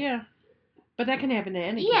 But Yeah. But that can happen to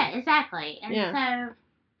any yeah, kid. exactly. And Yeah. so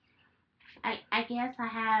I guess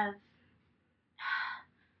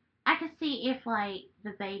I can see if like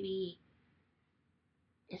the baby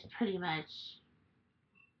is pretty much,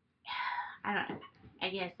 I don't know, I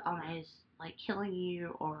guess almost like killing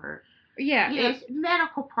you or Yeah. you know,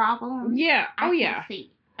 medical problems. Yeah. I Oh can yeah.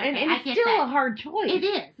 see. And Okay, I it's get still that. a hard choice. It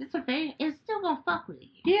is. It's still gonna fuck with you.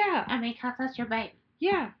 Yeah. I mean, 'cause that's your baby.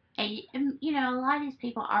 Yeah. And you know, a lot of these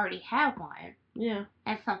people already have one, Yeah.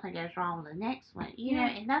 and something goes wrong with the next one. You Yeah.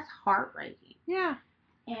 know, and that's heartbreaking. Yeah.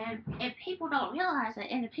 And if people don't realize it,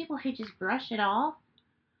 and the people who just brush it off,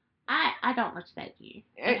 I don't respect you.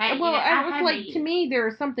 Okay? Well, You know, I was have like a- to me, there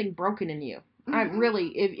is something broken in you. I Mhm.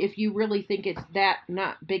 really, if you really think it's that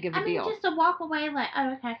not big of a I mean, deal. just to walk away like,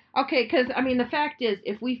 oh, okay. Okay, because I mean, the fact is,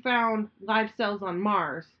 if we found live cells on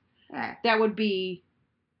Mars, Yeah. that would be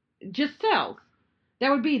just cells.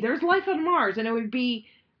 That would be there's life on Mars, and it would be,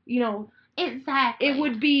 you know, Exactly. it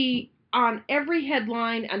would be on every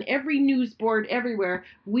headline, on every news board, everywhere.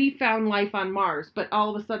 We found life on Mars, but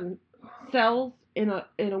all of a sudden, cells in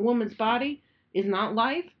a woman's body is not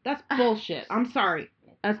life. That's bullshit. I'm sorry,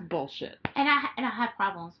 that's bullshit. And I have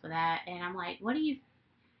problems with that, and I'm like, what do you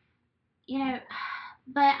know?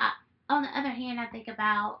 But on the other hand, I think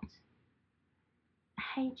about,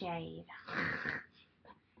 hey Jade,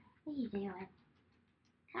 what are you doing?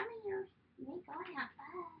 Come here. You ain't going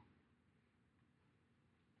outside.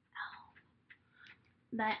 Oh.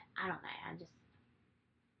 But I don't know.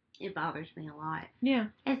 It bothers me a lot. Yeah.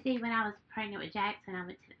 And see, when I was pregnant with Jackson, I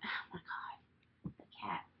went to, oh my God, the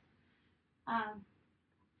cat.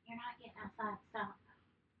 You're not getting outside. Stop.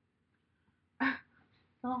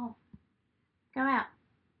 Go home. Go out.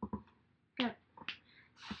 Go.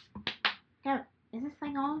 Go. Is this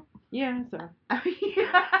thing on? Yeah. So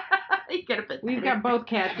You gotta put we've that got in. both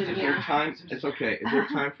cats in Is here. there time? It's okay. Is there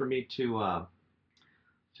time for me to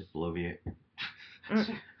just bloviate?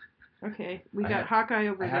 Okay, we I got had- Hawkeye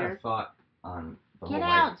over I had a there. thought on the Get whole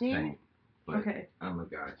out, life dude. thing, but Okay. I'm a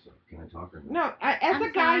guy, so can I talk or No, as I'm a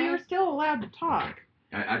guy, sorry. you're still allowed to talk.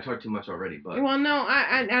 I talked too much already, but Well, no,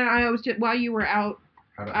 I was just while you were out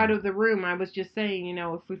How do- of the room, I was just saying, you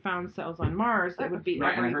know, if we found cells on Mars, that would be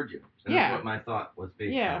Right, and I every- heard you. And Yeah. That's what my thought was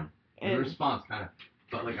based Yeah, on. The and response kind of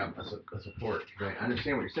felt like a support. Right, I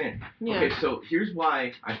understand what you're saying. yeah, okay. So here's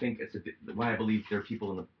why I think why I believe there are people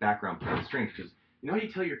in the background pulling the strings, because you know how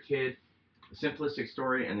you tell your kid a simplistic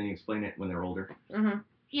story and then you explain it when they're older. uh-huh.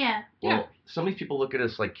 Yeah. Well, some of these people look at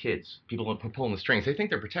us like kids. People are pulling the strings. They think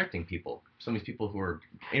they're protecting people. Some of these people who are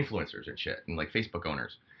influencers and shit, and like Facebook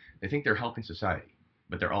owners, they think they're helping society,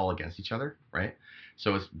 but they're all against each other, right?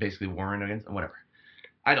 So it's basically warring against whatever.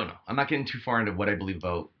 I don't know. I'm not getting too far into what I believe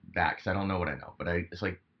about that because I don't know what I know. But it's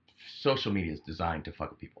like social media is designed to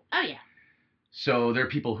fuck with people. Oh yeah. So there are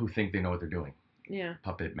people who think they know what they're doing, Yeah.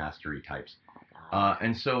 puppet mastery types. God.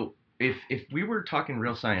 And so if we were talking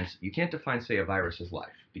real science, you can't define, say, a virus as life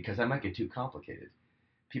because that might get too complicated.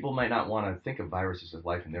 People might not want to think of viruses as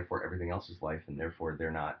life and therefore everything else is life and therefore they're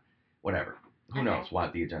not, whatever. Who Okay. knows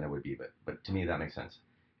what the agenda would be, but to me that makes sense.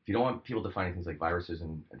 If you don't want people defining things like viruses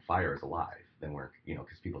and fire as alive, then we're,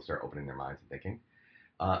 because people start opening their minds and thinking.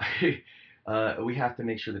 We have to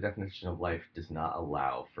make sure the definition of life does not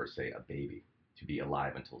allow for, say, a baby to be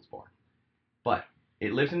alive until it's born. But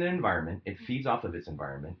it lives in an environment. It feeds off of its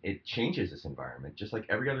environment. It changes its environment, just like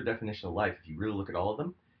every other definition of life. If you really look at all of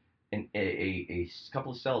them, a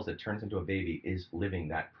couple of cells that turns into a baby is living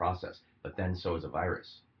that process. But then so is a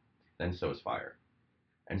virus. Then so is fire.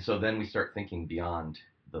 And so then we start thinking beyond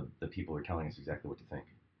the people who are telling us exactly what to think.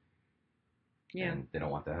 Yeah. And they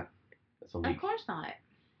don't want that. That's a leak. Of course not.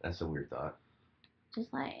 That's a weird thought.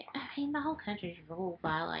 Just like, I mean, the whole country's ruled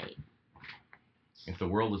by like. If the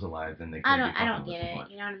world is alive, then they I couldn't don't be get fucking with it. us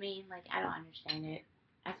much. You know what I mean? Like, I don't understand it.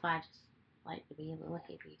 That's why I just like to be a little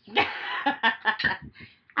hippie.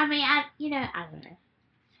 I mean, I don't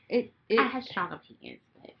know. I have strong opinions,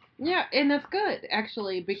 but Yeah, and that's good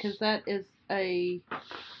actually, because that is a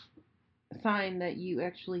sign that you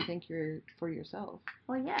actually think you're for yourself.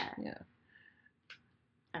 well, yeah, Yeah.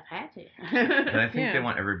 I've had to. But I think Yeah. they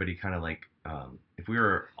want everybody kind of like, if we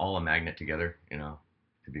were all a magnet together,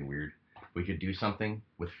 it'd be weird. We could do something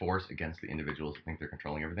with force against the individuals who think they're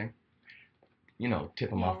controlling everything. Tip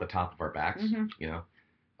them off the top of our backs. Mhm.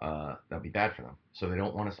 That'd be bad for them. So they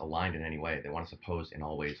don't want us aligned in any way. They want us opposed in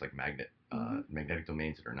all ways, like magnetic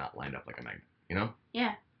domains that are not lined up like a magnet.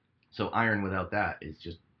 Yeah. So iron without that is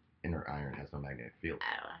just inner iron, has no magnetic field.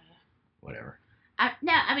 I don't know. Whatever.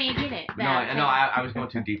 No, I mean, I get it. But I was going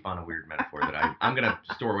too deep on a weird metaphor that I'm gonna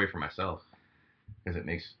store away for myself because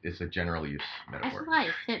it's a general use I metaphor. just like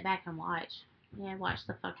to sit back and watch. Yeah, watch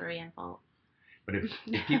the fuckery unfold. But if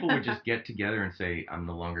people would just get together and say, I'm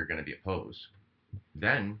no longer going to be opposed,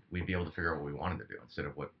 then we'd be able to figure out what we wanted to do instead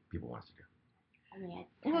of what people want us to do. I mean,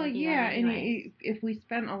 Well, do yeah, that and anyways. if we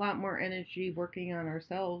spent a lot more energy working on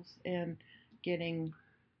ourselves and getting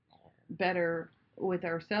better with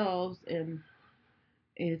ourselves, and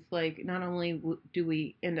it's like not only do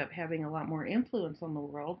we end up having a lot more influence on the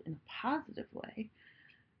world in a positive way,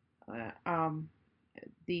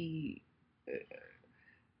 the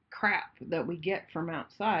crap that we get from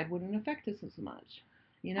outside wouldn't affect us as much,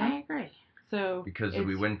 I agree. So Because we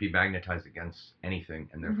it's- wouldn't be magnetized against anything,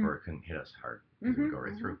 and therefore it couldn't hit us hard. It would go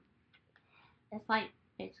right through. It's like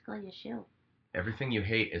basically a shield. Everything you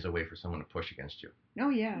hate is a way for someone to push against you Oh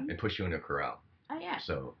yeah. and push you into a corral. Oh yeah,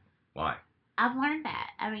 So why? I've learned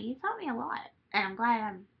that. I mean, you taught me a lot, and I'm glad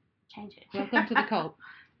I'm changing. Welcome to the cult.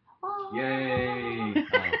 Oh. Yay!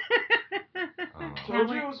 Told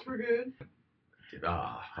you it was for good.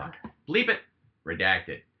 Fuck. Bleep it.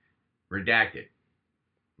 Redacted. Redacted.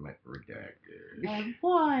 And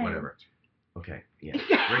what? Whatever. Okay. Yeah.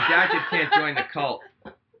 Redacted can't join the cult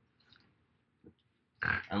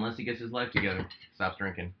unless he gets his life together, stops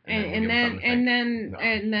drinking, And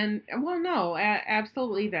then well, no,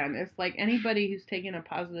 absolutely. Then it's like anybody who's taken a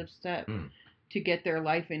positive step to get their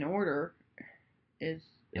life in order is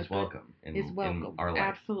welcome. Is welcome. In our life.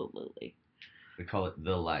 Absolutely. We call it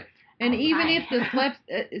the life. And Oh, even hi.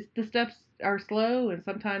 if the steps are slow, and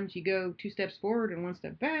sometimes you go 2 steps forward and 1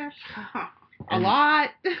 step back, a lot.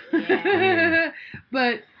 Yeah.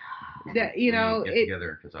 But that We get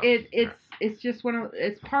together 'cause it's just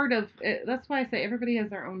it's part of it. That's why I say everybody has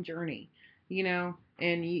their own journey,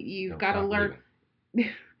 and you've got to learn.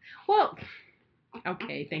 Well,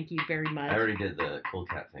 okay, thank you very much. I already did the cool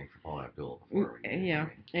cat thing for Paula Abdul before. Yeah.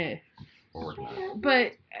 We're working on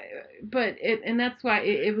it. But and that's why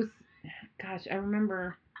it was. Gosh, I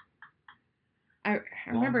remember. I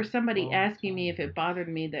remember somebody long asking me time. if it bothered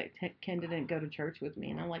me that Ken didn't go to church with me,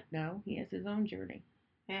 and I'm like, no, he has his own journey.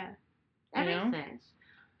 Yeah, that You makes sense.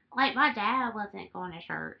 Like my dad wasn't going to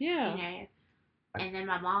church. Yeah. And then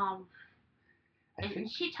my mom, I think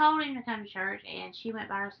she told him to come to church, and she went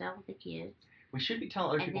by herself with the kids. we should be telling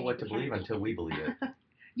other And people then what it to became believe until we believe it.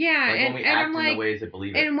 Yeah, Like when we and act I'm in like, the ways that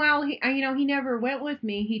believe it. and while he never went with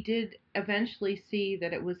me, he did eventually see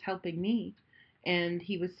that it was helping me, and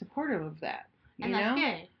he was supportive of that. And that's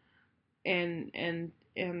good. And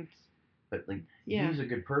But like, Yeah. he's a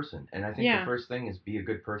good person, and I think Yeah. the first thing is be a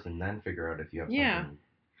good person, then figure out if you have Yeah. something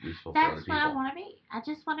useful for other That's people. what I want to be. I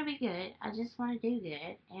just want to be good. I just want to do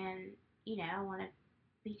good, and I want to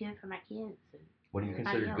be good for my kids. And What do you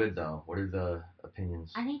everybody consider else. good, though? What are the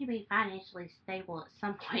opinions? I need to be financially stable at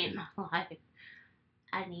some point in my life.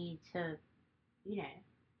 I need to,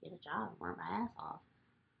 get a job and work my ass off.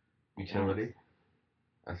 I Utility? guess.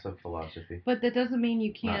 That's a philosophy. but that doesn't mean you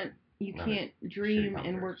Not- can't not a dream shitty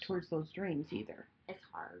and work contract. towards those dreams either. It's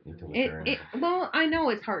hard. You have to look there. Well, I know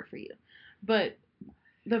it's hard for you, but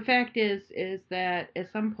the fact is that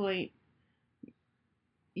at some point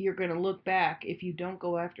you're going to look back if you don't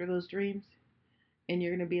go after those dreams, and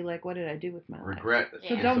you're going to be like, what did I do with my life? Regret.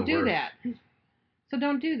 So Yeah. don't is the do worst. that. So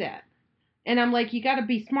don't do that. And I'm like, you got to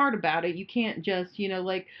be smart about it. You can't just,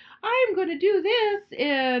 like, I'm going to do this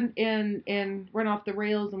and run off the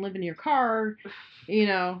rails and live in your car.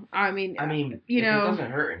 I mean, I mean, you if know- it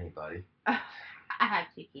doesn't hurt anybody. I have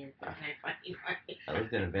 2 kids. That's no funny. I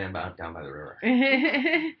lived in a van down by the river.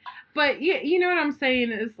 But you know what I'm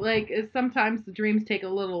saying is sometimes the dreams take a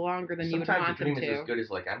little longer than you would Sometimes want the dream them is to. as good as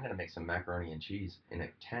like, I'm gonna make some macaroni and cheese in a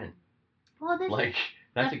tent. Well, this Like, is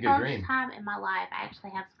that's a the good first dream. time in my life I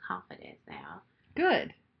actually have some confidence now.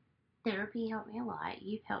 Good. Therapy helped me a lot.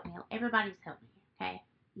 You've helped me. Everybody's helped me. Okay.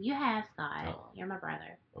 You have, Scott. Oh. You're my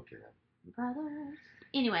brother. Okay. Brothers.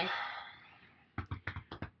 Anyway,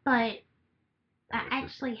 but I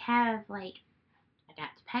actually have I got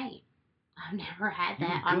to paint. I've never had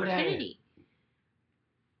that You're good at it. opportunity.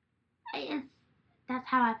 That's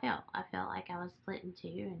how I felt. I felt like I was split in 2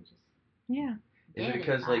 and just Yeah. Is it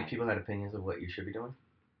because people had opinions of what you should be doing?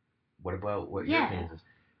 What about what your opinions is?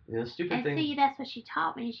 The stupid and thing. see, that's what she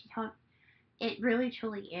taught me. She taught it really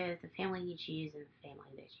truly is the family you choose and the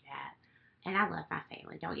family that you have. And I love my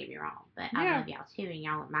family. Don't get me wrong, but I love y'all too, and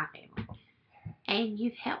y'all are my family. And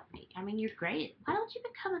you've helped me. I mean, you're great. Why don't you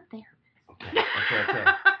become a therapist?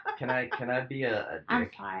 Okay. Can I be a dick? I'm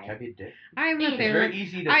sorry. Can I be a dick? I'm a It's very therapist.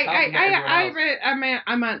 easy to compliment everyone else.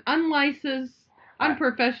 I'm an unlicensed,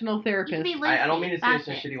 unprofessional therapist. You can be I don't mean to say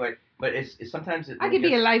Lucy. this in a shitty way, but it's sometimes I could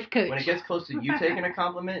be a life coach. When it gets close to you taking a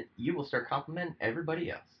compliment, you will start complimenting everybody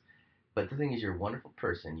else. But the thing is, you're a wonderful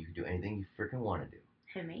person. You can do anything you freaking want to do.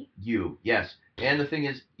 To me? You, yes. And the thing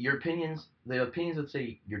is, the opinions of,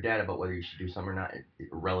 say, your dad about whether you should do something or not,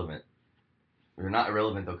 irrelevant. They're not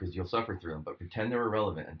irrelevant, though, because you'll suffer through them, but pretend they're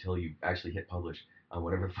irrelevant until you actually hit publish on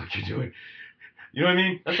whatever the fuck you're doing. You know what I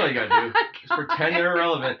mean? That's all you gotta do. Just pretend they're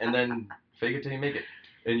irrelevant, and then fake it till you make it,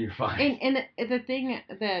 and you're fine. And the thing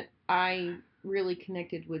that I really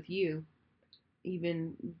connected with you,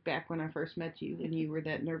 even back when I first met you, when you were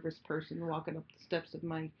that nervous person walking up the steps of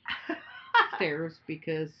my stairs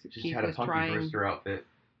because Just Keith had a was Punky trying. Brewster outfit.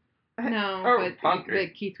 No, Punky.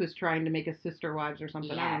 but Keith was trying to make us sister wives or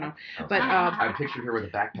something. I don't know. Oh, But I pictured her with a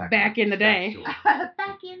backpack. back in the day.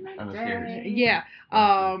 Back in the On the day. stairs. Yeah,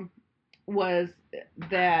 was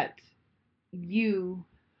that you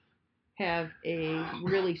have a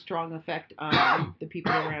really strong effect on the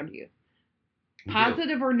people around you,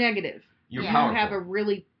 positive or negative. You're Yeah.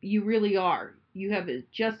 powerful. You really are. You have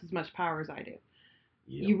just as much power as I do.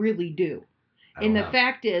 Yep. You really do. I And don't the know.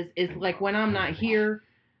 fact is like when I'm not here,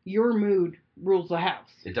 your mood rules the house.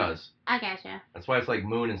 It does. I gotcha. That's why it's like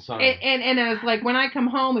moon and sun. And I was like, when I come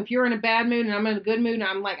home, if you're in a bad mood and I'm in a good mood,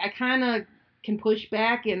 I'm like, I kind of can push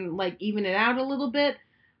back and like even it out a little bit.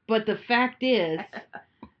 But the fact is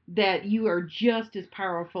that you are just as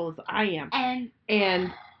powerful as I am.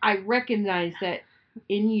 And I recognize that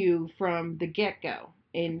in you from the get-go.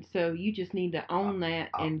 And so you just need to own that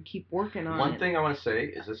and keep working on it. One thing I want to say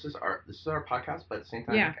is this is our podcast, but at the same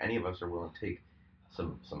time, Yeah. like, any of us are willing to take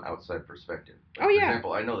some outside perspective. Oh, For yeah.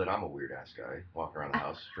 example, I know that I'm a weird ass guy walking around the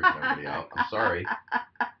house freaking everybody out. I'm sorry.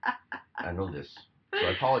 I know this, so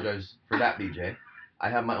I apologize for that, BJ. I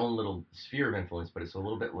have my own little sphere of influence, but it's a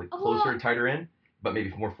little bit like closer and tighter in, but maybe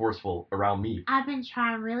more forceful around me I've been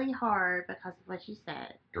trying really hard because of what you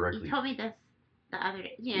said. directly. You told me this the other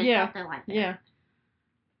day. Yeah. Something like that. Yeah.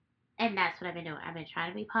 And that's what I've been doing. I've been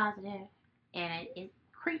trying to be positive, and it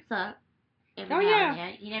creeps up every Oh, now yeah.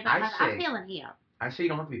 and then. I Because I'm say- feeling him. I say you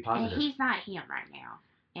don't have to be positive. And he's not him right now.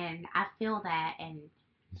 And I feel that, and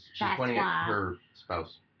She's that's pointing why- at her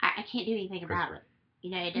spouse. I can't do anything about Christopher. it.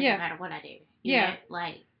 It doesn't Yeah. matter what I do. Yeah.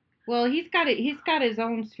 Well, he's got his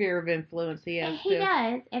own sphere of influence. He has and he to.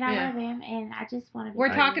 does, and I Yeah. love him, and I just want to be We're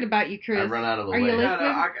I- talking about you, Chris. I run out of the Are way. you listening?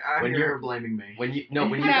 I When hear you're- her blaming me. When you've No.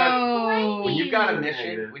 got a So mission,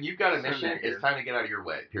 negative. when you've got a So mission, negative. it's time to get out of your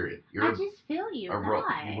way. Period. You're I just feel you. a rook.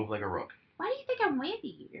 God. You move like a rook. Why do you think I'm with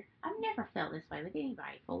you? I've never felt this way with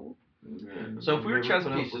anybody, fool. So if we were Never chess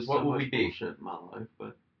put up pieces, with what so would much we be? Bullshit in my life,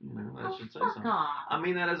 but I Oh, should say fuck something. off. I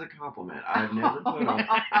mean that as a compliment. I've never put up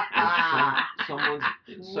with someone's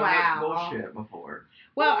so Wow. much bullshit before.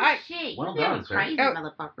 Well, shit. Well You done, sir. crazy Oh.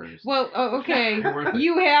 motherfuckers. Well, okay. You're worth it.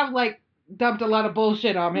 You have dumped a lot of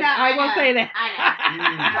bullshit on me. No, I will know. say that. I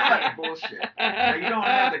know. That's bullshit. Now, you don't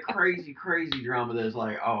have the crazy drama that's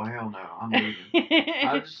like, oh hell no, I'm leaving.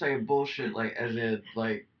 I would just say bullshit, like as in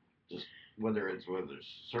like just whether it's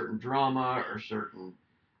certain drama or certain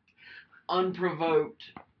unprovoked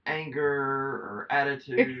anger or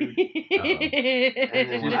attitude, and then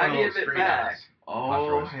when She's I one of give those it straight back, eyes.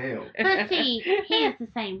 oh Hot hell. But see, he is the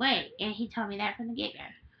same way, and he told me that from the get-go.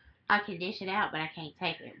 I can dish it out, but I can't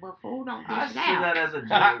take it. Well, fool, don't dish I it see out. that as a joke.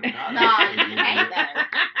 No, you can't though.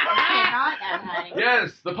 You cannot though, honey.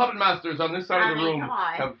 Yes, the puppet masters on this side I of the mean, room come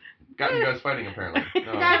on. have Got you guys fighting apparently.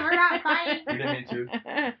 No, No, we're not fighting. you didn't mean to.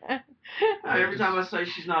 Every time I say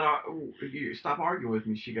she's not, you stop arguing with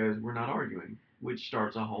me, she goes, "We're not arguing," which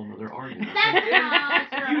starts a whole nother argument. That's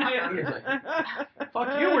not You did. He's like,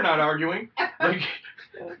 fuck you, we're not arguing. Like,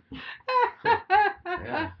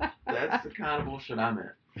 yeah. That's the kind of bullshit I'm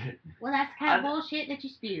at. Well, that's the kind of bullshit that you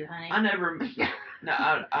spew, honey. I've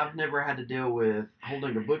never had to deal with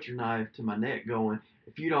holding a butcher knife to my neck going,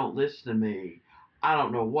 if you don't listen to me, I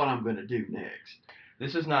don't know what I'm going to do next.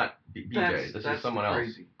 This is not BJ. This is someone else.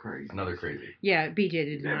 Crazy. Another crazy. Yeah, BJ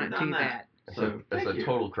did Never not done do that. that. It's So, a thank you.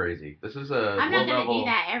 total crazy. This is a I'm low not gonna level. do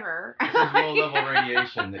that ever. This is low level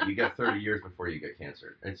radiation that you get 30 years before you get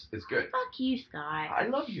cancer. It's good. Fuck you, Scott. I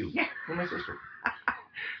love you. You're my sister.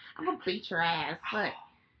 I'm gonna beat your ass. Look,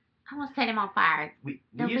 I'm gonna set him on fire. We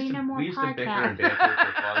There'll used be to no more we used to bicker podcasts. and banter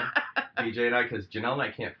for fun, BJ and I, because Janelle and I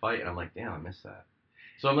can't fight, and I'm like, damn, I miss that.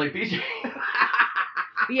 So I'm like, BJ,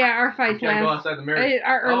 Yeah, our we fights can't go last. outside the marriage.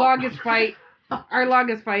 Our Oh. longest fight. Our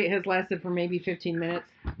longest fight has lasted for maybe 15 minutes,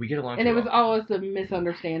 We get along. and too it was well. always a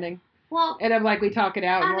misunderstanding. Well, And I'm like, we talk it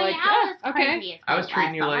out, and I we're mean, like, I was okay, crazy as I was fuck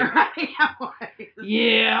treating you last summer.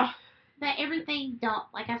 yeah. But everything don't,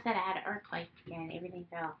 like I said, I had an earthquake and everything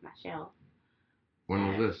fell off my shelf. When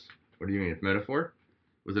was this? What do you mean? It's metaphor?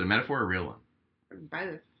 Was it a metaphor or a real one?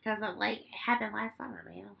 Both. Because of, like, it happened last summer,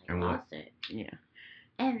 man. I And what? lost it. Yeah.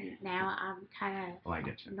 And now I'm kind Oh, I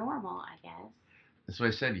get you. of normal, I guess. That's what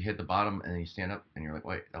I said. You hit the bottom and then you stand up and you're like,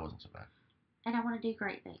 wait, that wasn't so bad. And I want to do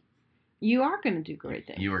great things. You are going to do great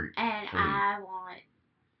things. You were. And Fully. I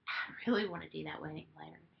really want to do that wedding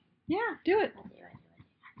later. Yeah, do it. I do.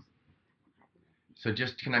 So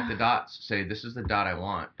just connect the dots. Say this is the dot I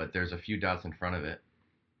want, but there's a few dots in front of it,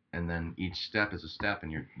 and then each step is a step,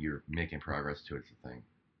 and you're making progress towards the thing.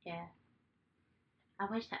 Yeah. I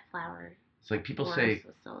wish that flower It's like people forest say,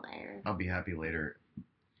 was still there. "I'll be happy later."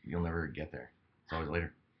 You'll never get there. It's always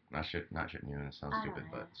later. Not shitting you, and it sounds I don't stupid,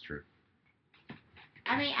 know. but it's true.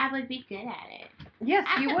 I mean, I would be good at it. Yes,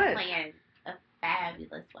 I you could would. plan a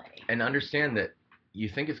fabulous wedding. And understand that you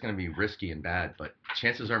think it's going to be risky and bad, but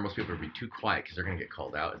chances are most people will be too quiet because they're going to get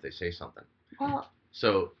called out if they say something. Well,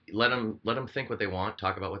 So let them think what they want,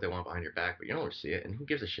 talk about what they want behind your back, but you don't ever see it, and who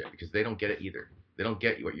gives a shit because they don't get it either. They don't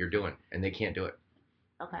get what you're doing, and they can't do it.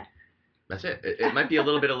 okay. That's it. It might be a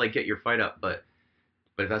little bit of like get your fight up, but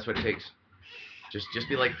if that's what it takes, just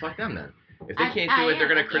be like fuck them then. If they can't do it, they're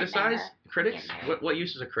gonna criticize. Critics? What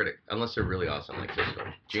use is a critic? Unless they're really awesome, like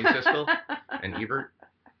Siskel, Gene Siskel, and Ebert.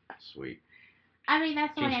 Sweet. I mean,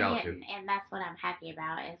 that's what King I'm Charlotte, getting, and that's what I'm happy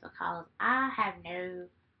about is because I have no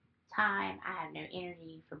time, I have no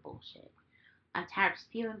energy for bullshit. I'm tired of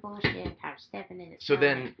spewing bullshit, I'm tired of stepping in it. So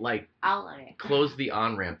then, like, all of it. close the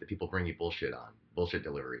on-ramp that people bring you bullshit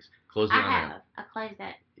deliveries. Close the I on-ramp. have. I closed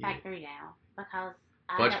that factory down because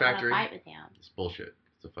I Fudge don't factory? want to fight with him. It's bullshit.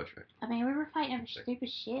 It's a fudge factory. I mean, we were fighting over stupid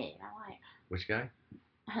shit. And I'm Which guy?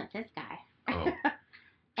 like, this guy. Oh.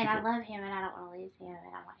 And I People- love him, and I don't want to lose him,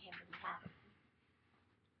 and I want him to be happy.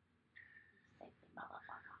 Sexy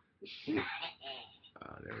motherfucker.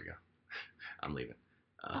 There we go. I'm leaving.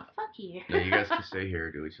 Oh, fuck you. No, you guys can stay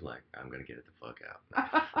here, do what you like. I'm gonna get it the fuck out.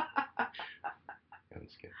 I'm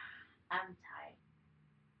just kidding. I'm tired.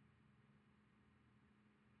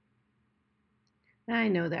 I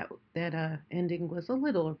know that ending was a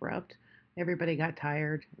little abrupt. Everybody got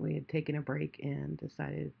tired. We had taken a break and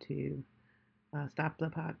decided to stop the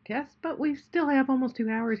podcast, but we still have almost 2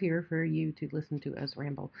 hours here for you to listen to us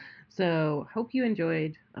ramble. So hope you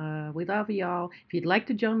enjoyed. We love y'all. If you'd like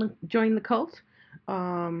to join the cult,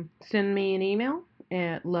 send me an email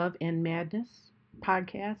at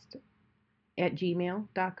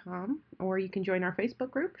loveandmadnesspodcast@gmail.com, or you can join our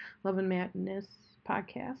Facebook group, Love and Madness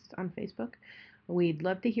Podcast on Facebook. We'd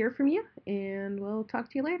love to hear from you, and we'll talk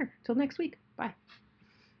to you later. Till next week. Bye.